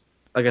 because,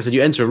 like I said,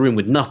 you enter a room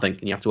with nothing,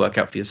 and you have to work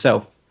out for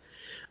yourself.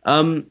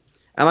 And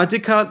I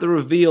did kind of like the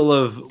reveal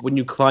of when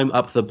you climb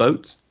up the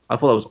boat. I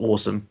thought that was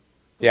awesome.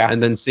 Yeah.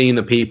 And then seeing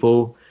the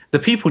people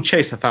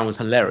chase I found was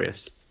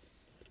hilarious.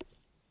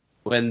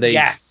 When they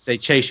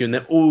chase you and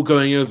they're all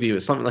going over you.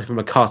 It's something like from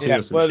a cartoon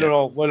or something.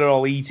 Where they're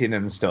all eating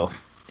and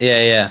stuff.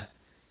 Yeah.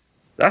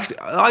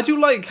 I do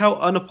like how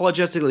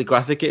unapologetically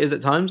graphic it is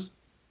at times.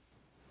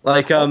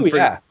 Like,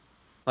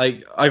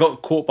 Like, I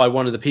got caught by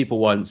one of the people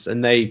once,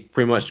 and they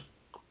pretty much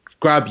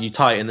grab you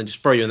tight and then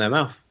just throw you in their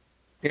mouth.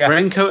 Yeah.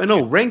 Raincoat and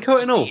all.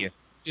 Raincoat and all.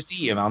 Just eat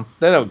you, man.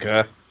 They don't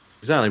care.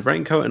 Exactly.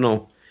 Raincoat and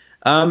all.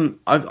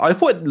 I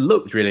thought it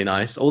looked really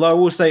nice, although I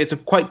will say it's a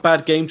quite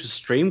bad game to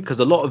stream because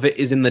a lot of it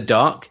is in the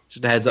dark.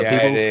 Just a heads up,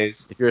 people. It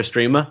is. If you're a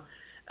streamer.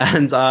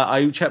 And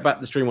I checked back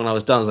the stream when I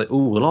was done. I was like,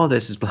 ooh, a lot of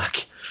this is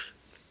black.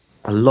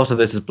 A lot of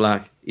this is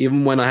black.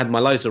 Even when I had my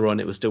lighter on,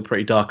 it was still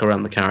pretty dark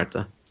around the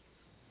character.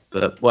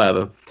 But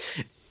whatever.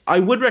 I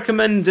would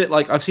recommend it.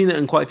 Like, I've seen it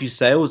in quite a few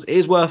sales. It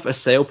is worth a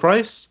sale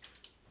price,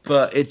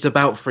 but it's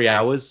about 3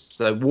 hours.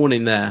 So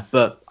warning there.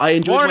 But I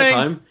enjoyed my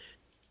time.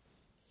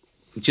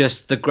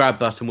 Just the grab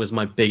button was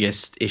my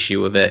biggest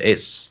issue with it.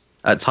 It's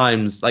at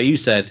times, like you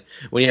said,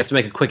 when you have to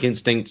make a quick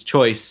instinct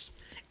choice,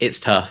 it's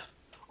tough.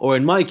 Or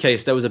in my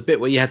case, there was a bit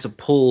where you had to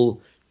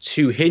pull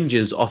 2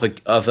 hinges off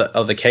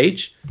of a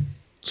cage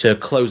to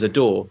close a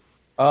door.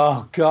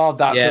 Oh god,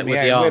 that took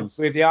me out.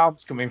 With the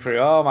arms coming through.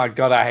 Oh my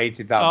god, I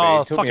hated that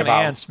bit. It took me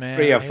about ants, man.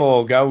 3 or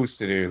 4 goes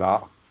to do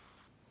that.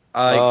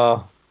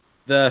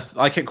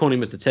 I kept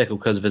calling him Mr. Tickle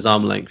because of his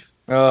arm length.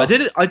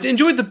 I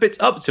enjoyed the bits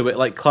up to it,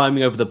 like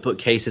climbing over the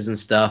bookcases and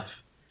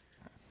stuff.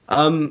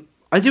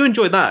 I do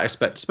enjoy that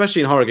aspect,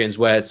 especially in horror games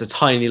where it's a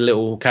tiny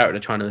little character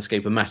trying to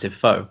escape a massive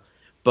foe.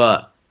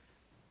 But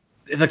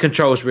the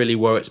controls really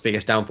were its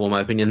biggest downfall, in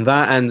my opinion.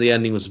 That and the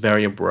ending was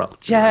very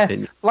abrupt. Yeah,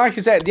 like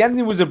I said, the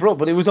ending was abrupt,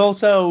 but it was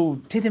also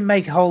didn't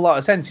make a whole lot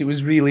of sense. It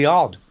was really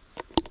odd.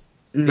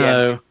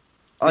 No,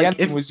 the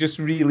ending was just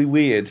really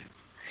weird.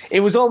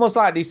 It was almost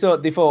like they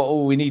thought,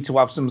 oh, we need to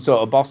have some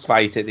sort of boss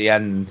fight at the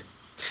end.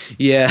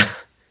 Yeah,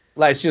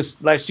 let's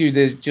do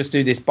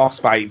this boss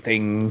fight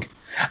thing.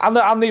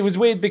 And it was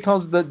weird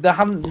because there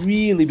hadn't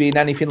really been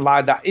anything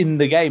like that in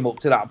the game up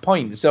to that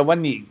point. So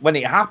when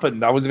it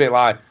happened, I was a bit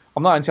like,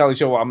 I'm not entirely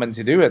sure what I'm meant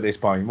to do at this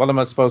point. What am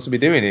I supposed to be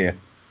doing here?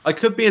 I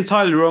could be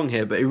entirely wrong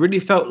here, but it really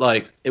felt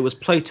like it was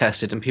play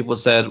tested and people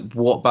said,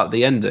 what about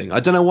the ending?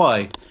 I don't know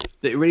why,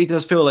 but it really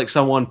does feel like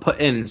someone put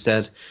in and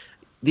said,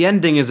 the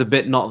ending is a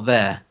bit not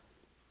there.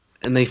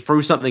 And they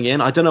threw something in.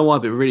 I don't know why,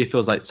 but it really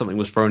feels like something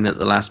was thrown in at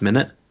the last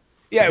minute.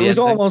 Yeah, it was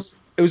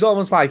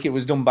almost like it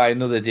was done by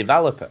another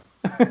developer.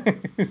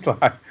 It's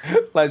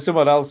like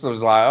someone else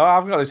was like, oh,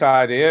 I've got this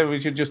idea. We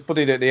should just put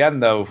it at the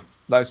end, though.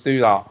 Let's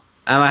do that.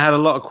 And I had a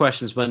lot of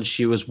questions when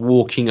she was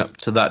walking up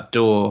to that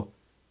door.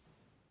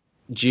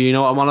 Do you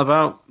know what I'm on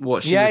about?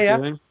 What she was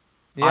doing?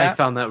 Yeah. I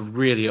found that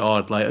really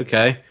odd. Like,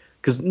 okay.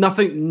 Because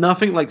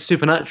nothing like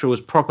Supernatural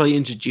was properly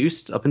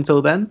introduced up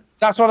until then.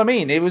 That's what I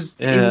mean. It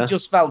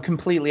just felt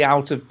completely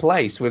out of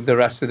place with the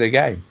rest of the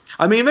game.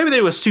 I mean, maybe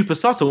they were super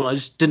subtle and I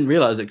just didn't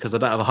realize it because I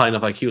don't have a high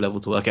enough IQ level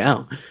to work it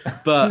out.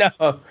 But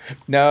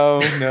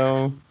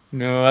no.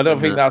 I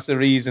don't think that's the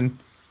reason.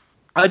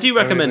 I do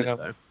recommend it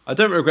though. I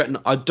don't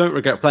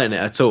regret playing it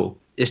at all.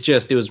 It's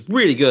just it was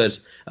really good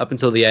up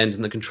until the end,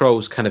 and the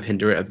controls kind of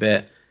hinder it a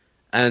bit.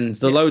 And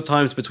the load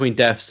times between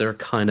deaths are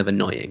kind of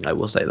annoying. I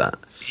will say that.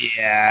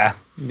 Yeah,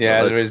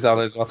 there is that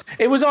as well.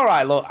 It was all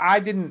right. Look, I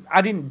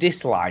didn't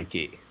dislike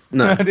it.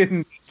 No, I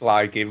didn't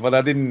dislike it, but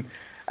I didn't.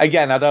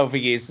 Again, I don't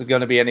think it's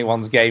going to be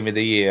anyone's game of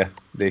the year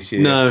this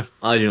year. No,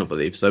 I do not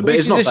believe so. But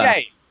it's not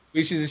bad.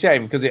 Which is a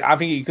shame because I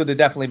think it could have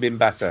definitely been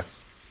better.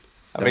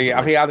 I think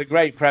it had a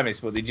great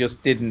premise, but they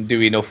just didn't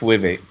do enough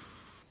with it.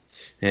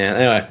 Yeah.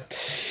 Anyway,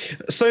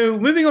 so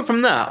moving on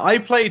from that, I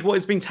played what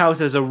is being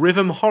touted as a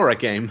rhythm horror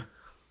game.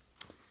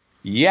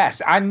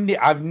 Yes,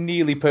 I've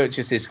nearly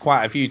purchased this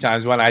quite a few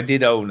times when I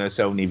did own a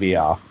Sony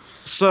VR.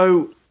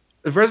 So,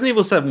 Resident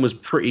Evil 7 was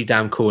pretty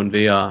damn cool in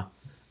VR.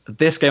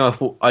 This game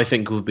I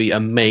think would be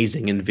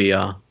amazing in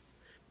VR.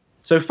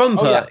 So,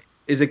 Thumper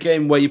is a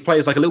game where you play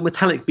as like a little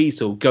metallic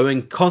beetle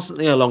going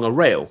constantly along a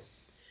rail.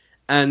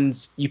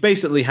 And you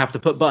basically have to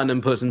put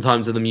button inputs and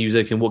times of the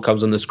music and what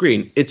comes on the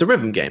screen. It's a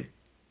rhythm game.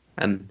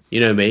 And you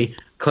know me,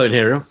 Clone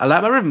Hero, I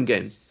like my rhythm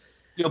games.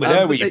 You'll be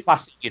there with your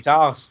plastic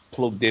guitars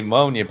plugged in,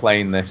 won't you,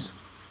 playing this?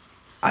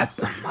 There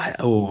might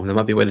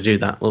be a way to do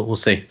that. We'll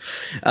see.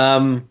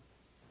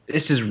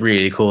 This is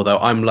really cool, though.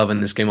 I'm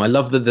loving this game. I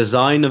love the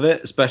design of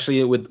it,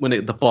 especially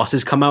when the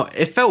bosses come out.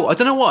 It felt, I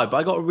don't know why, but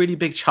I got a really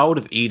big Child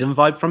of Eden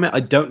vibe from it. I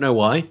don't know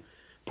why.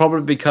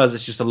 Probably because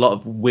it's just a lot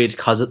of weird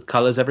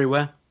colors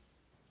everywhere.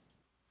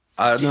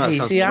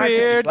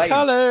 Weird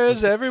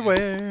colors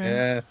everywhere.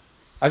 Yeah.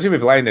 I should be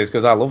playing this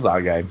because I love that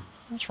game.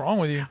 What's wrong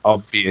with you?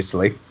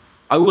 Obviously.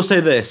 I will say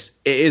this.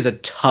 It is a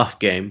tough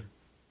game.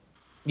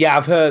 Yeah,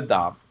 I've heard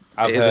that.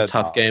 It is a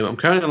tough game. I'm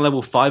currently on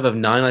level 5 of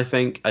 9, I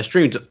think. I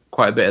streamed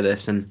quite a bit of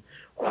this, and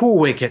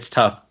it gets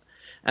tough.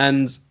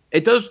 And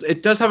it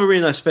does have a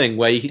really nice thing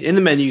where in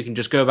the menu you can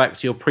just go back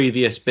to your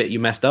previous bit you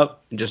messed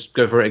up and just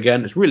go for it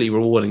again. It's really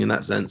rewarding in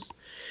that sense.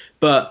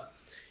 But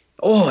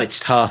it's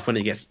tough when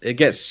it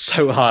gets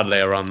so hard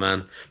later on,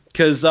 man.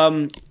 Because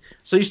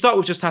so you start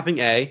with just tapping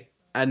A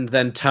and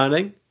then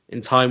turning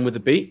in time with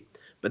the beat.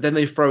 But then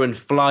they throw in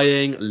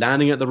flying,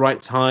 landing at the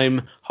right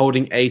time,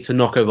 holding A to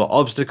knock over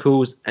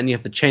obstacles, and you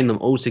have to chain them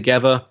all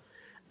together.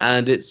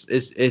 And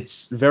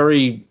it's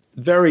very,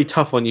 very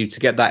tough on you to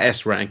get that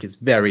S rank. It's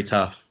very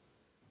tough.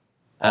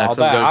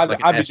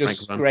 I'd be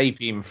just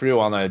scraping through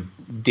on a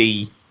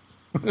D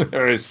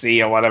or a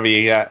C or whatever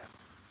you get.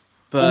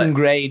 But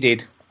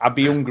ungraded. I'd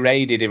be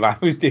ungraded if I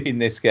was doing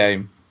this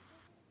game.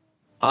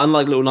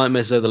 Unlike Little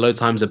Nightmares, though, the load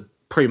times are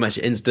pretty much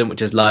instant,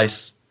 which is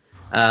nice.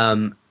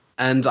 And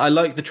I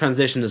like the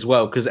transition as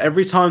well, because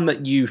every time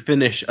that you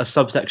finish a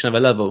subsection of a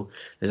level,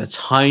 there's a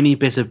tiny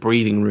bit of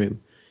breathing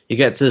room. You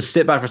get to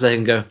sit back for a second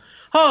and go,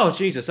 oh,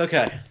 Jesus,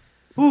 okay.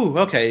 Ooh,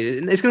 okay.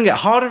 It's going to get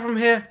harder from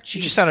here.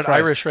 You just sounded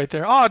Irish right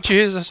there. Oh,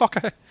 Jesus,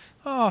 okay.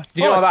 Oh,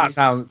 do you know what that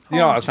sounds? Do you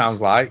know what that sounds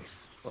like?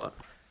 What?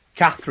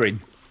 Catherine.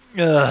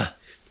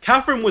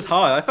 Catherine was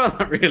hard. I found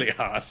that really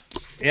hard.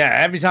 Yeah,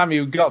 every time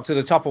you got to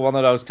the top of one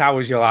of those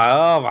towers, you're like,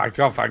 oh my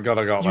God, thank God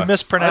I got there. You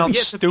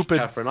mispronounced stupid.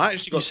 Catherine. I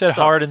actually got you said stuck.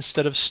 hard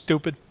instead of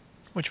stupid.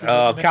 Which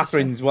was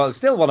Catherine's it's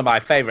still one of my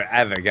favourite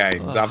ever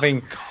games. I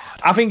think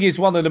it's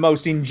one of the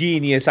most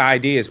ingenious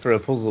ideas for a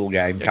puzzle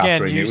game,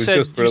 Catherine. It was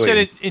just brilliant. You said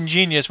it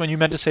ingenious when you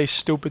meant to say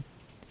stupid.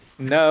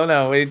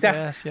 No.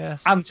 Yes.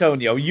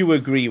 Antonio, you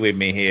agree with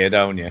me here,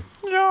 don't you?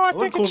 No, I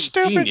think it's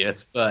stupid.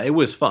 Genius, but it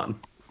was fun.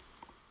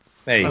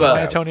 There you go.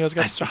 Antonio's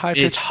got such a high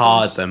pitch. It's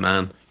hard though,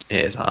 man.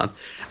 It is hard.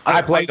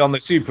 I played on the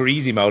super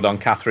easy mode on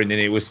Catherine,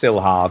 and it was still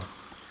hard.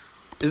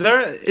 Is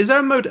there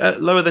a mode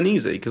lower than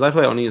easy? Because I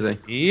play it on easy.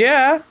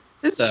 Yeah.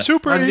 Is there?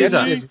 Super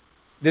easy.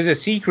 There's a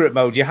secret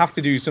mode. You have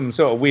to do some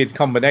sort of weird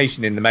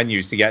combination in the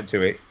menus to get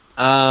to it.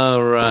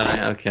 Oh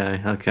right,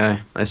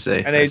 okay, I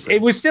see. And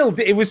it was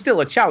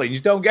still a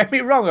challenge. Don't get me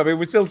wrong. I mean,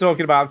 we're still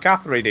talking about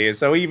Catherine here.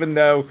 So even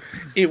though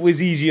it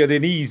was easier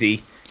than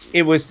easy,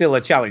 it was still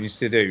a challenge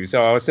to do.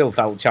 So I still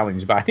felt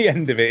challenged by the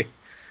end of it.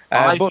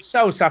 But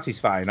so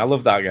satisfying. I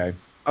love that game.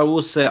 I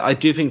will say I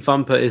do think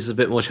Thumper is a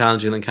bit more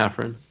challenging than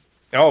Catherine.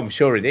 Oh, I'm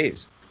sure it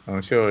is.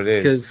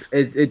 Because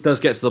it does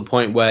get to the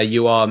point where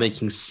you are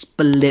making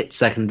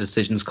split-second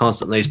decisions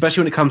constantly,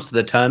 especially when it comes to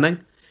the turning.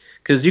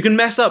 Because you can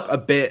mess up a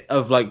bit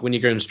of, like, when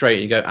you're going straight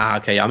and you go,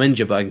 okay, I'm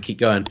injured, but I can keep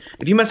going.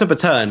 If you mess up a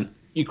turn,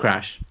 you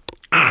crash.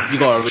 You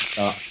got to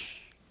restart.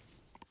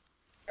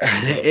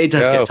 It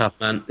does get tough,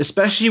 man.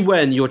 Especially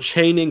when you're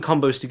chaining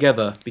combos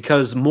together,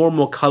 because more and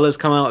more colors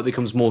come out, it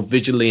becomes more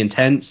visually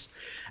intense.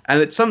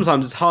 And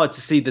sometimes it's hard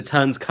to see the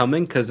turns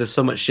coming because there's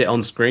so much shit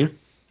on screen.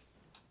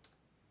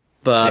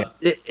 But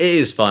it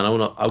is fun.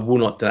 I will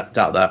not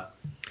doubt that.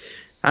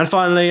 And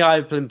finally,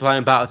 I've been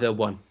playing Battlefield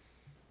 1.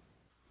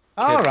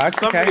 All right.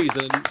 For some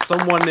reason,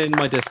 someone in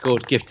my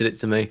Discord gifted it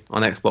to me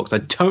on Xbox. I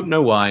don't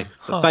know why,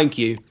 but thank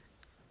you.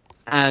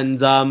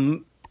 And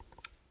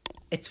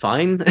it's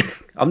fine.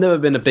 I've never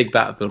been a big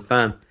Battlefield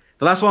fan.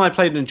 The last one I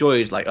played and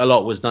enjoyed like a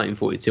lot was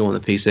 1942 on the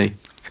PC.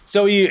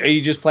 So are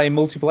you just playing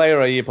multiplayer,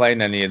 or are you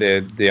playing any of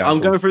the actual... I'm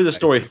going through the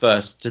story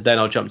first, then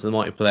I'll jump to the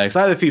multiplayer. Because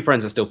I have a few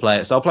friends that still play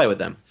it, so I'll play with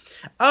them.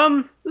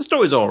 The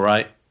story's all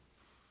right.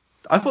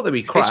 I thought they'd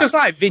be crap. It's just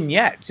like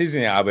vignettes,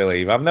 isn't it, I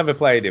believe? I've never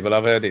played it, but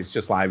I've heard it's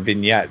just like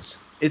vignettes.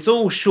 It's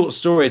all short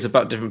stories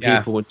about different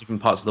people in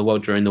different parts of the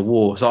world during the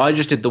war. So I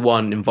just did the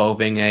one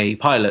involving a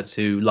pilot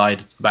who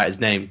lied about his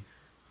name.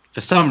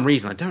 For some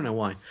reason, I don't know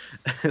why.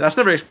 That's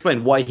never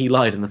explained why he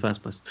lied in the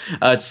first place.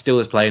 To steal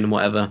his plane and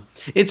whatever.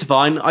 It's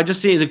fine. I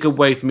just see it as a good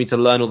way for me to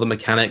learn all the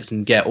mechanics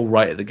and get all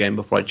right at the game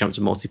before I jump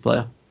to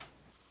multiplayer.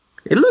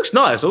 It looks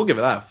nice. I'll give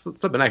it that.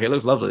 Flipping heck, it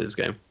looks lovely, this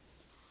game.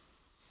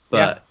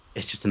 But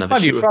it's just another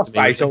shooter.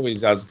 Frostbite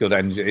always has good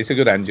engine. It's a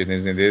good engine,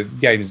 isn't it?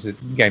 Games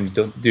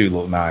do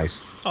look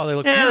nice. Oh, they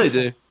look beautiful. They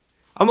do.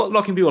 I'm not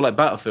knocking people like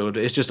Battlefield.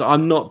 It's just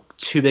I'm not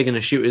too big into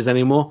shooters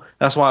anymore.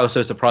 That's why I was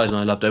so surprised when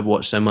I loved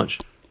Overwatch so much.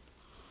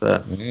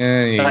 But that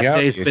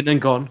day's been and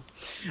gone.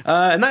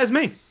 And that is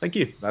me. Thank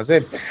you. That's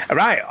it. All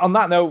right. On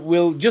that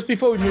note, just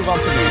before we move on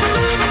to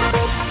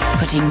news.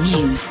 Putting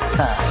news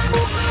first.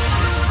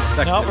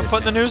 No, we're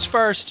putting the news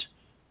first.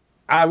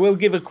 I will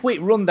give a quick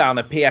rundown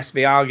of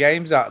PSVR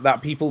games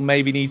that people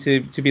maybe need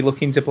to be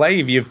looking to play.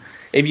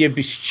 If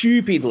you've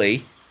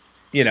stupidly,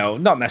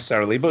 not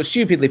necessarily, but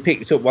stupidly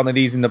picked up one of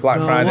these in the Black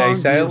Friday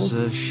sales.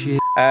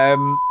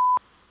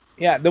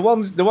 Yeah, the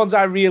ones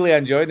I really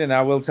enjoyed, and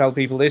I will tell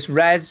people this,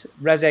 Res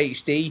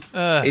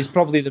HD is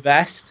probably the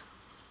best.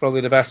 It's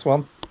probably the best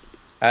one.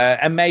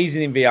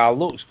 Amazing in VR,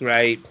 looks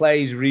great,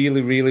 plays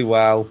really, really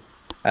well.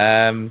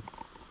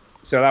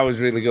 So that was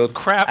really good.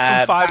 Crap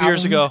from 5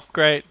 years ago.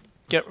 Great.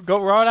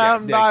 Go run out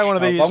and buy one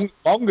of these.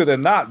 Longer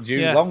than that, Jude.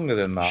 Yeah. Longer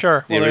than that.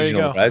 Sure. The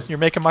original Res. You're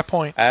making my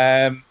point.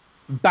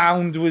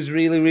 Bound was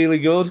really, really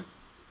good.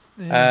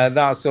 Yeah.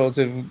 That sort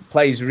of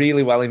plays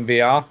really well in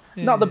VR.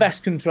 Yeah. Not the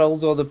best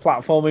controls or the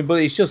platforming,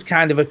 but it's just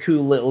kind of a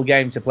cool little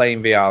game to play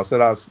in VR. So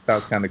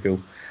that's kind of cool.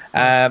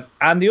 Nice.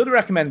 And the other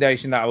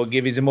recommendation that I would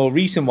give is a more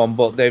recent one,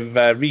 but they've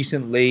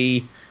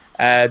recently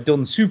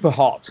done Super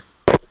Hot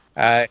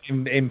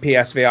in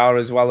PSVR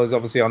as well as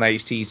obviously on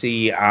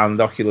HTC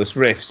and Oculus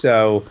Rift.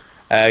 So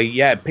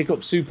pick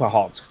up Super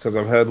Hot because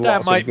I've heard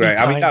lots of great.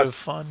 That might be kind of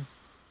fun.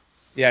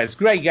 Yeah, it's a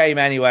great game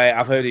anyway.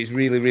 I've heard it's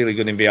really, really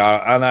good in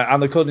VR.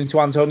 And according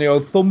to Antonio,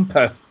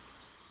 Thumper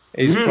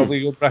is probably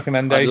a good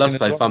recommendation. I'd love to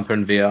play Thumper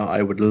in VR.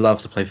 I would love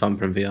to play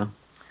Thumper in VR.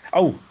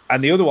 Oh,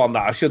 and the other one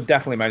that I should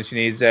definitely mention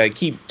is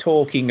Keep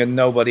Talking and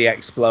Nobody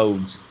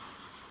Explodes.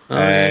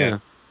 yeah.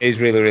 Is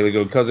really, really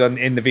good because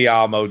in the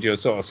VR mode, you're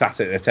sort of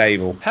sat at the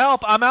table.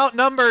 Help, I'm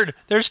outnumbered.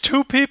 There's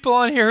 2 people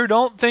on here who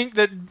don't think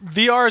that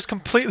VR is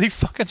completely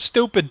fucking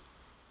stupid.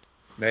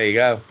 There you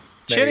go.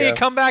 Chinny,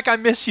 come back. I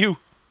miss you.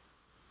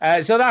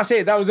 So that's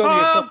it. That was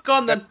only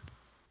gone then.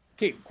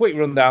 Quick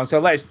rundown. So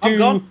let's do... I'm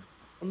gone.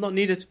 I'm not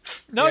needed.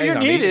 No, you're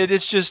needed.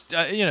 It's just,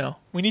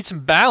 we need some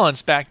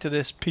balance back to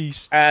this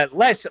piece.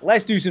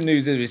 Let's do some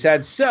news, as we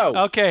said. So...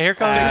 Okay, here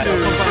comes the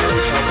news.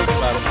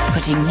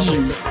 Putting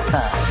news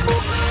first.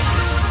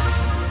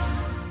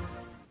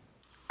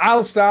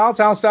 I'll start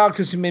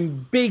because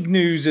some big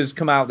news has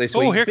come out this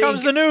week. Oh, here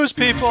comes the news,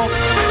 people.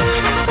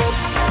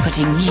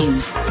 Putting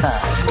news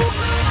first.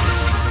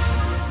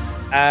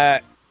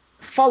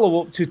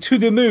 Follow-up to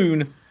the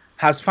Moon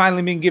has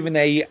finally been given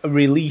a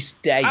release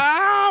date.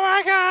 Oh,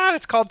 my God.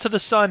 It's called To the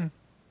Sun.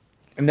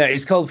 And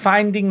it's called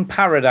Finding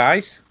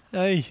Paradise.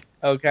 Hey.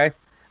 Okay.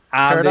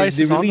 And Paradise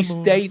the is on the release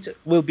moon. date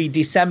will be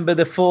December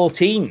the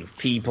 14th,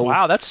 people.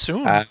 Wow, that's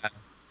soon.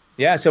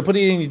 Yeah, so put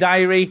it in your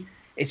diary.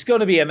 It's going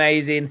to be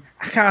amazing.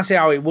 I can't say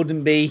how it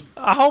wouldn't be.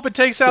 I hope it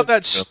takes out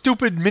that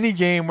stupid mini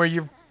game where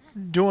you're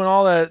doing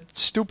all that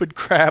stupid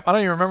crap. I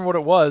don't even remember what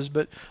it was,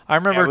 but I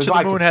remember To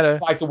the Moon had a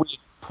like a weird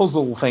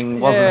puzzle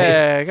thing, wasn't it?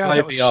 Yeah, God,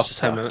 that was after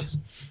 10 minutes.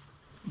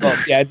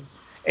 But yeah,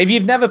 if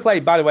you've never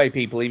played, by the way,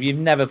 people, if you've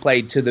never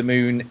played To the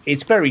Moon,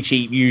 it's very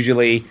cheap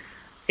usually.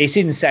 It's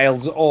in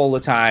sales all the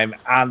time,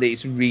 and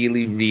it's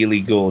really,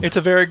 really good. It's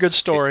a very good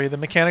story. The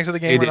mechanics of the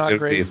game are not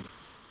great.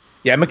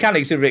 Yeah,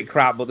 mechanics are a bit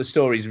crap, but the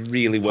story's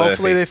really worth it.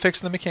 Hopefully they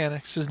fix the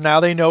mechanics, because now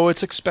they know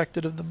what's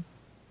expected of them.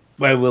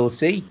 Well, we'll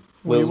see.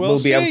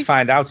 We'll be able to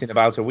find out in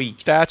about a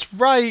week. That's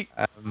right.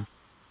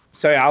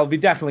 So I'll be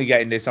definitely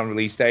getting this on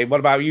release day. What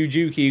about you,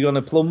 Duke? Are you going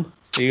to plumb?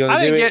 I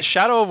didn't get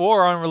Shadow of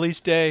War on release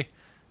day.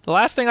 The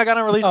last thing I got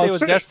on release day was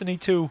Destiny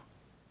 2.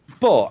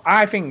 But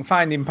I think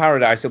Finding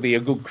Paradise will be a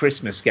good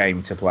Christmas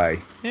game to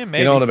play. Yeah, maybe.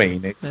 You know what I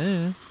mean? It's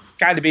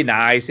kind of be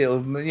nice. It'll,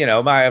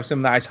 might have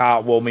some nice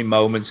heartwarming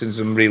moments and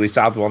some really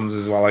sad ones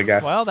as well, I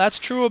guess. Well, that's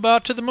true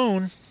about To the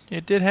Moon.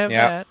 It did have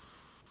that.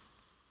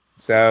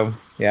 So,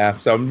 yeah.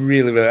 So I'm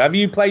really, really... Have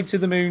you played To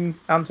the Moon,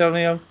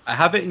 Antonio? I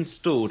have it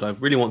installed. I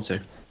really want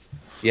to.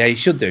 Yeah, you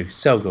should do.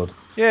 So good.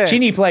 Yeah.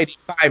 Chinny played it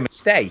by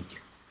mistake,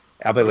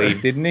 I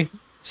believe, didn't he?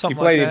 Something he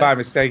played like it by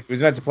mistake. He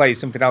was meant to play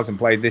something else and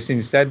played this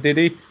instead, did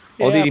he?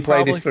 Or did he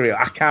play this for real?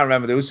 I can't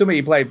remember. There was something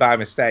he played by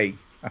mistake.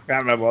 I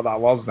can't remember what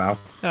that was now.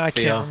 I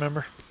can't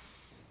remember.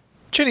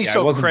 Chinny's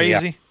so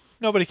crazy.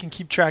 Nobody can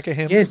keep track of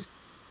him. He is.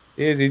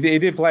 He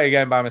did play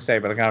again by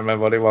mistake, but I can't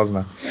remember what it was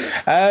now.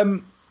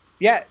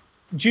 Yeah,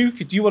 Duke,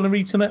 do you want to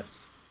read some of it?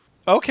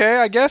 Okay,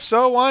 I guess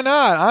so. Why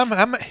not?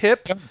 I'm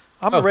hip.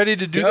 I'm ready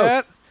to do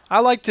that. I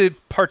like to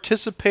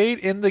participate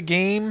in the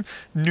game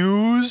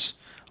news.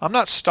 I'm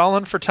not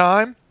stalling for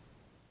time.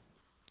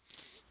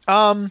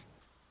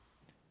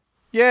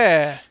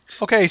 Yeah.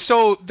 Okay,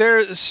 so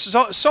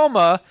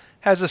Soma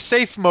has a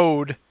safe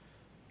mode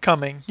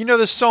coming. You know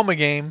this Soma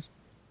game?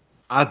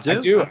 I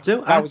do.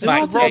 That was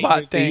my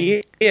robot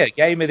thing.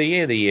 Game of the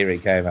year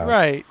it came out.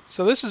 Right.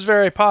 So this is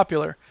very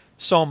popular,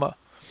 Soma.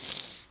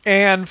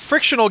 And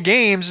Frictional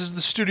Games is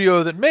the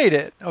studio that made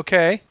it,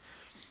 okay?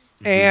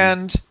 Mm-hmm.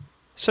 And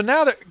so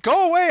now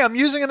go away, I'm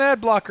using an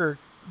ad blocker.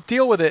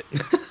 Deal with it.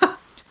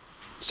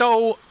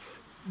 So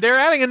they're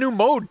adding a new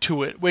mode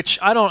to it, which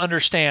I don't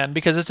understand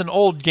because it's an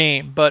old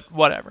game, but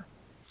whatever.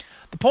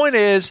 The point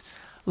is,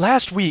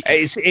 last week...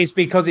 It's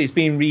because it's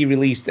been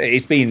re-released.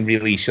 It's been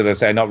released, should I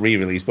say, not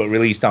re-released, but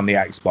released on the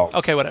Xbox.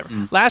 Okay, whatever.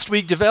 Last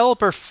week,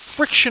 developer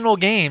Frictional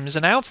Games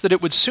announced that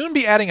it would soon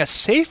be adding a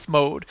safe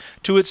mode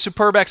to its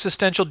superb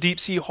existential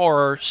deep-sea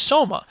horror,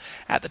 Soma.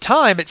 At the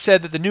time, it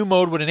said that the new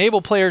mode would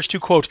enable players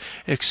to, quote,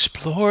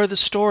 explore the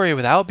story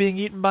without being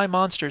eaten by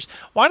monsters.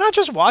 Why not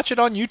just watch it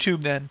on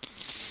YouTube, then?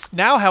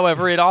 Now,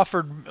 however, it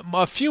offered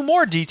a few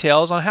more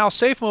details on how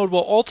safe mode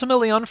will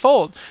ultimately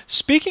unfold.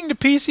 Speaking to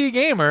PC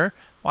Gamer...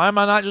 Why am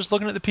I not just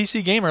looking at the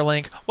PC Gamer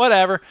link?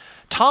 Whatever.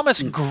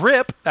 Thomas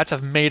Grip, that's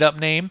a made-up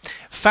name,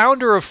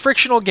 founder of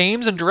Frictional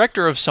Games and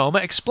director of Soma,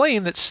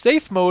 explained that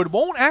safe mode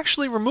won't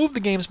actually remove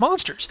the game's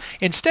monsters.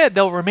 Instead,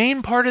 they'll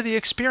remain part of the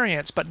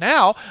experience. But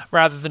now,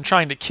 rather than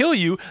trying to kill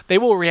you, they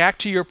will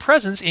react to your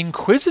presence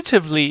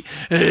inquisitively.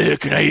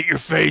 Can I eat your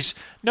face?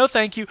 No,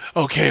 thank you.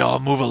 Okay, I'll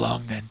move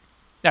along then.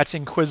 That's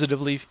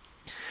inquisitively.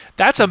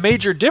 That's a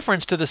major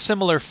difference to the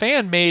similar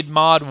fan-made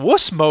mod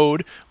Wuss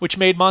Mode, which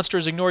made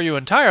monsters ignore you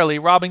entirely,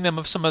 robbing them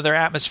of some of their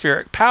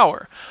atmospheric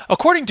power.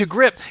 According to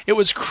Grip, it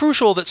was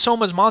crucial that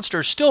Soma's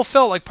monsters still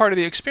felt like part of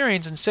the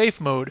experience in safe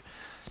mode.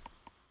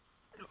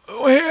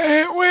 We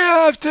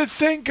have to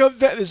think of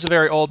that. This is a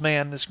very old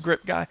man, this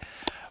Grip guy.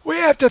 We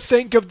have to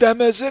think of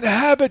them as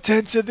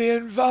inhabitants of the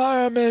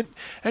environment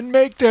and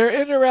make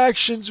their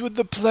interactions with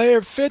the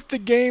player fit the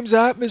game's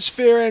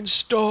atmosphere and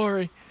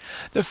story.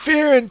 The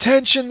fear and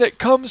tension that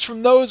comes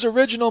from those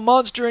original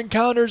monster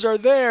encounters are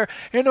there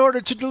in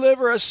order to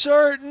deliver a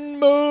certain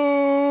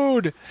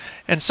mood.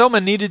 And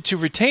Soma needed to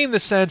retain the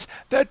sense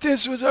that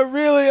this was a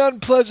really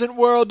unpleasant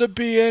world to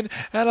be in,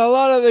 and a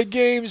lot of the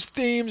game's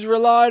themes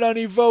relied on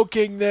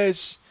evoking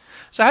this.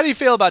 So how do you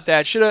feel about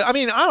that? I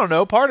don't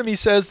know. Part of me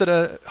says that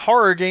a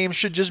horror game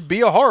should just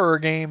be a horror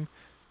game.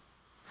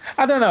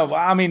 I don't know.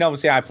 I mean,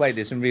 obviously, I played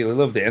this and really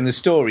loved it, and the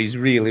story's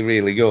really,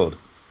 really good.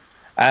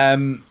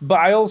 But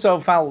I also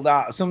felt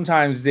that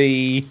sometimes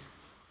the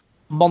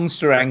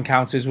monster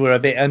encounters were a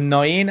bit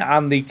annoying,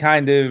 and they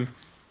kind of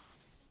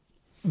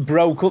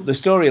broke up the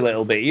story a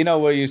little bit. You know,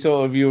 where you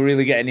were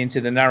really getting into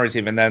the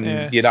narrative, and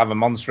then you'd have a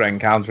monster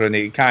encounter, and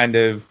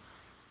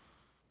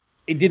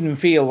it didn't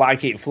feel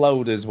like it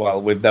flowed as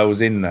well with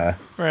those in there.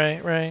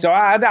 Right. So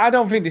I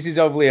don't think this is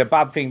overly a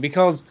bad thing,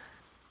 because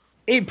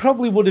it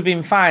probably would have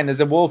been fine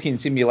as a walking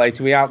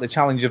simulator without the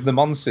challenge of the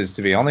monsters,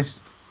 to be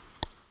honest.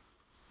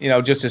 You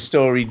know, just a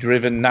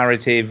story-driven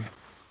narrative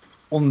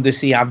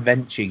undersea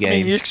adventure game. I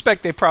mean, you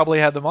expect they probably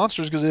had the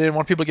monsters because they didn't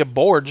want people to get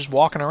bored just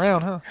walking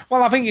around, huh?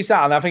 Well, I think it's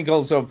that, and I think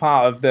also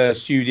part of the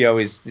studio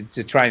is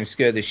to try and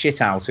scare the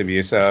shit out of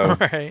you. So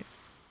right.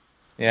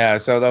 Yeah,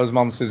 so those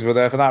monsters were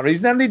there for that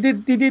reason, and they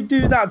did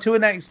do that to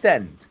an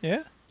extent.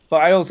 Yeah.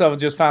 But I also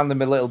just found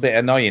them a little bit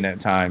annoying at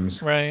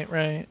times.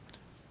 Right.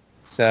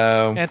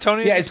 So,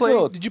 Antonio, yeah,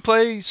 did you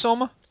play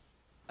Soma?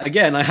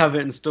 Again, I have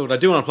it installed. I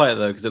do want to play it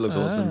though because it looks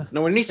awesome.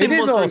 Now, when you say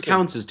monster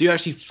encounters, do you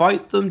actually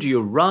fight them? Do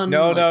you run?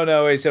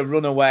 No. It's a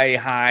runaway,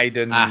 hide,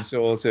 and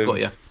sort of. Got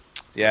you.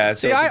 Yeah.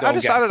 See, I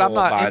decided I'm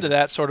not into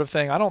that sort of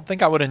thing. I don't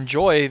think I would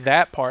enjoy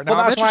that part. Now,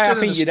 well, that's why I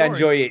think you'd story.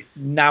 enjoy it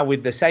now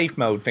with the safe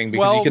mode thing,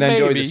 because you can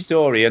enjoy the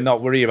story and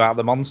not worry about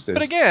the monsters.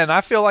 But again, I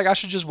feel like I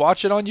should just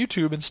watch it on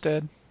YouTube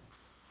instead.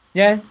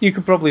 Yeah, you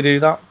could probably do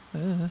that.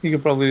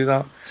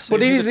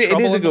 But it is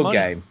a good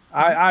game.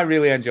 I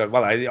really enjoyed it.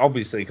 Well,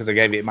 obviously, because I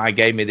gave it my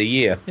game of the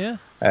year. Yeah.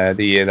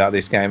 The year that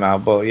this came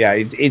out. But yeah,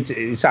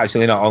 it's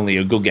actually not only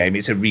a good game,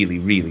 it's a really,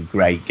 really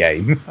great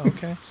game.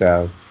 Okay.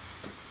 So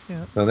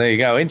there you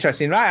go.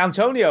 Interesting. Right,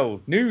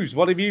 Antonio, news.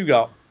 What have you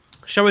got?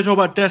 Shall we talk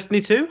about Destiny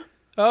 2?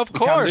 Of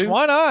course.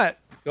 Why not?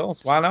 Of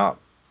course. Why not?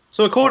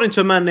 So according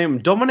to a man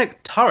named Dominic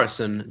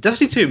Tarrison,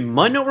 Destiny 2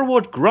 might not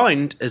reward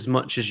grind as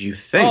much as you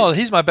think. Oh,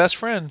 he's my best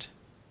friend.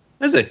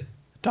 Is he?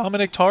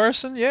 Dominic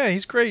Tarrison? Yeah,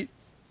 he's great.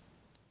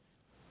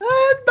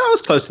 That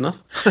was close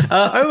enough.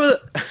 Over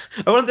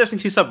on the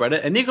Destiny 2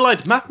 subreddit, an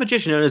eagle-eyed math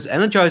magician known as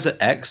Energizer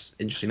X,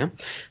 interesting name,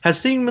 has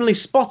seemingly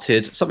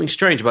spotted something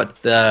strange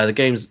about the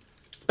game's...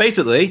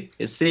 Basically,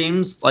 it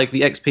seems like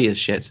the XP is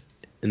shit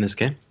in this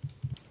game.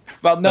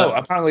 Well, no,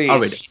 apparently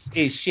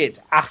it's shit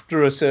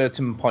after a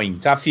certain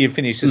point. After you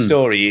finish the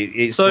story,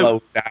 it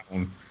slows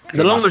down.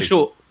 The long and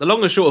short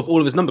of all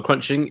of his number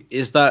crunching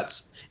is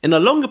that in a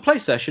longer play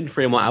session,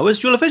 3 or more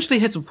hours, you'll eventually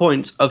hit a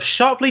point of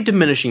sharply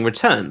diminishing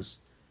returns.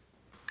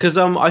 Because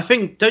I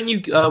think, don't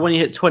you, when you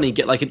hit 20,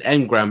 get like an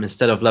engram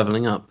instead of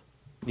leveling up?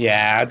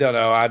 Yeah, I don't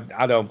know.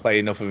 I don't play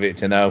enough of it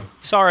to know.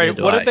 Sorry,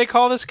 what did they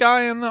call this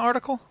guy in the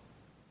article?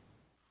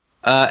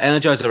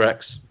 Energizer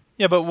X.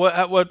 Yeah,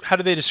 but how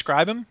do they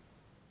describe him?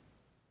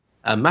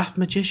 A math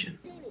magician.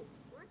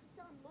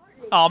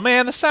 Oh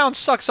man, the sound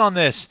sucks on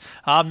this.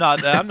 I'm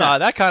not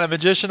that kind of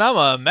magician. I'm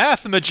a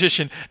math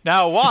magician.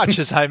 Now watch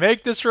as I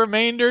make this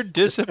remainder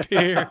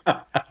disappear.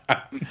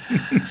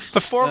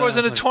 Before it was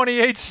in a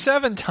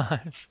 28-7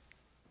 time.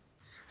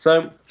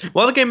 So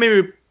while the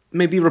game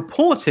may be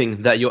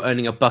reporting that you're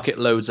earning a bucket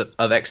loads of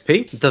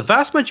XP, the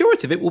vast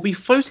majority of it will be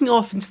floating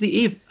off into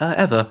the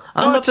ever,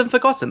 unloved and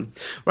forgotten,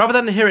 rather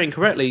than adhering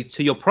correctly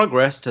to your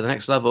progress to the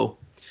next level.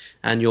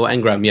 And your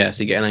engram,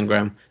 so you get an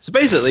engram. So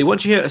basically,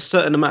 once you hit a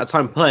certain amount of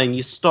time playing,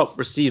 you stop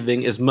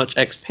receiving as much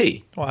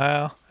XP.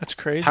 Wow, that's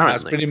crazy. Apparently.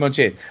 That's pretty much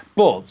it.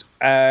 But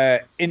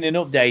in an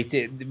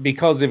update,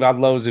 because they've had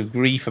loads of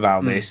grief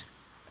about this,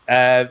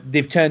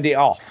 they've turned it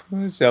off.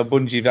 So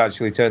Bungie have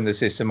actually turned the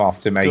system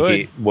off to make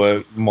it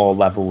work more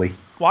levelly.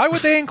 Why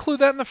would they include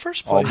that in the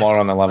first place? Or more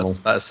on a level.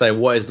 Let's say,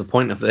 what is the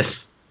point of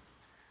this?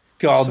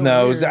 God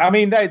knows. Weird. I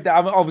mean, they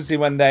obviously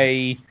when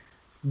they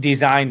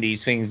design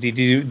these things, they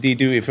do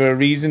it for a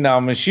reason. Now,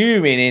 I'm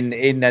assuming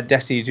in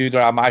Destiny 2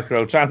 there are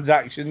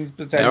microtransactions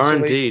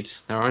potentially.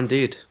 There are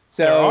indeed.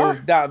 So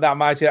that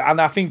might, and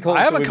I think also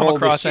I haven't come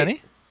across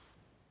any.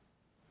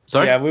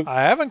 Sorry,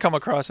 I haven't come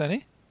across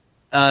any.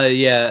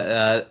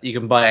 You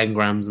can buy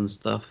engrams and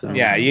stuff.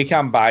 Yeah, you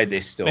can buy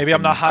this stuff. Maybe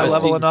I'm not high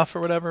level enough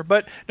or whatever.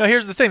 But no,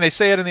 here's the thing. They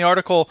say it in the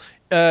article.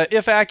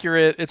 If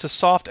accurate, it's a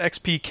soft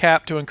XP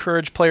cap to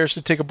encourage players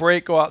to take a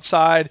break, go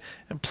outside,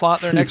 and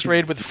plot their next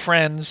raid with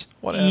friends.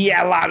 Whatever.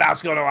 Yeah,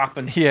 that's going to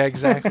happen. Yeah,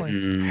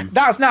 exactly.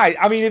 That's nice.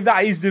 I mean, if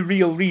that is the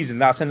real reason,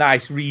 that's a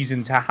nice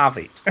reason to have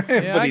it.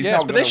 Yeah, I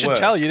guess. But they should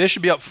tell you. They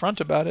should be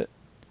upfront about it.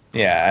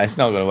 Yeah, it's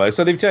not going to work.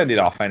 So they've turned it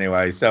off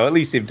anyway. So at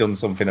least they've done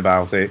something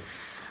about it.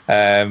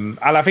 And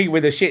I think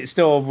with the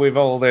shitstorm with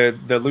all the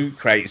loot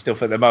crate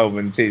stuff at the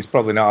moment, it's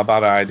probably not a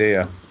bad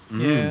idea.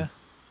 Yeah.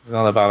 It's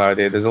not a bad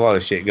idea. There's a lot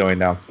of shit going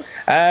down.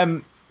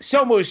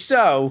 So much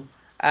so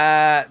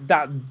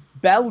that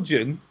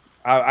Belgium,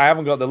 I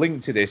haven't got the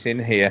link to this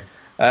in here,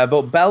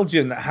 but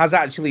Belgium has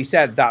actually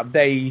said that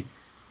they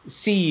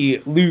see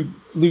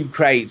loot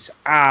crates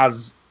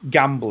as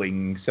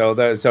gambling. So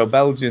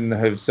Belgium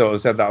have sort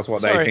of said that's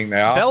what they think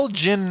they are.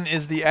 Belgian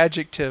is the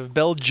adjective.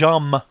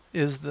 Belgium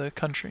is the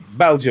country.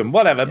 Belgium,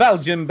 whatever.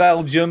 Yes.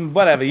 Belgium,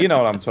 whatever. You know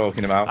what I'm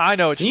talking about. I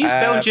know what you use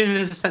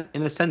Belgian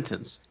in a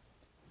sentence.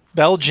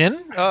 Belgian?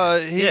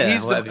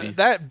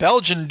 That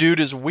Belgian dude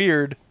is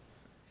weird.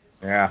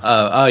 Yeah.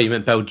 Oh, you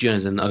meant Belgian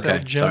as in okay.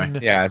 Belgian.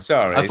 Sorry. Yeah,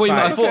 sorry. I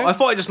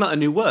thought I just meant a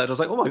new word. I was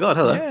like, oh my god,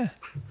 hello.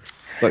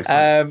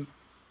 Yeah.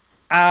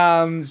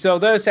 And so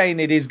they're saying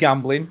it is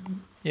gambling.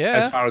 Yeah.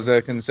 As far as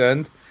they're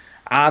concerned,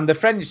 and the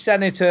French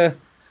senator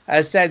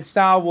has said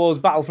Star Wars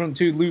Battlefront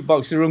 2 loot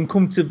boxes are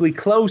uncomfortably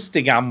close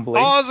to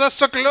gambling. Oh, that's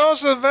so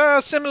close,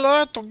 very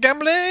similar to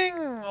gambling.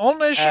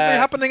 Only should be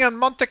happening in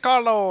Monte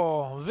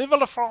Carlo. Vive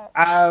la France.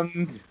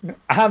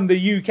 And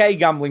the UK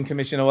Gambling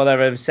Commission or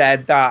whatever have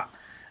said that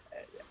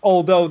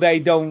although they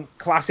don't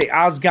class it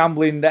as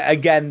gambling, that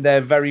again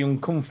they're very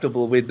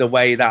uncomfortable with the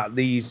way that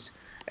these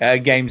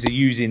games are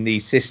using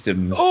these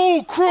systems.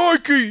 Oh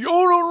crikey! I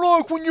don't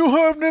like when you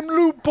have them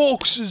loot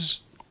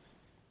boxes.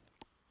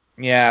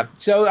 Yeah,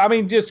 so I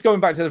mean, just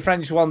going back to the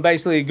French one,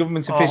 basically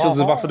government officials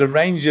have offered a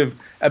range of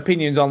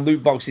opinions on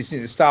loot boxes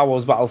since Star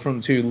Wars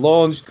Battlefront 2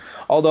 launched,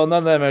 although none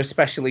of them are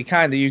especially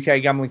kind. The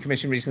UK Gambling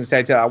Commission recently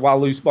stated that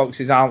while loot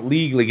boxes aren't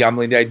legally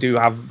gambling, they do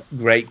have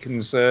great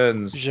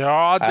concerns.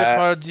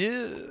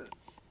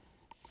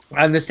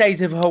 And the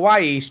state of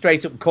Hawaii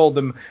straight up called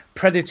them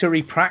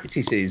predatory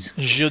practices.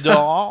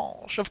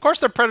 Of course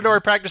they're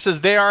predatory practices.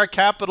 They are a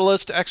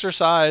capitalist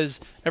exercise.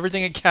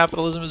 Everything in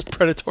capitalism is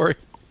predatory.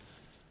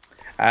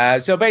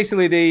 So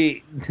basically,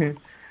 the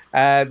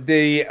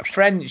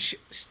French,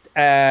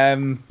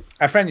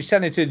 a French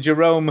senator,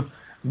 Jerome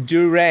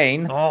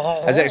Durain,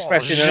 has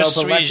expressed in an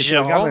open letter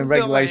to a gambling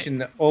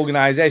regulation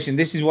organisation.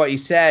 This is what he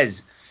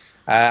says.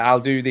 I'll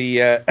do the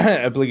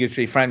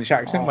obligatory French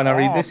accent when I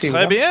read this.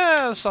 Très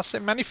bien, ça c'est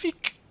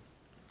magnifique.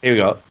 Here we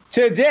go.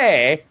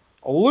 Today,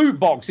 loot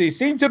boxes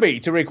seem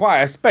to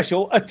require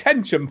special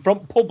attention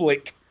from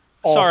public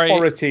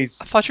authorities.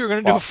 I thought you were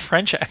going to do a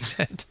French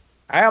accent.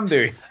 I am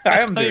doing.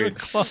 Even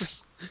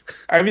close.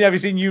 Have you ever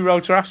seen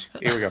Eurotrash?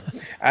 Here we go.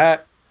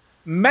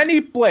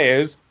 Many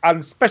players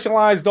and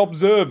specialised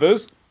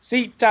observers,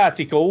 see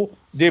article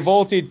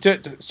devoted to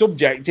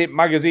subject in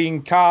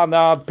magazine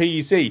Carnard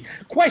PC,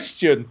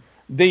 question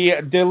the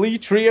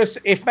deleterious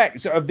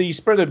effects of the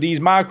spread of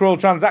these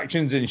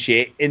microtransactions and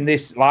shit in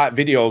this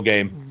video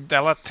game.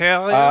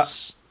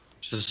 Deleterious.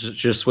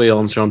 Je suis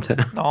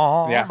enchanté.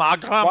 Oh, yeah. Ma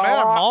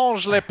grand-mère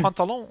mange les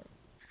pantalons.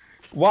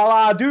 While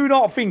I do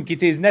not think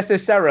it is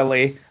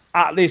necessarily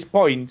at this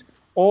point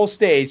or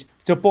stage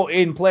to put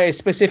in place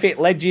specific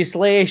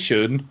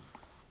legislation,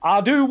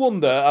 I do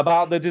wonder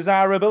about the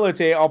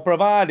desirability of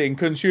providing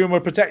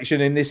consumer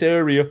protection in this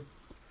area.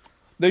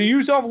 The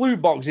use of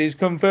loot boxes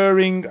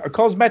conferring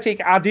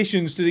cosmetic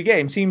additions to the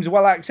game seems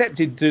well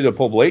accepted to the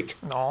public,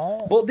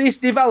 but this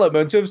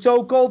development of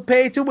so-called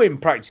pay-to-win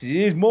practices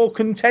is more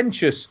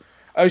contentious,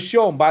 as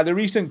shown by the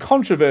recent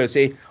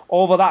controversy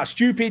over that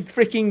stupid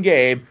freaking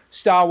game,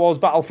 Star Wars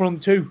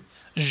Battlefront 2.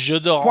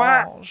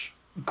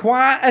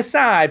 Quite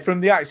aside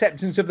from the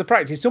acceptance of the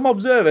practice, some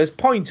observers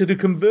point to the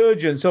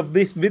convergence of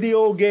this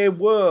video game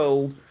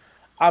world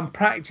and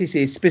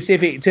practices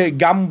specific to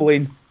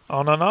gambling.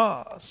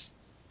 Ananas.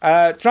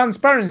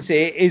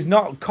 Transparency is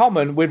not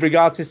common with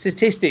regard to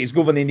statistics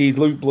governing these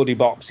loot bloody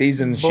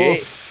boxes and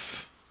shit.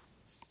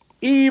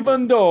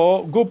 Even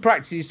though good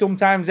practices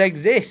sometimes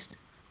exist,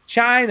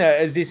 China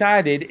has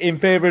decided in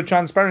favour of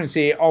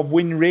transparency of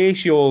win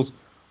ratios.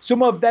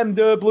 Some of them,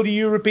 their bloody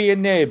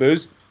European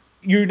neighbours,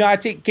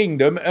 United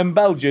Kingdom and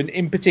Belgium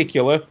in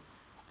particular,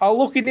 are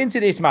looking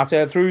into this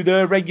matter through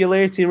their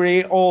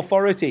regulatory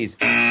authorities.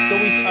 So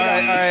we see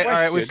all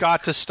right, we've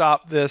got to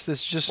stop this. This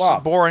is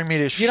just boring me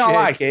to shit. You don't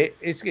like it?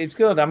 It's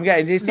good. I'm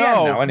getting it's the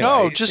end now anyway.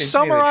 No, just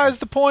summarize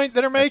the point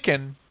that they're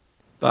making.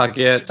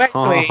 Baguette.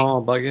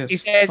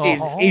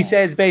 Baguette. He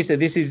says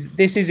basically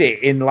this is it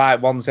in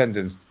like one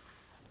sentence.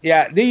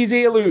 Yeah, these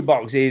here loot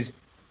boxes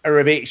are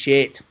a bit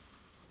shit.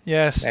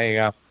 Yes. There you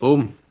go.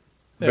 Boom.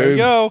 There you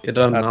go. You're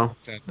done now.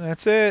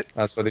 That's it.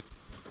 That's what it is.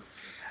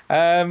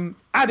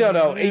 I don't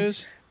know.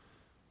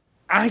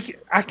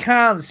 I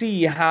can't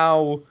see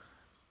how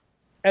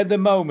at the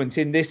moment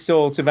in this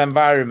sort of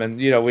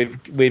environment,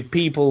 with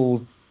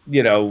people,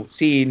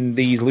 seeing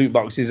these loot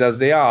boxes as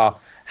they are,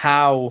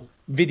 how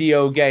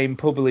video game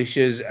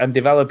publishers and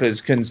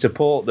developers can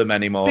support them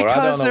anymore. Because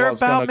I don't know they're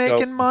about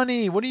making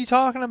money. What are you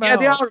talking about? Yeah,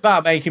 they are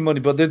about making money,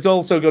 but there's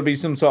also got to be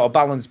some sort of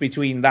balance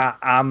between that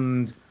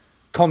and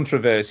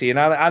controversy. And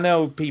I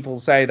know people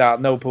say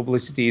that no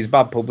publicity is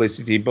bad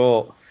publicity,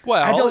 but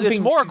I don't think it's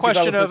more a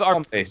question of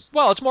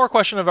it's more a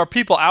question of are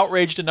people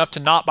outraged enough to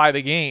not buy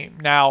the game?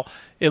 Now,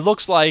 it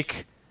looks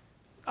like,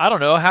 I don't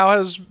know, how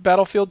has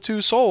Battlefield 2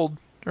 sold?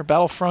 Or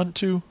Battlefront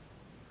 2?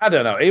 I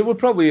don't know. It would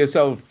probably have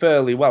sold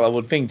fairly well, I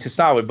would think, to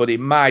start with, but it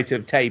might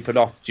have tapered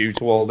off due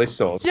to all this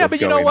sort of stuff. Yeah, but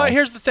you know what?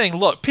 Here's the thing.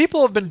 Look,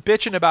 people have been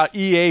bitching about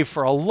EA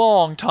for a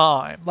long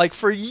time. Like,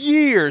 for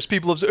years,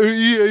 people have said,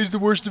 EA is the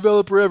worst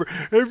developer ever.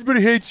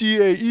 Everybody hates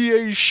EA.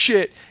 EA is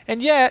shit.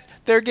 And yet,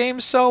 their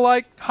games sell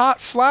like hot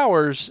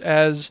flowers,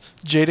 as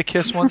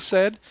Jadakiss once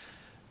said.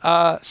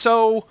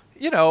 So,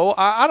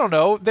 I don't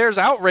know. There's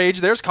outrage,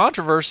 there's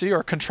controversy,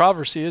 or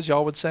controversy, as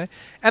y'all would say.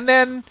 And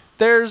then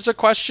there's a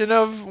question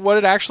of what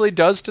it actually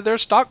does to their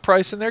stock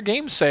price and their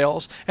game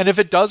sales. And if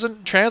it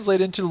doesn't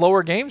translate into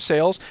lower game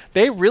sales,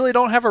 they really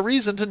don't have a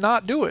reason to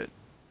not do it.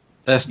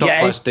 Their stock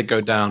price did go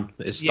down.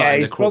 It's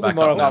probably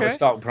more about the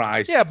stock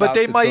price. Yeah, but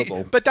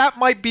that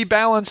might be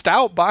balanced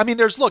out by. I mean,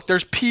 there's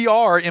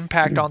PR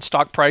impact on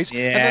stock price,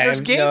 yeah, and then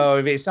there's game. No,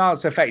 if it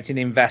starts affecting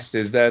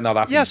investors, they're not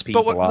happy. Yes,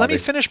 people, but let me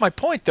finish my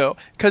point though,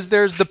 because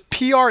there's the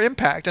PR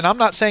impact, and I'm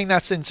not saying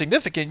that's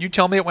insignificant. You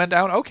tell me it went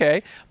down,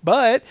 okay,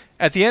 but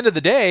at the end of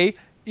the day,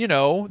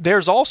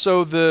 there's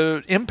also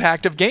the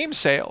impact of game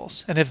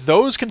sales. And if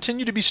those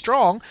continue to be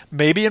strong,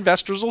 maybe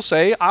investors will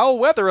say, I'll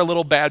weather a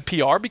little bad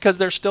PR because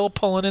they're still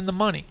pulling in the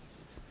money.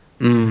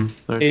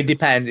 It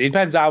depends. It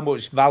depends how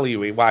much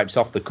value it wipes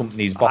off the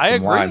company's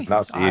bottom line.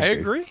 That's the issue. I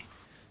agree.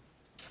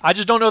 I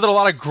just don't know that a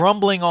lot of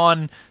grumbling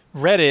on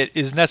Reddit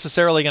is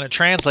necessarily going to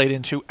translate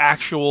into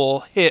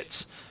actual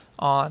hits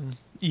on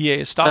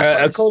EA's stock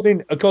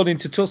price. According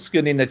to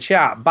Tuscan in the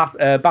chat,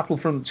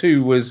 Battlefront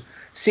 2 was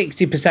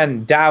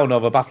 60% down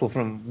over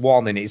Battlefront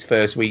 1 in its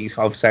first week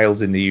of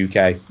sales in the UK.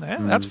 Yeah,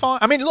 that's fine.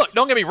 I mean, look,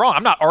 don't get me wrong.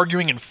 I'm not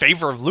arguing in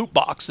favor of loot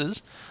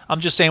boxes. I'm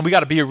just saying we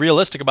got to be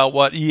realistic about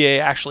what EA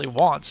actually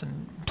wants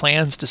and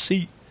plans to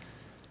see.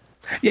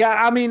 Yeah,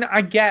 I mean,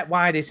 I get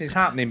why this is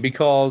happening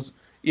because,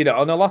 and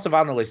a lot of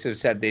analysts have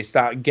said this,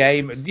 that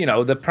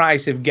the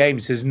price of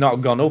games has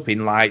not gone up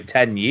in like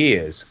 10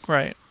 years.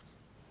 Right.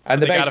 And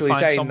so they're basically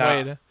saying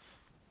that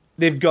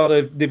they've got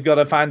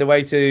to find a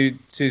way to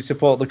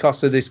support the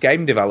cost of this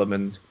game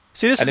development.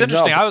 See, this is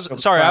interesting. I was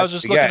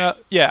just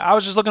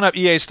looking up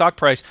EA's stock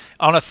price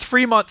on a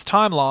 3-month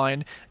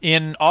timeline.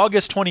 In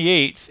August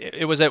 28th,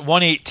 it was at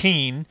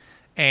 118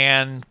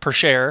 and per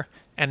share,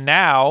 and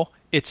now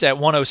it's at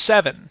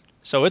 107.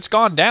 So it's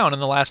gone down in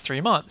the last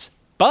 3 months.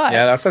 But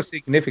yeah, that's a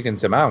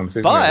significant amount, isn't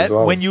it? But as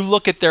well? when you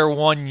look at their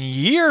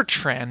 1-year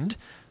trend,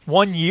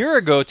 1 year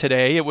ago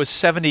today it was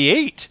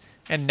 78.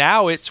 And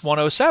now it's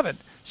 107.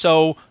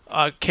 So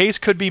a case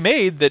could be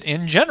made that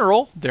in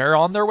general they're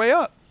on their way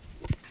up.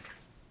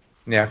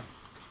 Yeah.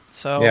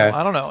 So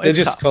I don't know. It's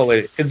just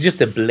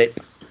a blip.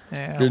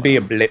 Yeah, It'll be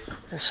a blip.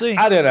 We'll see.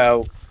 I don't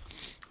know.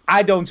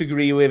 I don't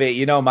agree with it.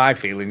 You know my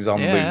feelings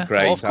on loot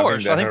crates. Well, of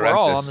course. I think we're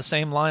all on the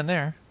same line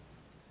there.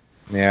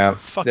 Yeah.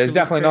 There's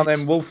definitely none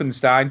in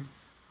Wolfenstein.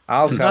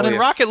 I'll tell you. None in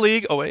Rocket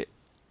League. Oh wait.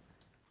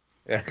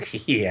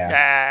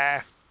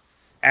 Yeah.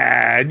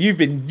 And you're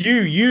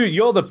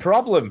the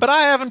problem. But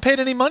I haven't paid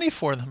any money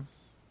for them.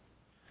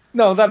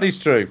 No, that is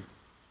true.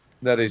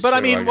 That is but true, I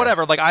mean,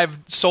 whatever. Like, I've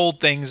sold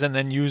things and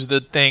then used the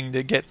thing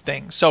to get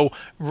things. So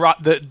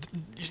the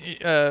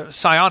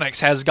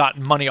Psyonix has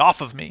gotten money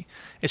off of me.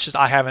 It's just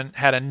I haven't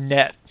had a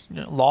net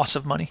loss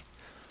of money.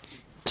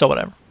 So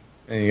whatever.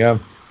 There you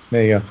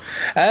go.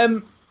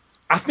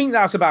 I think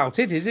that's about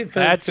it, is it?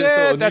 That's it.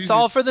 Sort of that's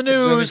all for the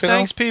news.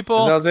 Thanks,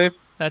 people. That's it.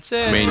 That's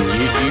it. I mean,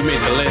 you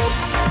made the list.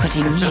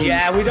 Putting news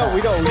yeah, we don't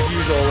always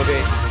use all of it.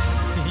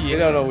 Yeah. We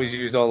don't always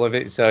use all of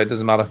it, so it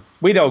doesn't matter.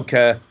 We don't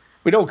care.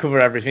 We don't cover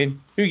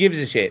everything. Who gives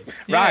a shit?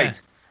 Yeah.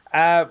 Right.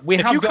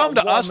 If you come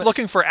to us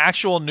looking for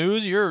actual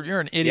news, you're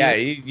an idiot. Yeah,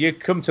 you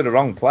come to the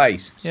wrong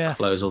place. Just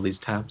close all these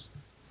tabs.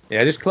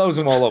 Yeah, just close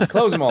them all up.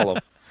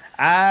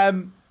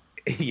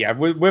 Yeah,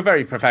 we're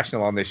very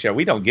professional on this show.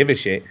 We don't give a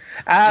shit.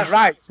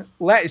 Right.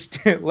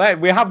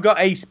 We have got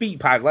a speak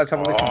pipe. Let's have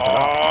a listen to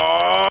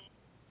that.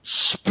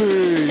 Speak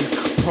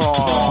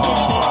pipe.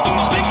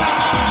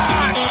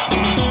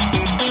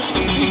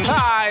 Speak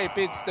pipe.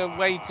 It's the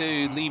way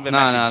to leave a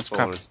message for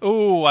us.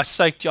 Ooh, I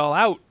psyched y'all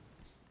out.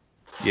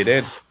 You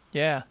did.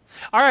 Yeah.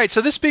 All right,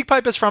 so this speak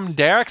pipe is from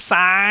Derek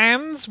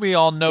Sines. We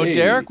all know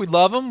Derek. We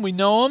love him. We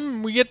know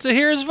him. We get to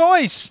hear his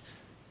voice.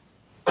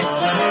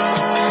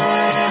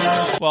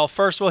 Well,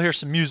 first we'll hear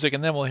some music,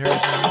 and then we'll hear his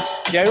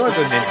voice. Yeah, he wants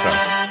an intro.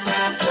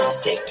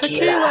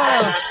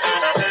 Tequila.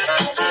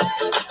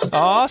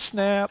 Aw,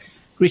 snap.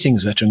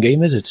 Greetings, veteran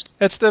gamers.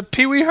 It's the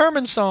Pee Wee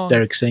Herman song.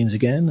 Derek Sames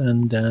again,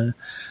 and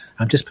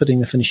I'm just putting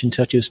the finishing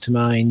touches to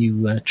my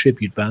new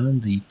tribute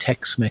band, the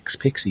Tex-Mex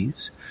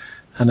Pixies.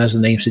 And as the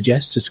name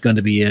suggests, it's going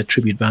to be a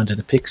tribute band to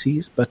the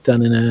Pixies, but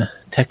done in a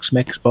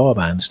Tex-Mex bar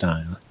band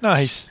style.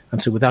 Nice.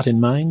 And so with that in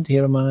mind,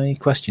 here are my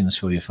questions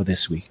for you for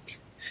this week.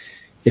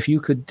 If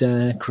you could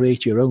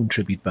create your own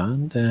tribute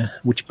band,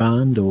 which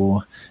band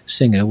or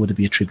singer would it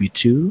be a tribute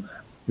to?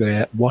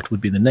 What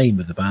would be the name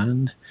of the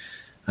band?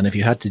 And if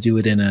you had to do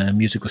it in a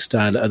musical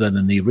style other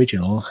than the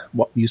original,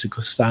 what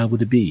musical style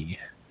would it be?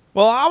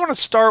 Well, I want to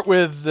start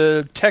with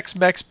the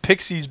Tex-Mex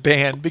Pixies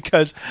band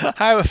because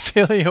I have a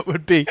feeling it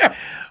would be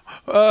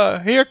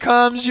Here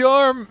Comes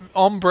Your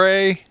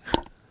Hombre.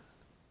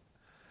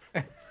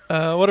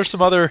 What are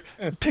some other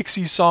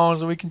Pixie songs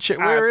that we can check?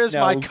 Where is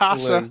my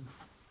casa?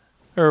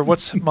 Or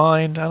what's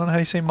mind? I don't know how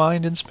you say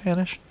mind in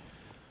Spanish.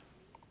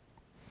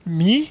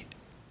 Me?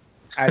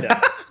 I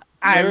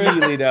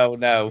really don't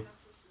know.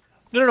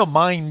 No,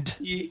 mind.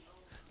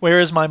 Where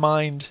is my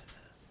mind?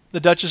 The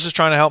Duchess is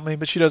trying to help me,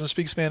 but she doesn't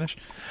speak Spanish.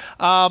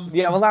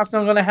 Yeah, well, that's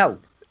not going to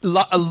help.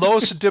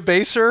 Los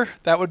Debaser.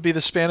 That would be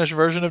the Spanish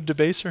version of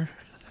Debaser.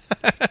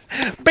 I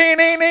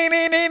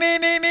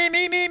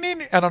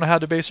don't know how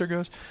Debaser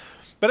goes.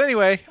 But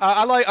anyway,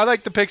 I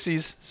like the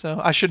Pixies,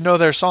 so I should know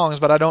their songs,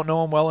 but I don't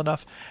know them well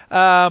enough.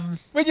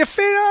 When you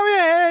feel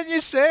oh yeah, you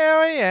say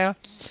oh yeah.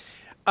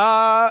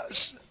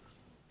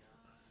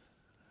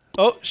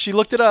 Oh, she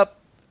looked it up.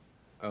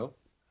 Oh.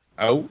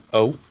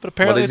 But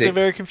apparently it's a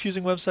very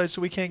confusing website,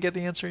 so we can't get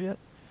the answer yet.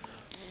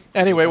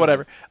 Anyway,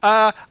 whatever.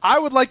 I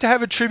would like to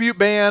have a tribute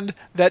band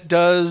that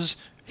does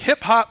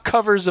hip-hop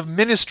covers of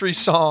Ministry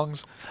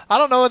songs. I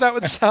don't know what that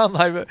would sound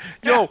like, but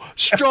yo,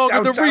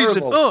 stronger than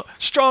reason,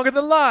 stronger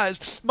than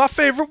lies. My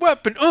favorite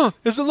weapon,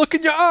 is the look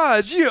in your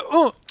eyes,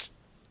 yeah,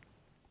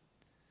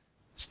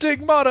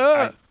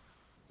 Stigmata.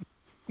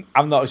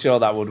 I'm not sure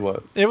that would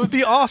work. It would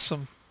be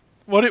awesome.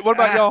 What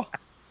about y'all?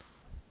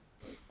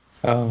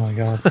 Oh my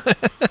god.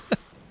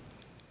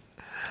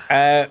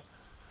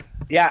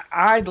 Yeah,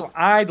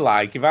 I'd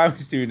like if I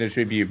was doing a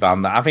tribute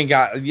band. I think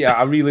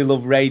I really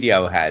love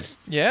Radiohead.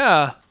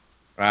 Yeah.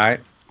 Right.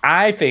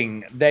 I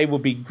think they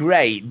would be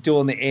great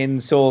done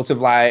in sort of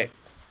like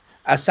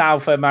a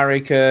South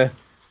America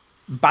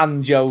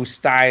banjo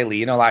style,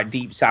 like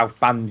Deep South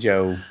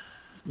banjo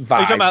vibes.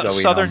 Are you talking about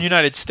going Southern on.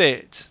 United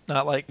States,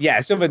 not like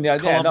Southern,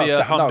 Colombia,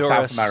 not Honduras.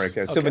 South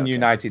America, Okay, Southern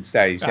United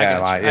States,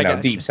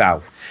 Deep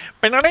South.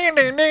 I'm a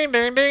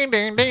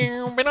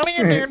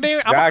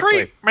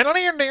creep. I'm a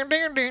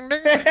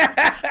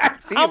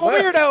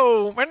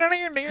weirdo.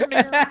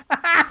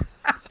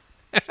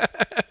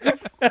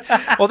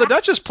 Well, the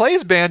Duchess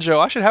plays banjo.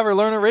 I should have her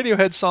learn a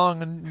Radiohead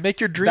song and make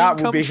your dream come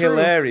true. That would be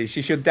hilarious.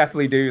 She should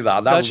definitely do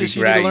that. That Duchess,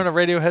 would be great. you need to learn a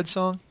Radiohead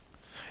song.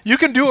 You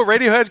can do a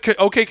Radiohead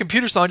OK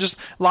Computer song, just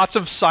lots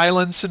of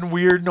silence and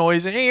weird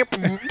noise.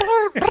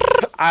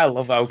 I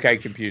love OK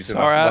Computer.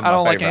 Sorry, I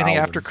don't like anything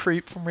after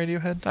Creep from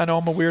Radiohead. I know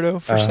I'm a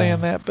weirdo for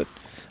saying that, but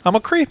I'm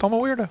a creep. I'm a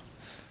weirdo.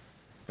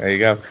 There you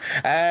go.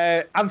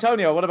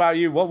 Antonio, what about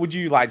you? What would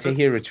you like to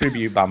hear a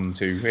tribute band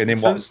to, and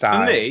in what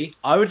style? For me,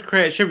 I would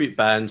create a tribute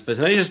band for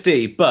Tenacious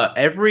D, but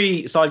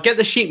so I'd get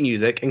the sheet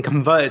music and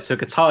convert it to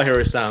Guitar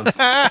Hero sounds.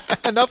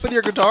 Enough with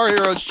your Guitar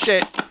Hero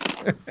shit.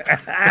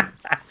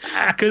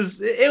 Because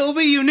it will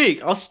be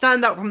unique. I'll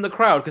stand out from the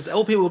crowd because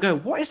all people will go,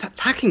 "What is that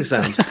tacking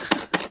sound?"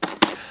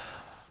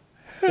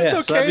 It's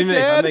okay,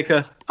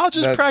 Dad. I'll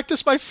just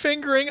practice my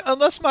fingering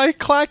unless my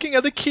clacking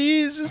of the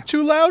keys is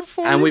too loud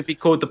for you. And we'd be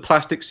called the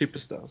Plastic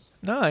Superstars.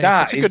 Nice.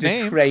 That's a good name.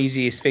 That is the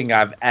craziest thing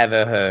I've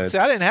ever heard. See,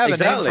 I didn't have a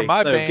name for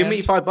my band. Give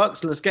me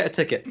 $5 and let's get a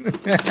ticket.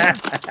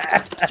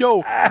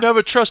 Yo,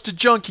 never trust a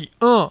junkie.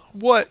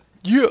 What?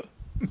 Yeah.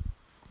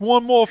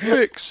 One more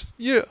fix.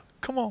 Yeah.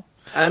 Come on.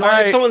 And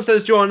if someone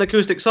says, "Do you want an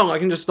acoustic song?" I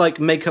can just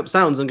make up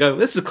sounds and go,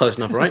 "This is close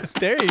enough, right?"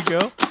 There you go.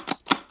 Beautiful.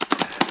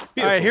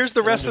 All right, here's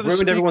the rest of the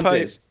speak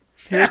pipe.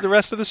 Here's the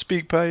rest of the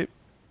speak pipe.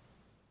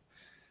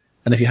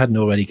 And if you hadn't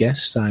already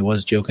guessed, I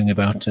was joking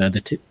about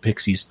the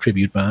Pixies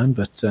tribute band,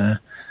 but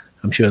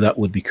I'm sure that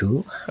would be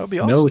cool. That would be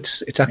awesome. No,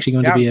 it's actually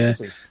going to be a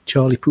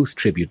Charlie Puth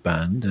tribute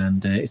band,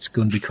 and it's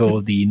going to be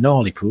called the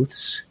Gnarly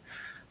Puths.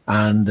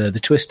 And the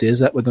twist is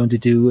that we're going to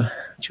do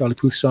Charlie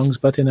Puth songs,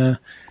 but in a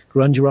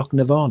grunge rock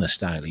Nirvana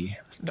style.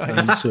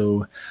 Nice. And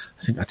so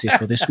I think that's it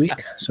for this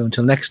week. So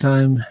until next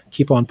time,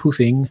 keep on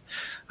Puthing,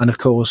 and of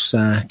course,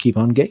 keep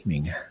on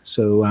gaming.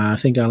 So I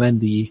think I'll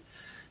end the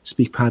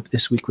speak pipe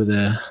this week with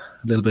a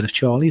little bit of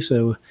Charlie.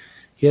 So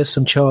here's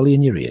some Charlie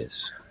in your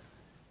ears.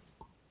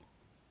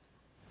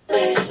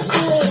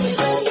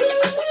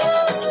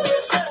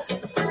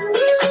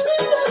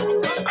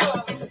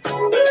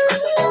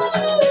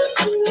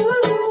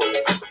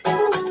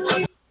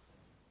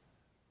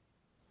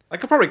 I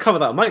could probably cover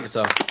that on my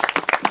guitar.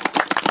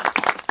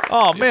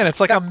 Oh man, it's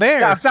like I'm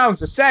there. That sounds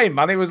the same,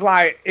 man.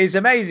 It's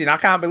amazing. I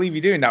can't believe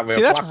you're doing that with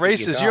See, a that's plastic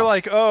racist. guitar. You're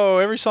like, oh,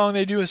 every song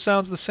they do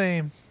sounds the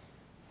same.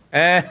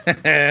 Oh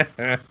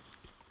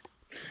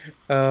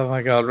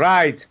my god.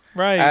 Right.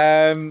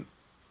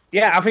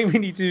 Yeah, I think we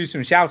need to do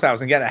some shout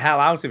outs and get the hell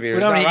out of here. We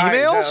don't have any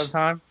emails? Is that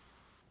time?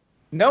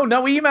 No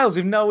emails.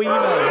 We've no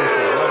emails this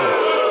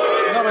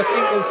week. Not a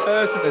single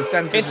person has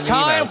sent us an email. It's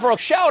time for a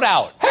shout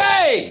out.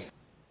 Hey!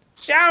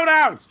 Shout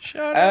out!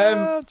 Shout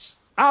out!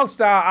 I'll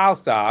start.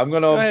 I'm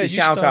going to obviously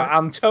shout out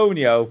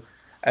Antonio,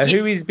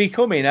 who is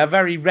becoming a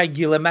very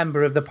regular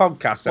member of the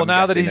podcast. Well,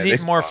 now that he's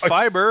eating more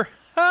fiber.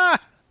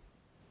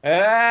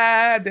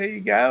 There you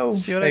go.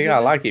 I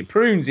like it.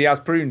 Prunes. He has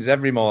prunes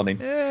every morning.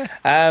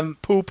 Yeah.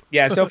 Poop.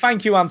 Yeah, so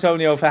thank you,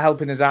 Antonio, for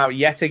helping us out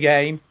yet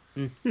again.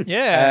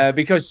 Yeah.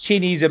 Because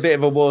Chinny's a bit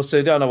of a wuss,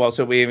 so don't know what's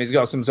up with him. He's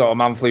got some sort of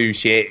man flu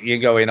shit. You're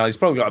going on. He's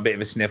probably got a bit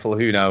of a sniffle.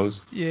 Who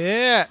knows?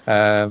 Yeah.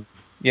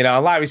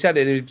 Like we said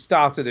at the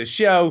start of the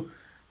show,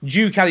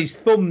 Duke had his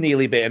thumb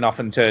nearly bitten off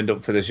and turned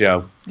up for the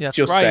show. Yeah, that's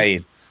Just right.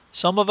 saying.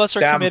 Some of us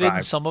are committed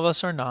and some of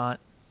us are not.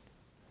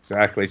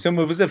 Exactly. Some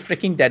of us are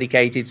freaking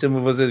dedicated. Some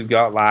of us have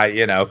got like,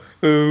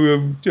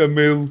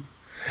 Jamil.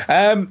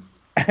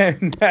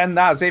 And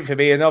that's it for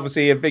me. And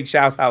obviously a big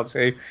shout out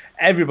to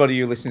everybody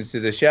who listens to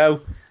the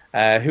show.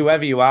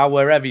 Whoever you are,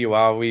 wherever you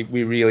are, we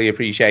really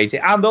appreciate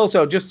it. And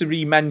also, just to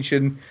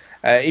re-mention,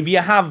 if you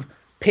have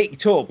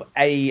picked up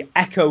a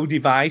Echo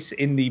device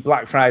in the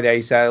Black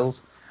Friday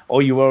sales,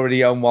 or you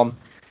already own one,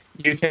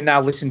 you can now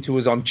listen to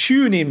us on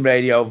TuneIn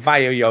Radio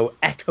via your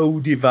Echo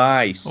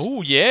device.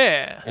 Oh,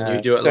 yeah. And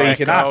you do it so like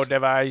you can Echo ask,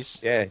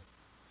 device. Yeah.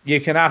 You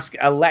can ask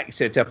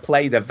Alexa to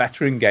play the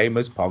Veteran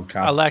Gamers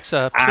podcast.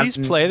 Alexa, please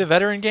play the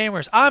Veteran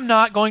Gamers. I'm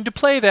not going to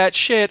play that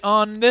shit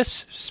on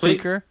this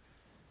speaker.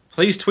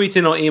 Please tweet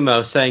in or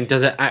email saying,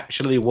 does it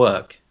actually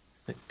work?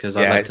 Because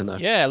I'd like to know.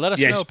 Yeah, let us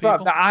know, people.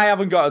 But I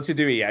haven't got her to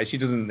do it yet. She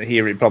doesn't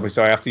hear it properly,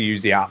 so I have to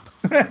use the app.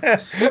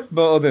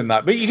 But other than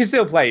that, you can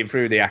still play it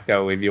through the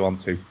Echo if you want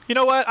to. You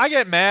know what? I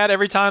get mad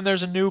every time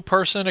there's a new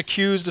person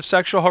accused of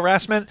sexual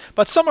harassment,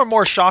 but some are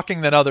more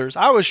shocking than others.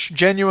 I was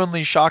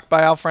genuinely shocked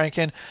by Al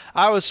Franken.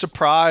 I was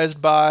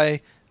surprised by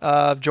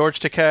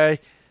George Takei.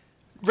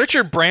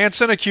 Richard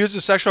Branson accused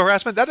of sexual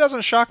harassment? That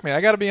doesn't shock me.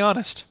 I got to be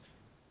honest.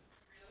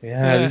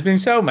 Yeah, there's been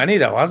so many,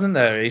 though, hasn't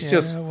there? It's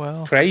just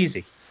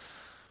crazy.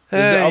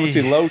 There's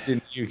obviously loads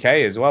in the UK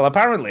as well.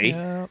 Apparently,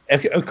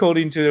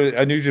 according to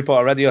a news report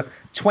already,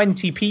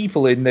 20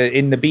 people in the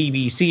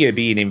BBC are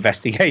being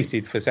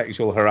investigated for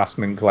sexual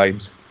harassment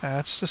claims.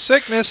 That's a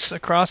sickness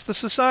across the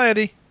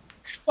society.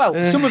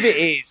 Well, some of it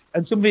is,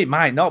 and some of it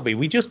might not be.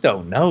 We just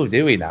don't know,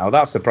 do we now?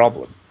 That's the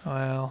problem.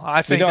 Well,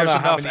 I think there's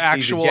enough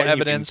actual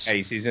evidence.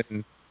 Cases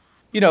and,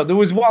 there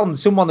was one,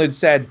 someone had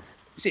said,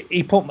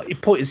 he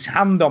put his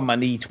hand on my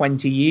knee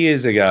 20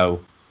 years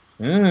ago.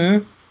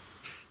 Who's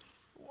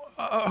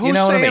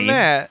saying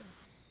that?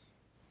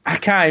 I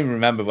can't even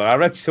remember, but I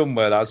read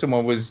somewhere that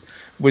someone was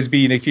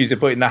being accused of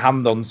putting their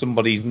hand on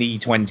somebody's knee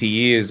 20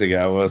 years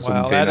ago or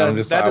something. That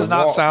does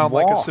not sound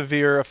like a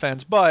severe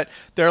offense, but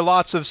there are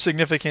lots of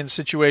significant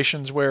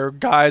situations where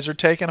guys are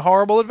taking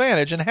horrible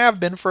advantage and have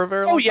been for a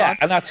very long time. Oh, yeah,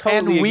 and I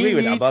totally agree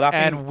with that.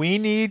 But we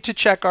need to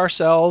check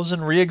ourselves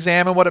and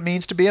re-examine what it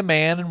means to be a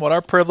man and what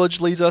our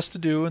privilege leads us to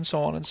do and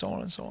so on and so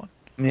on and so on.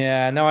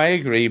 Yeah, no, I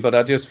agree, but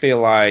I just feel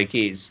like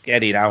it's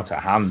getting out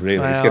of hand,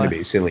 really. It's going to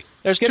be silly.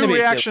 There's two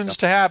reactions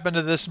to happen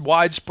to this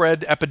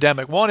widespread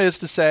epidemic. One is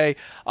to say,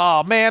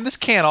 oh, man, this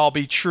can't all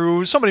be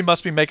true. Somebody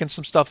must be making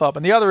some stuff up.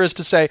 And the other is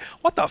to say,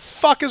 what the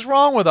fuck is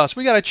wrong with us?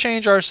 We got to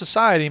change our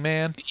society,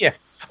 man. Yeah.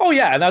 Oh,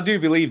 yeah, and I do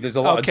believe there's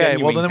a lot of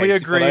genuine well, then we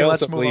agree. But I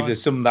Let's also move believe on.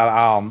 there's some that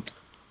aren't.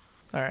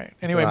 All right.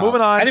 Anyway,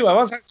 moving on. Anyway,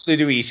 let's actually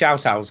do your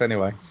shout-outs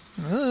anyway.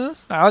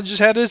 I just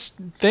had this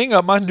thing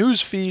up my news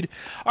feed.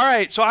 All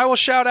right, so I will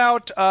shout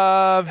out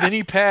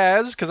Vinny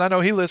Paz because I know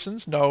he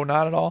listens. No,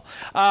 not at all.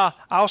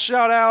 I'll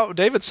shout out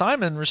David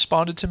Simon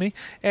responded to me,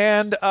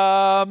 and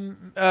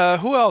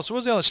who else? Who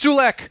was the other?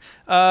 Stulek.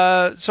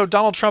 So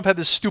Donald Trump had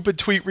this stupid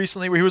tweet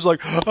recently where he was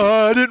like,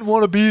 I didn't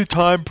want to be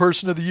Time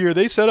Person of the Year.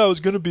 They said I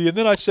was going to be, and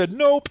then I said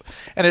nope,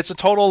 and it's a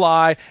total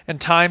lie.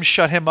 And Time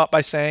shut him up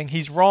by saying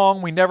he's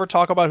wrong. We never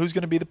talk about who's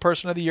going to be the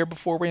Person of the Year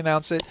before we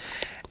announce it.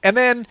 And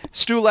then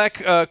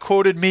Stulek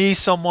quoted me,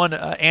 someone,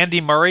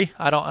 Andy Murray.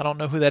 I don't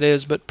know who that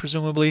is, but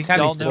presumably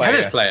y'all know.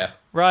 Tennis player.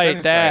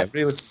 Right, tennis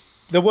player, really.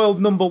 The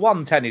world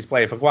 #1 tennis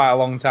player for quite a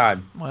long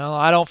time. Well,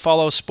 I don't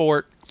follow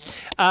sport.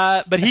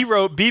 But he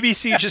wrote,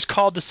 BBC just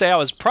called to say I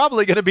was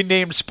probably going to be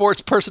named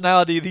Sports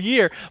Personality of the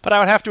Year, but I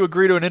would have to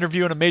agree to an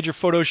interview and a major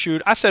photo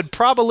shoot. I said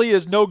probably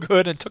is no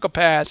good and took a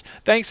pass.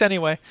 Thanks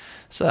anyway.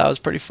 So that was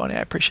pretty funny.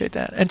 I appreciate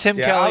that. And Tim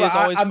Kelly is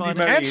always Andy fun.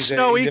 Murray And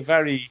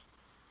Snowy.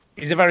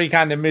 He's a very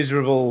kind of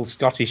miserable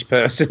Scottish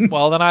person.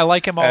 Well, then I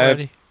like him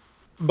already.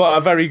 But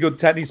a very good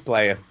tennis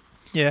player.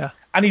 Yeah.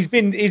 And he's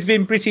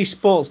been British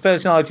Sports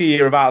Personality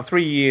Year about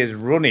 3 years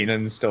running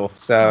and stuff.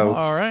 So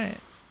all right.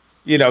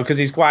 Because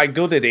he's quite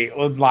good at it,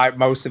 unlike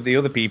most of the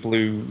other people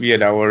who,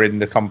 are in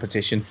the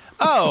competition.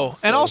 Oh,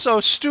 and also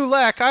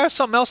Stulek, I have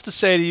something else to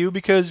say to you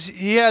because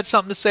he had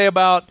something to say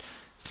about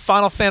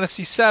Final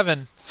Fantasy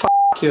VII.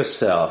 F***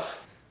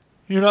 yourself.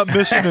 You're not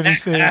missing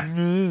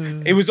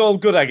anything. It was all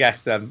good, I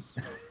guess, then.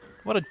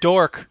 What a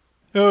dork.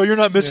 Oh, you're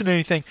not missing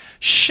anything.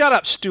 Shut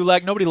up,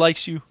 Stulek. Nobody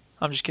likes you.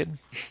 I'm just kidding.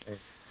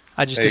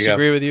 I just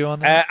disagree with you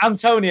on that.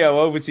 Antonio,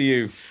 over to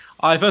you.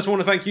 I first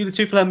want to thank you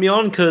two for letting me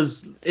on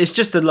because it's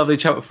just a lovely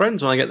chat with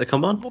friends when I get to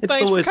come on. Well, it's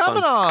thanks always for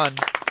coming fun. on.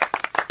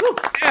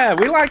 Yeah,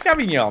 we like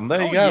having you on.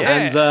 There you go.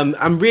 Yeah. And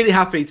I'm really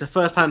happy to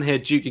first-hand hear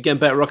Duke again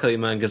better Rocket League,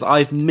 man, because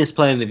I've missed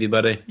playing with you,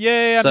 buddy.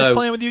 Yeah, I miss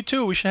playing with you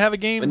too. We should have a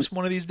game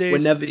one of these days.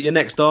 Whenever you're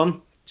next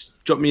on,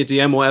 just drop me a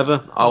DM or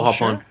whatever. I'll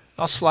hop on.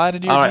 I'll slide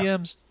into your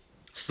DMs.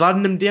 Slide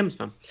in them DMs,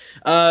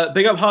 man.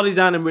 Big up Harley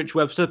Dan and Rich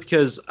Webster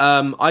because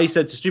I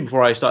said to Stu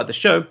before I started the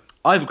show,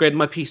 I've upgraded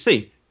my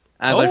PC.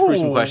 And I threw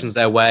some questions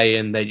their way,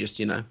 and they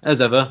just, as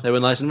ever, they were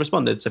nice and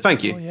responded. So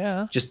thank you. Oh,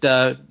 yeah. Just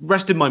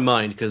rested my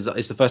mind because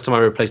it's the first time I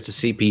replaced the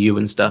CPU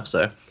and stuff.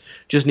 So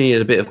just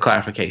needed a bit of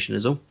clarification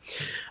is all.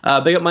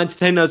 Big up my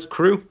Entertainers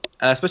crew.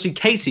 especially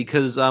Katie,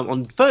 because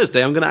on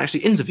Thursday I'm going to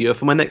actually interview her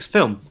for my next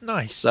film.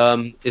 Nice.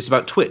 It's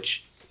about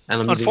Twitch.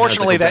 And I'm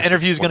Unfortunately, that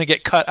interview is going to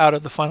get cut out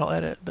of the final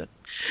edit. But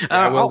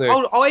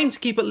I'll aim to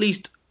keep at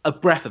least a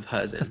breath of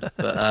hers in.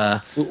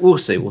 But we'll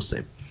see. We'll see.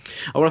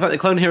 I want to thank the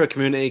Clone Hero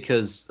community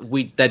because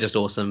they're just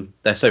awesome.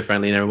 They're so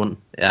friendly and everyone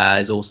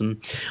is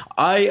awesome.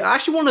 I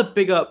actually want to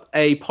big up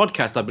a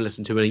podcast I've been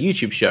listening to and a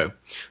YouTube show.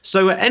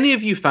 So are any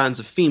of you fans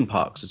of theme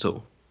parks at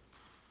all?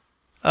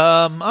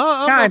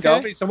 Kind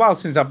of. It's a while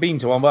since I've been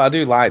to one, but I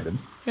do like them.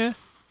 Yeah.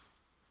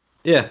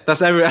 Yeah, that's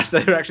the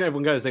reaction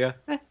everyone goes. They go,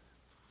 yeah.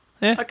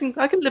 I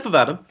can live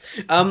without him.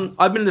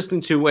 I've been listening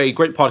to a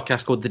great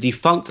podcast called the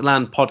Defunct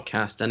Land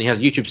Podcast, and he has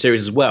a YouTube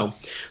series as well.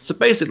 So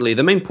basically,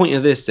 the main point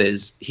of this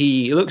is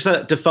he looks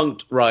at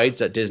defunct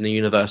rides at Disney,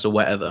 Universal,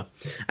 whatever,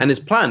 and his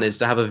plan is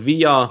to have a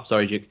VR,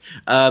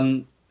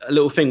 a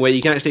little thing where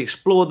you can actually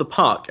explore the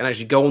park and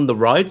actually go on the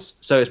rides.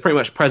 So it's pretty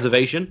much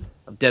preservation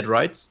of dead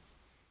rides.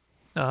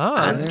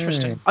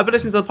 Interesting. I've been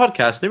listening to the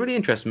podcast. They really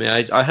interest me.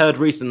 I heard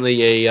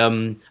recently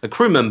a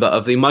crew member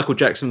of the Michael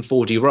Jackson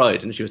 4D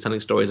ride, and she was telling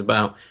stories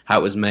about how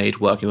it was made,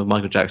 working with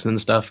Michael Jackson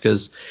and stuff.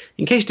 Because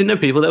in case you didn't know,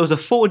 people, there was a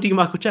 4D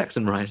Michael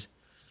Jackson ride.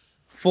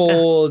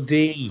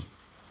 4D.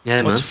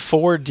 Yeah, What's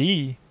man.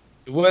 4D?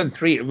 It weren't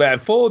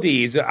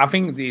 4D is, I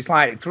think it's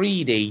like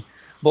 3D,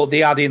 but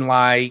they add in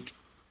like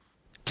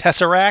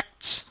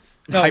tesseracts,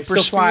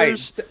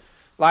 hyperspheres,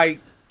 like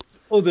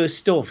other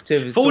stuff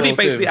to 4D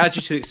basically adds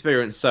you to the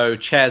experience. So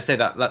chairs, say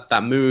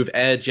that move,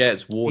 air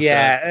jets, water.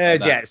 Air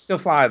jets,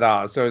 stuff like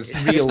that. So it's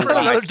real. It's not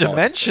another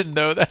dimension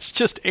though. That's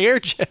just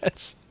air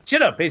jets.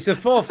 Shut up! It's the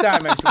fourth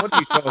dimension. What are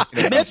you talking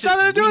about? It's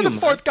nothing to do with the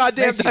fourth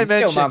goddamn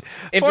dimension.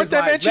 Fourth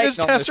dimension is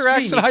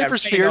tesseracts and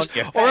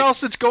hyperspheres, or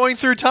else it's going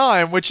through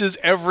time, which is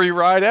every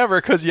ride ever.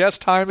 Because yes,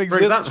 time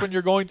exists when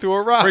you're going through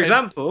a ride. For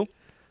example,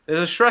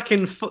 there's a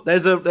part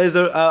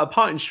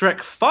in Shrek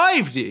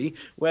 5D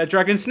where a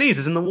dragon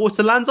sneezes and the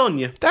water lands on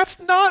you.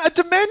 That's not a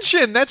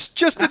dimension. That's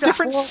just a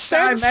different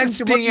sense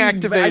that's being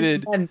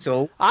activated.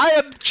 I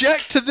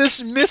object to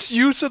this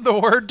misuse of the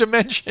word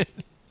dimension.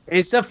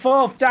 It's the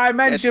fourth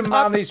dimension,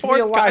 man. It's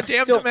real life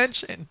goddamn stuff.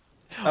 dimension.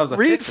 That was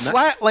Read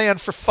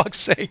Flatland for fuck's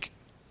sake.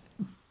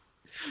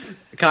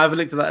 Can I have a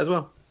link to that as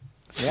well?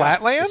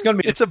 Flatland?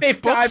 It's a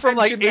book from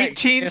like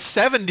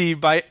 1870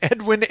 by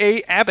Edwin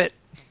A. Abbott.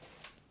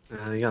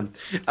 There you go.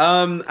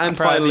 And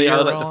finally,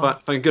 I'd like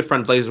to thank a good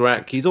friend,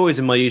 Blazerack. He's always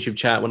in my YouTube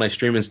chat when I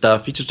stream and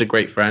stuff. He's just a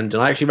great friend,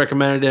 and I actually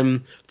recommended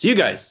him to you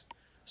guys.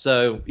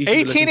 So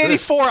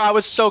 1884, I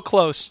was so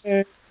close.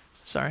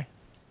 Sorry.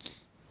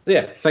 So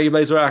yeah, thank you,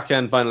 Blazerack,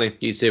 and finally,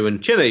 you two,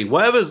 and Chili,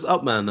 whatever's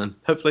up, man, then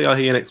hopefully I'll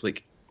hear you next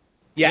week.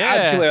 Yeah,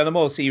 actually, on a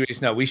more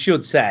serious note, we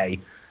should say,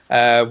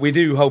 we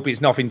do hope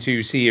it's nothing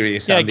too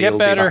serious. Yeah, get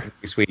better.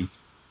 This week.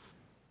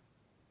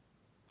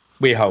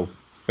 We hope.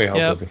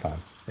 It'll be fine.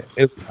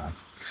 It'll be fine.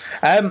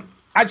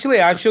 Actually,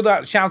 I should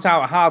shout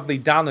out Hardly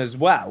Dan as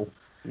well,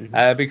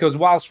 because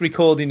whilst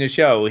recording the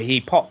show,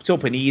 he popped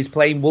up and he is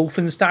playing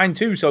Wolfenstein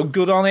 2, so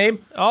good on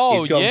him.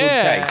 Oh, he's got good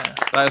taste.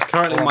 That is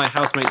currently my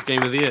housemate's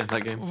game of the year,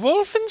 that game.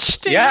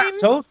 Wolfenstein? Yeah,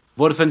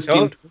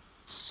 Wolfenstein.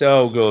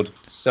 So good.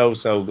 So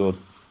good.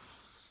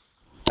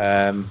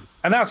 And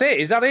that's it.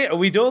 Is that it? Are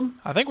we done?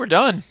 I think we're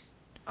done.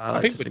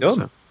 I think we're done.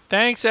 So.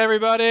 Thanks,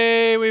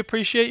 everybody. We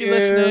appreciate you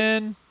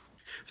listening.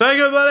 Thank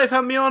you, everybody, for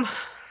having me on.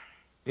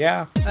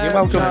 Yeah, you're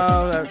welcome.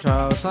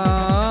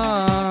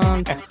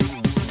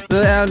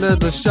 The end of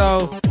the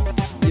show.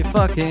 You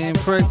fucking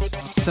pricks.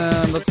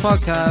 Turn the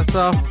podcast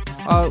off.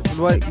 Oh,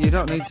 wait, you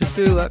don't need to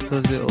do that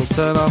because it'll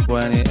turn off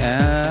when it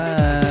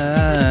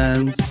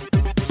ends.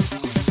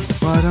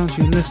 Why don't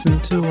you listen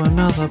to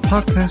another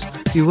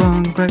podcast, you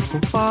ungrateful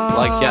fuck?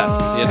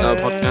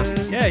 Another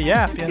podcast. Yeah,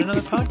 yet another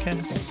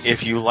podcast.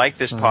 If you like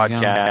this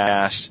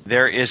podcast,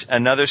 there is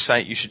another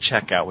site you should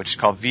check out, which is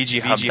called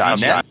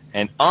VGHub.net.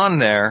 And on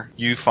there,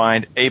 you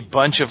find a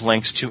bunch of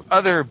links to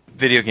other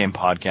video game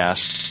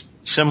podcasts,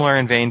 similar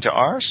in vein to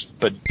ours,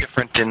 but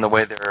different in the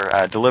way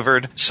they're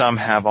delivered. Some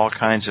have all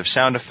kinds of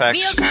sound effects.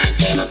 Real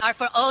scientists are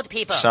for old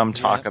people. Some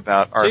talk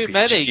about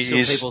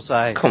RPGs. Some people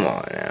say. Come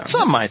on now.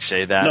 Some might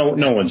say that.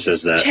 No one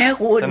says that.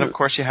 Then, of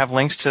course, you have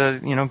links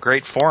to,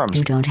 great forums.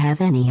 You don't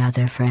have any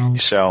other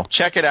friends. So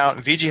check it out,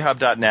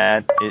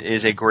 VGHub.net. It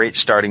is a great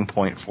starting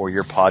point for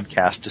your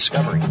podcast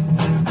discovery.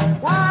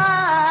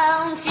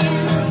 Won't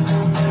you?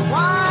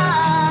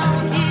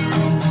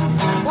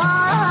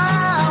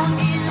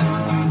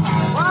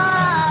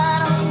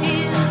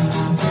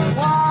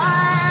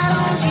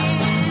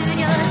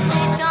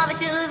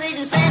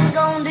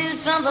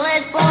 Something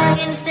less boring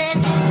instead.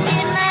 Sitting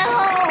at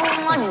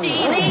home, watch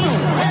TV,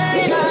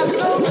 turning up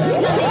slow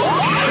moves to me.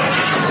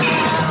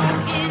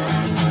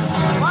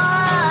 Why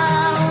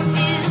don't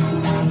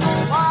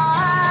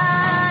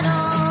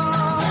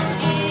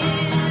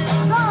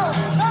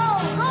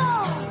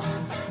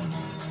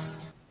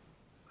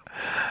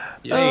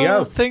you? There you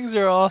go. Things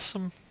are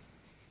awesome.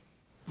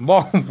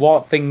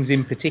 What things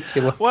in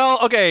particular?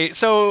 Well, okay,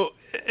 so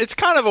it's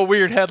kind of a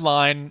weird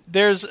headline.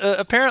 There's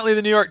apparently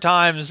the New York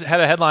Times had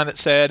a headline that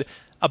said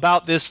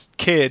about this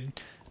kid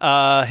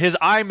his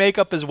eye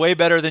makeup is way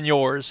better than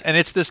yours. And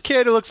it's this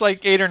kid who looks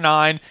like 8 or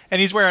 9,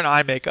 and he's wearing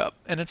eye makeup.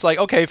 And it's like,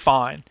 okay,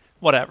 fine,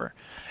 whatever.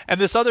 And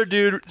this other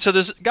dude, so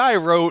this guy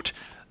wrote,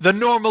 the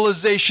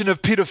normalization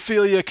of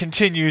pedophilia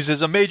continues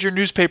as a major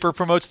newspaper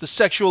promotes the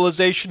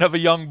sexualization of a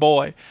young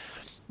boy.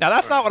 Now,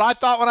 that's not what I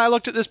thought when I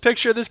looked at this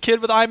picture of this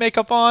kid with eye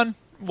makeup on.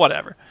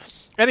 Whatever.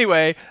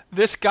 Anyway,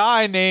 this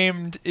guy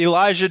named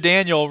Elijah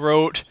Daniel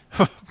wrote,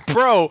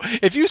 bro,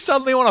 if you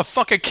suddenly want to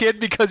fuck a kid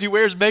because he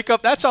wears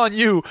makeup, that's on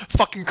you,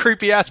 fucking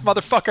creepy-ass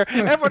motherfucker.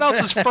 Everyone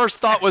else's first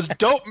thought was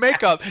dope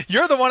makeup.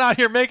 You're the one out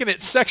here making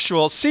it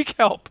sexual. Seek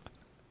help.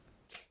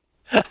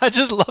 I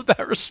just love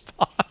that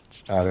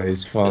response. That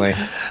is funny.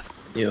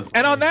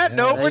 And on that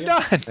note, we're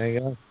done. There you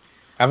go.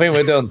 I think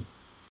we're done.